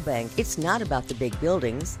Unico Bank, it's not about the big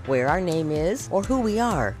buildings, where our name is, or who we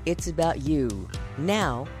are. It's about you,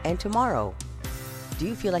 now and tomorrow. Do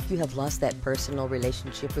you feel like you have lost that personal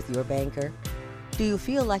relationship with your banker? Do you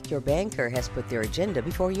feel like your banker has put their agenda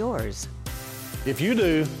before yours? If you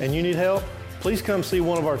do and you need help, please come see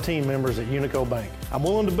one of our team members at Unico Bank. I'm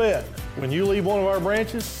willing to bet when you leave one of our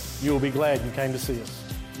branches, you will be glad you came to see us.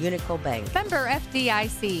 Unico Bank. Member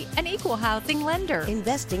FDIC, an equal housing lender.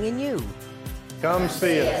 Investing in you. Come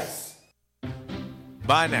see us.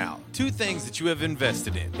 By now, 2 things that you have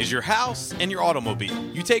invested in is your house and your automobile.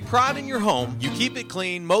 You take pride in your home, you keep it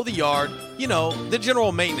clean, mow the yard, you know, the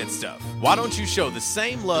general maintenance stuff. Why don't you show the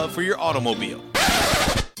same love for your automobile?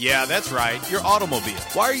 Yeah, that's right, your automobile.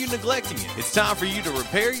 Why are you neglecting it? It's time for you to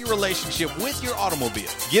repair your relationship with your automobile.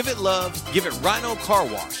 Give it love, give it Rhino Car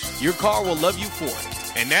Wash. Your car will love you for it.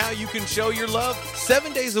 And now you can show your love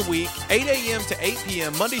 7 days a week, 8 a.m. to 8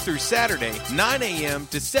 p.m. Monday through Saturday, 9 a.m.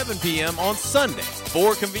 to 7 p.m. on Sunday.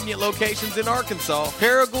 4 convenient locations in Arkansas: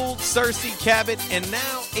 Paragould, Searcy, Cabot, and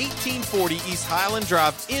now 1840 East Highland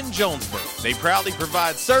Drive in Jonesboro. They proudly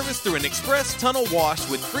provide service through an express tunnel wash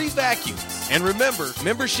with free vacuums. And remember,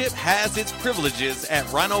 membership has its privileges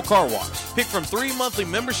at Rhino Car Wash. Pick from 3 monthly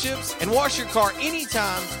memberships and wash your car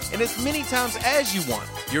anytime and as many times as you want.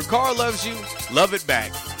 Your car loves you, love it back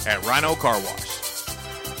at Rhino Car Wash.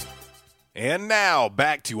 And now,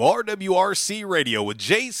 back to RWRC Radio with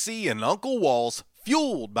JC and Uncle Walls,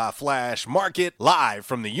 fueled by Flash Market, live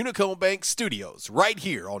from the Unico Bank Studios, right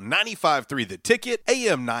here on 95.3 The Ticket,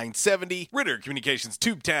 AM 970, Ritter Communications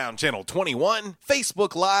Tubetown Channel 21,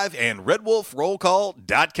 Facebook Live, and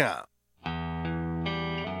RedWolfRollCall.com.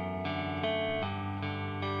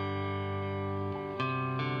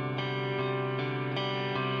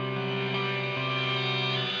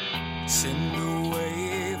 Send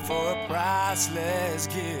away for a priceless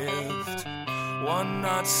gift. One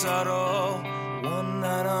not subtle, one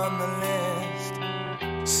not on the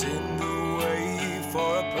list. Send away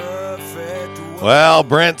for a perfect world. Well,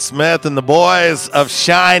 Brent Smith and the boys of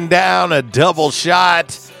Shine Down, a double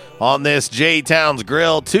shot on this J-Town's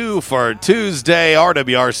Grill 2 for Tuesday.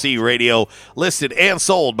 RWRC Radio, listed and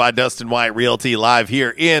sold by Dustin White Realty, live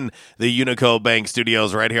here in the Unico Bank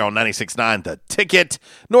Studios, right here on 96.9 The Ticket,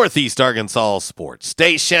 Northeast Arkansas Sports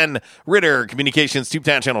Station, Ritter Communications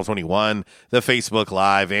Tubetown Channel 21, the Facebook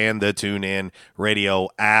Live, and the TuneIn Radio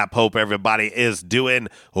app. Hope everybody is doing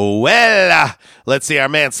well. Let's see, our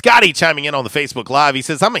man Scotty chiming in on the Facebook Live. He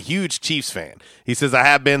says, I'm a huge Chiefs fan. He says, I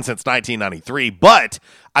have been since 1993, but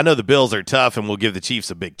I know the Bills are tough and will give the Chiefs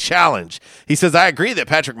a big challenge. He says, I agree that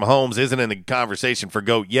Patrick Mahomes isn't in the conversation for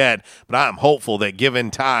GOAT yet, but I am hopeful that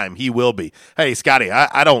given time, he will be. Hey, Scotty,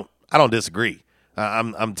 I don't disagree.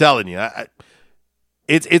 I'm telling you,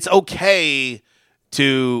 it's okay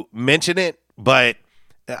to mention it, but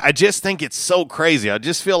I just think it's so crazy. I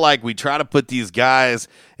just feel like we try to put these guys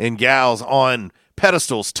and gals on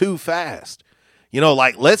pedestals too fast. You know,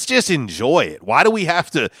 like, let's just enjoy it. Why do we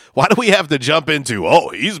have to jump into, oh,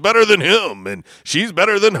 he's better than him and she's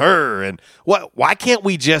better than her? And why can't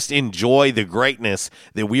we just enjoy the greatness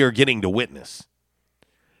that we are getting to witness?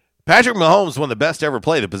 Patrick Mahomes is one of the best to ever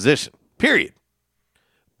play the position. period.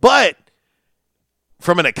 But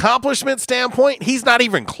from an accomplishment standpoint, he's not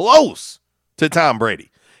even close to Tom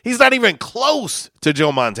Brady. He's not even close to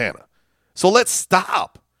Joe Montana. So let's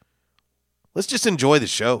stop. Let's just enjoy the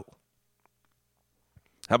show.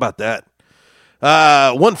 How about that?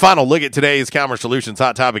 One final look at today's Commerce Solutions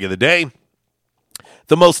hot topic of the day.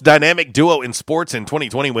 The most dynamic duo in sports in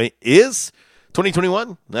 2020 is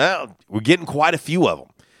 2021. Now, we're getting quite a few of them.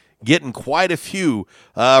 Getting quite a few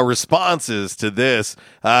responses to this.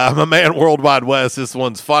 My man Worldwide West, this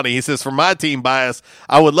one's funny. He says, for my team bias,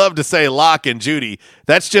 I would love to say Locke and Judy.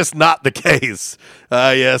 That's just not the case.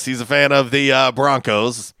 Yes, he's a fan of the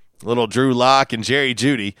Broncos. Little Drew Locke and Jerry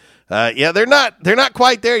Judy. Yeah, they're not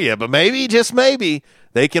quite there yet, but maybe, just maybe,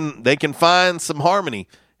 they can find some harmony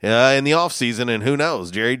in the offseason, and who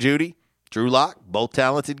knows? Jerry Judy, Drew Locke, both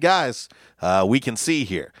talented guys. We can see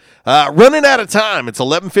here. Running out of time. It's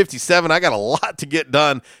 11:57. I got a lot to get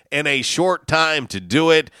done in a short time to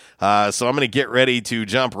do it. So I'm going to get ready to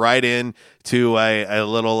jump right in to a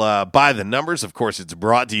little By the Numbers. Of course, it's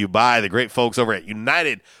brought to you by the great folks over at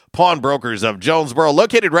United Pawnbrokers of Jonesboro,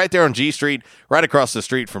 located right there on G Street, right across the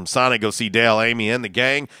street from Sonic. Go see Dale, Amy, and the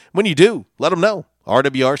gang. When you do, let them know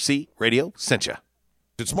RWRC Radio sent you.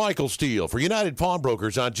 It's Michael Steele for United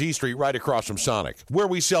Pawnbrokers on G Street right across from Sonic, where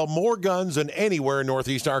we sell more guns than anywhere in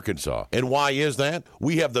Northeast Arkansas. And why is that?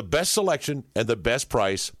 We have the best selection and the best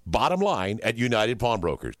price, bottom line, at United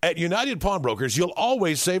Pawnbrokers. At United Pawnbrokers, you'll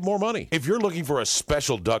always save more money. If you're looking for a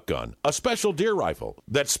special duck gun, a special deer rifle,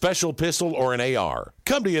 that special pistol, or an AR,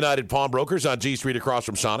 come to United Pawnbrokers on G Street across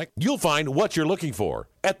from Sonic. You'll find what you're looking for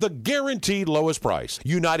at the guaranteed lowest price.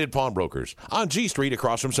 United Pawnbrokers on G Street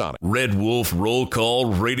across from Sonic. Red Wolf Roll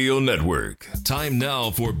Call Radio Network. Time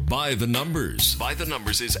now for By the Numbers. By the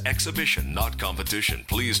Numbers is exhibition, not competition.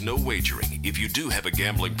 Please, no wagering. If you do have a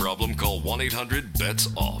gambling problem, call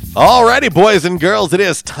 1-800-BETS-OFF. Alrighty, boys and girls, it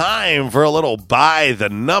is time for a little By the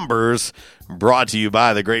Numbers, brought to you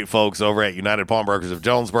by the great folks over at United Pawnbrokers of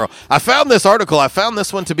Jonesboro. I found this article. I found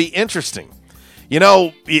this one to be interesting. You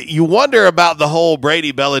know, you wonder about the whole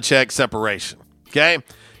Brady-Belichick separation, okay?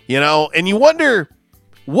 You know, and you wonder,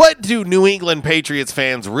 what do New England Patriots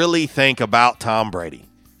fans really think about Tom Brady?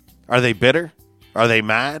 Are they bitter? Are they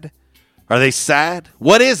mad? Are they sad?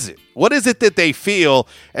 What is it? What is it that they feel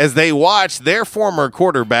as they watch their former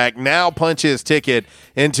quarterback now punch his ticket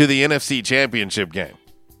into the NFC Championship game?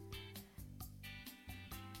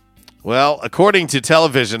 Well, according to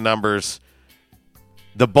television numbers,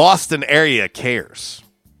 the Boston area cares.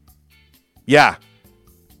 Yeah.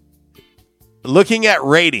 Looking at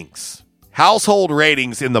ratings, household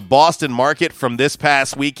ratings in the Boston market from this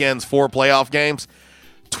past weekend's 4 playoff games,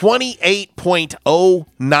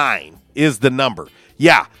 28.09 is the number.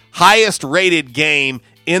 Yeah, highest rated game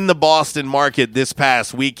in the Boston market this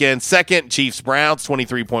past weekend. Second, Chiefs-Browns,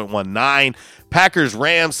 23.19.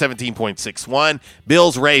 Packers-Rams, 17.61.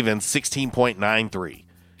 Bills-Ravens, 16.93.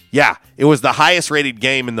 Yeah, it was the highest rated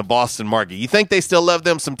game in the Boston market. You think they still love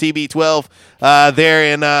them some TB12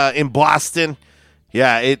 there in Boston?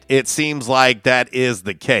 Yeah, it seems like that is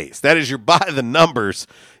the case. That is your By the Numbers.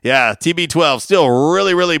 Yeah, TB12 still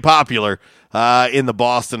really, really popular in the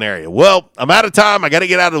Boston area. Well, I'm out of time. I got to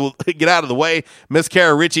get out of the way. Miss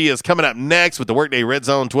Kara Ritchie is coming up next with the Workday Red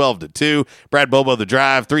Zone 12 to 2. Brad Bobo, The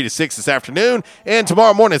Drive, 3 to 6 this afternoon. And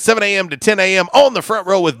tomorrow morning, 7 a.m. to 10 a.m. on the front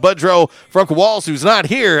row with Budrow for Uncle Walls, who's not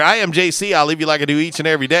here. I am JC. I'll leave you like I do each and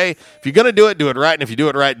every day. If you're going to do it right. And if you do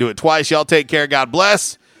it right, do it twice. Y'all take care. God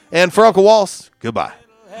bless. And for Uncle Walls, goodbye.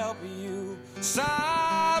 Help you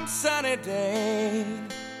some sunny day.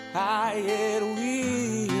 It will.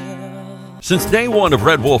 Since day one of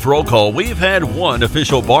Red Wolf Roll Call, we've had one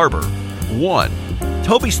official barber. One.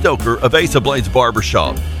 Toby Stoker of Ace of Blades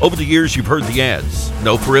Barbershop. Over the years, you've heard the ads.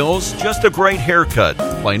 No frills, just a great haircut.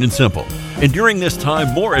 Plain and simple. And during this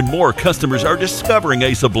time, more and more customers are discovering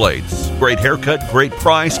Ace of Blades. Great haircut, great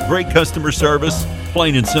price, great customer service.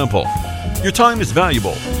 Plain and simple. Your time is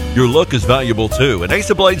valuable. Your look is valuable too, and Ace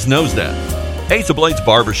of Blades knows that. Ace of Blades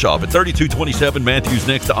Barbershop at 3227 Matthews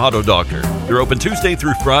next to Auto Doctor. They're open Tuesday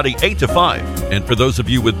through Friday, 8 to 5. And for those of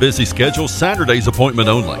you with busy schedules, Saturday's appointment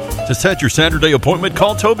only. To set your Saturday appointment,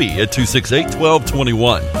 call Toby at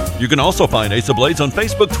 268-1221. You can also find Ace of Blades on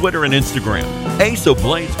Facebook, Twitter, and Instagram. Ace of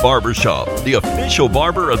Blades Barbershop, the official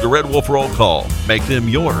barber of the Red Wolf Roll Call. Make them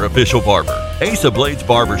your official barber. Ace of Blades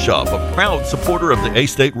Barbershop, a proud supporter of the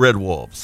A-State Red Wolves.